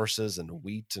resources and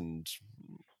wheat and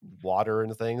water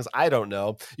and things. I don't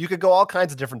know. You could go all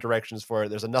kinds of different directions for it.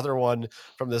 There's another one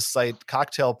from this site,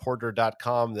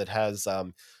 cocktailporter.com, that has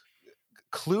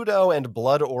Cluedo and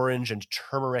blood orange and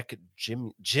turmeric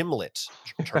gimlet.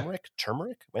 Turmeric?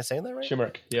 Am I saying that right?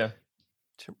 Turmeric, yeah.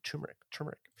 Turmeric.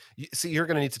 You're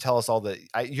going to need to tell us all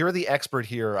you're the expert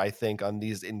here, I think, on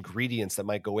these ingredients that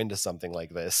might go into something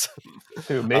like this.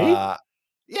 Who, me?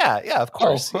 Yeah, of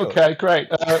course. Oh, okay, great.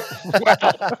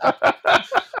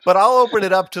 But I'll open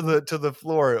it up to the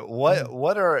floor.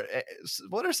 What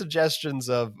are suggestions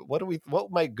of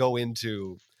what might go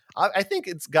into? I think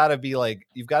it's got to be like,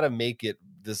 you've got to make it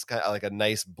this kind of like a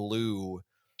nice blue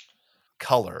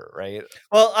color, right?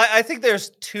 Well, I think there's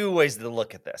two ways to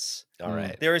look at this. All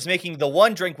right. There is making the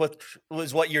one drink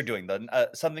was what you're doing,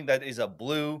 something that is a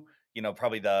blue,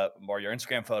 probably your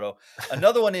Instagram photo.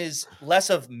 Another one is less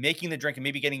of making the drink and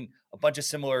maybe getting a bunch of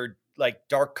similar, like,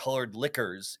 dark colored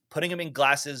liquors, putting them in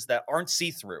glasses that aren't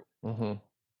see-through. Mm-hmm.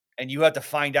 And you have to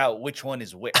find out which one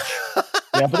is which.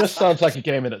 Yeah, but this sounds like a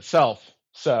game in itself.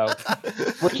 So,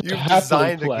 you have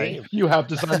designed a game. You have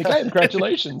designed a game.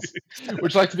 Congratulations.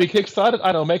 Would you like to be kickstarted?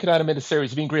 I don't know. Make an animated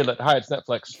series. You've been greenlit. Hi, it's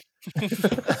Netflix.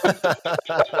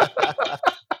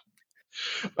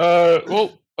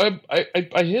 Well,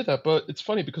 I hear that, but it's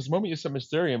funny because the moment you said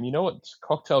Mysterium, you know what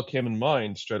cocktail came in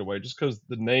mind straight away, just because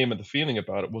the name and the feeling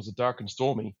about it was a dark and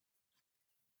stormy.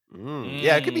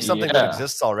 Yeah, it could be something that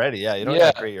exists already. Yeah, you don't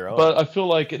have to create your own. But I feel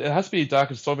like it has to be dark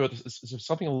and stormy. It's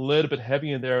something a little bit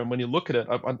heavy in there, and when you look at it,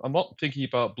 I'm not thinking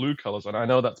about blue colors, and I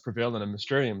know that's prevalent in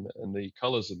Mysterium and the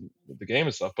colors and the game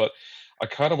and stuff. But I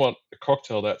kind of want a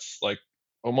cocktail that's like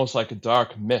almost like a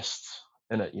dark mist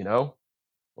in it,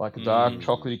 like a dark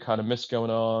chocolatey kind of mist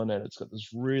going on, and it's got this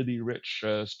really rich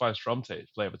spiced rum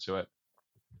flavor to it.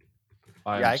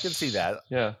 I can see that.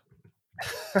 Yeah.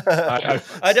 I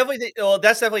definitely think. Well,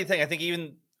 that's definitely the thing. I think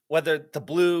even whether the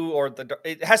blue or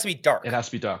it has to be dark. It has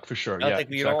to be dark for sure. I don't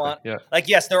think we don't want. Yeah. Like,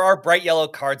 yes, there are bright yellow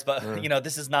cards, but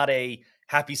this is not a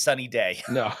happy sunny day.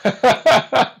 No,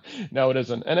 no, it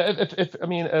isn't. And if I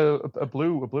mean a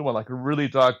blue one, like a really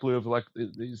dark blue of like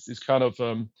these kind of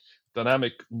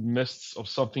dynamic mists of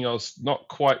something else, not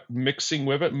quite mixing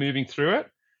with it, moving through it.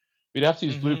 We'd have to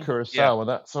use blue curacao, and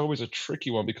that's always a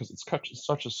tricky one because it's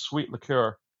such a sweet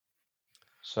liqueur.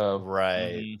 So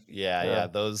right, yeah,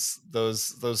 those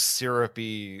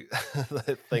syrupy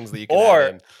things that you can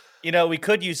add in. Or we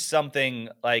could use something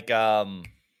like I'm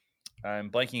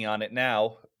blanking on it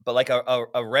now, but like a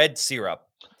red syrup,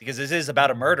 because this is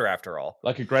about a murder after all.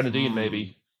 Like a grenadine,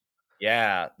 maybe.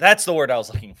 Yeah, that's the word I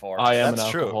was looking for. I am an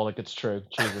alcoholic. It's true.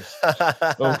 Jesus.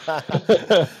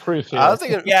 Proof here. I was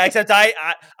thinking, yeah, except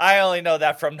I only know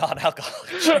that from non-alcoholic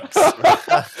drinks.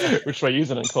 Which we're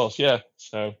using it, of course. Yeah.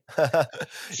 So.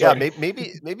 Yeah,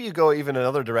 maybe you go even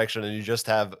another direction, and you just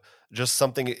have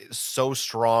something so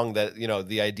strong that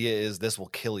the idea is this will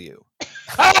kill you.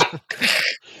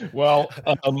 Well,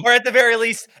 or at the very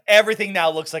least, everything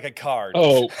now looks like a card.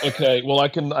 Oh, okay. Well, I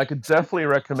could definitely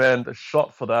recommend a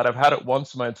shot for that. I've had it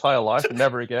once in my entire life, and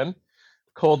never again.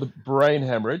 Called the brain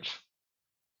hemorrhage.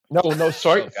 No,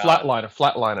 sorry, Oh, God.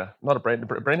 flatliner, not a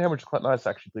brain hemorrhage is quite nice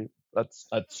actually. That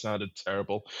sounded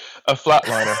terrible. A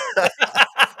flatliner.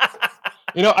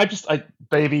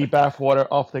 Baby bathwater,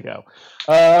 off they go.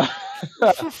 A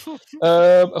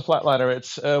flatliner.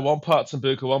 It's 1 part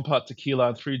sambuca, 1 part tequila,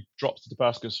 and 3 drops of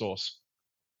Tabasco sauce.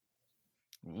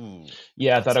 Ooh,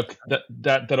 Yeah, that's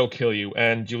that'll kill you,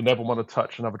 and you'll never want to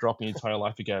touch another drop in your entire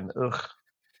life again. Ugh.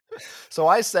 So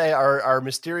I say our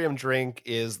Mysterium drink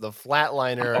is the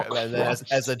Flatliner, Oh, and then as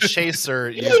Christ. a chaser,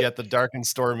 you get the Dark and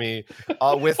Stormy,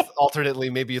 with alternately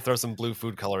maybe you throw some blue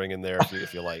food coloring in there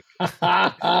if you like.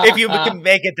 If you can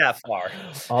make it that far.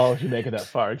 Oh, if you make it that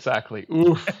far, exactly.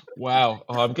 Oof! Wow!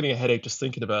 Oh, I'm getting a headache just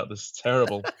thinking about this. It's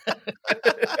terrible.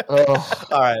 Oh.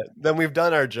 All right, then we've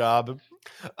done our job.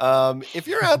 If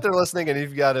you're out there listening and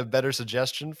you've got a better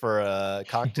suggestion for a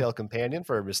cocktail companion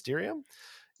for a Mysterium,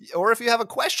 or if you have a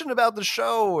question about the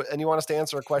show and you want us to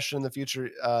answer a question in the future,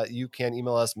 you can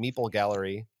email us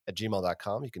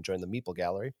meeplegallery@gmail.com. You can join the Meeple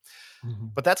Gallery.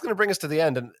 But that's going to bring us to the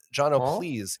end. And Jono,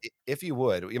 please, if you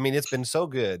would, I mean, it's been so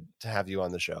good to have you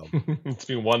on the show. It's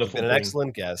been wonderful. You've been an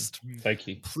excellent guest. Thank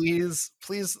you. Please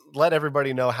let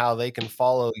everybody know how they can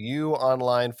follow you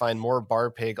online, find more Bar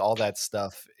Pig, all that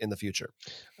stuff in the future.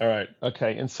 All right.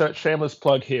 Okay. Insert shameless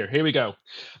plug here. Here we go.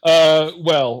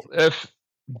 Well,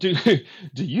 do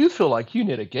you feel like you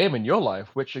need a game in your life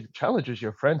which challenges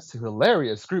your friends to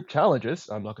hilarious group challenges?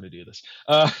 I'm not going to do this.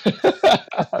 I feel like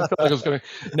I was going to.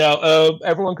 Now,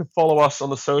 everyone can follow us on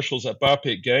the socials at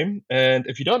Barpig Game. And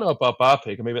if you don't know about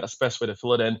Barpig, or maybe that's the best way to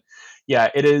fill it in, yeah,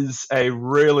 it is a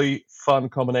really fun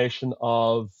combination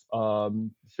of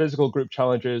physical group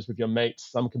challenges with your mates.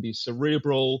 Some can be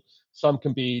cerebral, some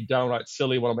can be downright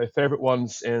silly. One of my favorite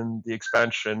ones in the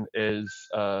expansion is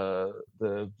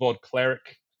the Vod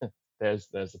Cleric. There's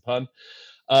the pun.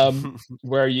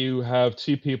 Where you have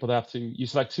 2 people that you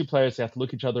select 2 players, they have to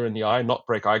look each other in the eye, not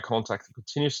break eye contact, and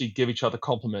continuously give each other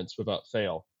compliments without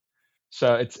fail.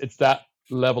 So it's that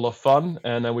level of fun.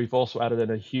 And then we've also added in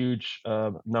a huge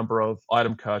number of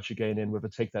item cards you gain in with a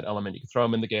take that element. You can throw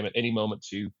them in the game at any moment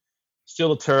to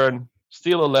steal a turn,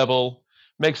 steal a level,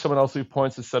 make someone else do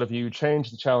points instead of you, change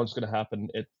the challenge is going to happen.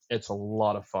 It's a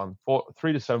lot of fun.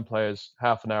 3 to 7 players,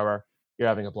 half an hour, you're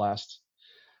having a blast.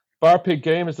 Barpig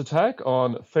Game is the tag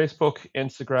on Facebook,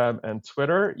 Instagram, and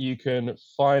Twitter. You can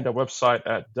find our website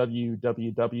at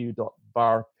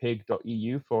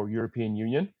www.barpig.eu for European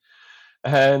Union.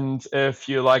 And if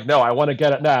you're like, no, I want to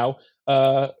get it now,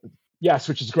 yes,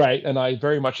 which is great, and I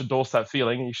very much endorse that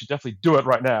feeling, and you should definitely do it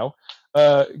right now.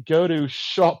 Go to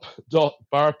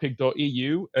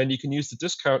shop.barpig.eu, and you can use the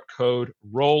discount code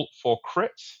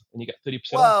ROLL4CRIT, and you get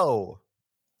 30% off. Whoa!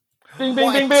 Bing,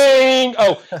 bing, bing, bing!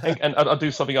 Oh, and I'll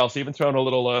do something else. Even throw in a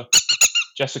little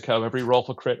Jessica every roll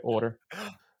for crit order.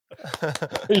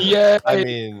 Yeah. I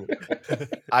mean,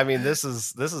 this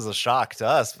is a shock to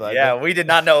us, but yeah, we did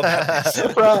not know about this.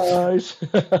 Surprise!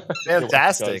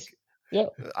 Fantastic. Yeah,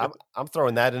 I'm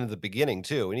throwing that into the beginning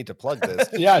too. We need to plug this.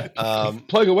 Yeah,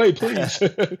 plug away, please.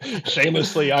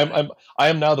 Shamelessly, I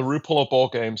am now the RuPaul of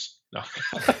board games. No.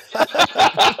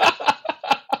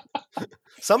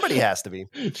 Somebody has to be.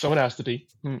 Someone has to be.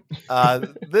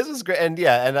 This is great, and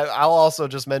yeah, and I'll also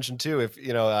just mention too, if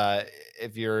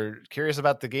if you're curious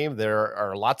about the game, there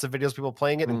are lots of videos of people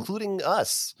playing it, including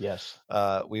us. Yes,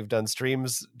 we've done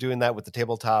streams doing that with the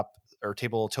tabletop or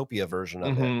Tabletopia version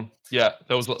of it. Yeah,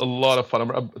 that was a lot of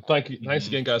fun. Thanks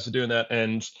again, guys, for doing that,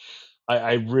 and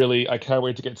I can't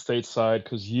wait to get stateside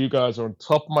because you guys are on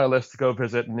top of my list to go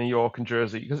visit New York and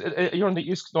Jersey because you're on the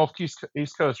East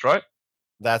Coast, right?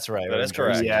 That's right. That is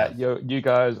correct. Yeah, you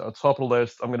guys are top of the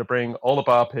list. I'm going to bring all the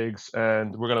bar pigs,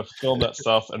 and we're going to film that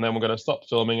stuff, and then we're going to stop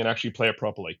filming and actually play it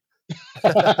properly.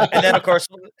 And then, of course,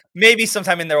 maybe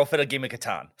sometime in there we'll fit a game of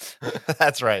Catan.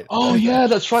 That's right. Oh, yeah,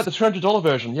 that's right. The $200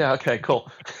 version. Yeah, okay, cool.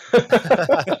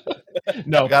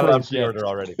 No, got it on pre-order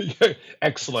already.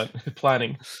 Excellent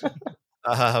planning.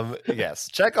 Yes,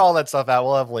 check all that stuff out.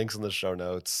 We'll have links in the show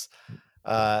notes.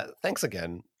 Thanks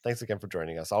again for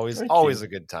joining us. Always a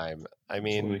good time. I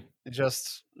mean,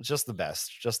 just the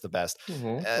best,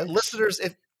 listeners.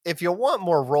 If you want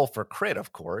more Roll for Crit,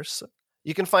 of course,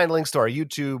 you can find links to our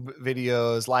YouTube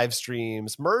videos, live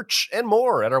streams, merch, and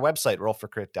more at our website,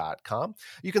 rollforcrit.com.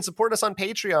 You can support us on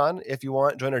Patreon if you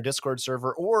want, join our Discord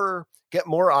server, or get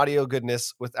more audio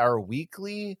goodness with our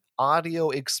weekly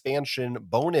audio expansion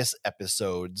bonus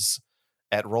episodes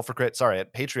at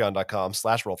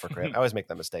patreon.com/rollforcrit. I always make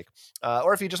that mistake.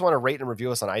 Or if you just want to rate and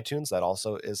review us on iTunes, that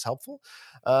also is helpful.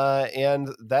 And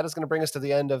that is going to bring us to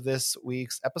the end of this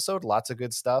week's episode. Lots of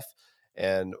good stuff.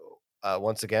 And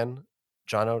once again,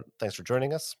 Jono, thanks for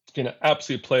joining us. It's been an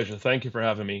absolute pleasure. Thank you for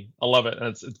having me. I love it. And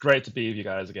it's great to be with you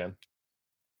guys again.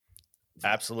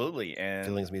 Absolutely. And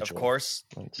Feelings mutual. of course,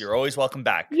 Thanks. you're always welcome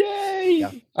back. Yay!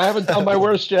 Yeah. I haven't done my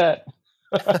worst yet.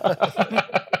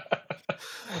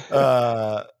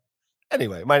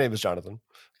 Anyway, my name is Jonathan.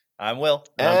 I'm Will.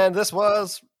 And this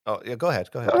was... Oh, yeah, go ahead.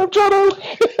 I'm Jono.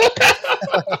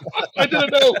 I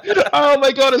didn't know. Oh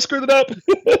my god, I screwed it up.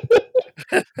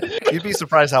 You'd be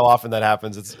surprised how often that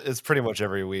happens. It's pretty much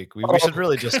every week. We should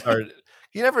really just start...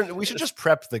 We should just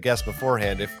prep the guests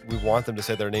beforehand if we want them to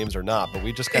say their names or not, but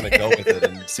we just kind of go with it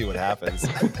and see what happens.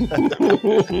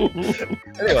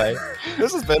 Anyway,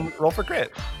 this has been Roll for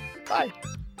Crit. Bye.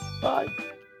 Bye.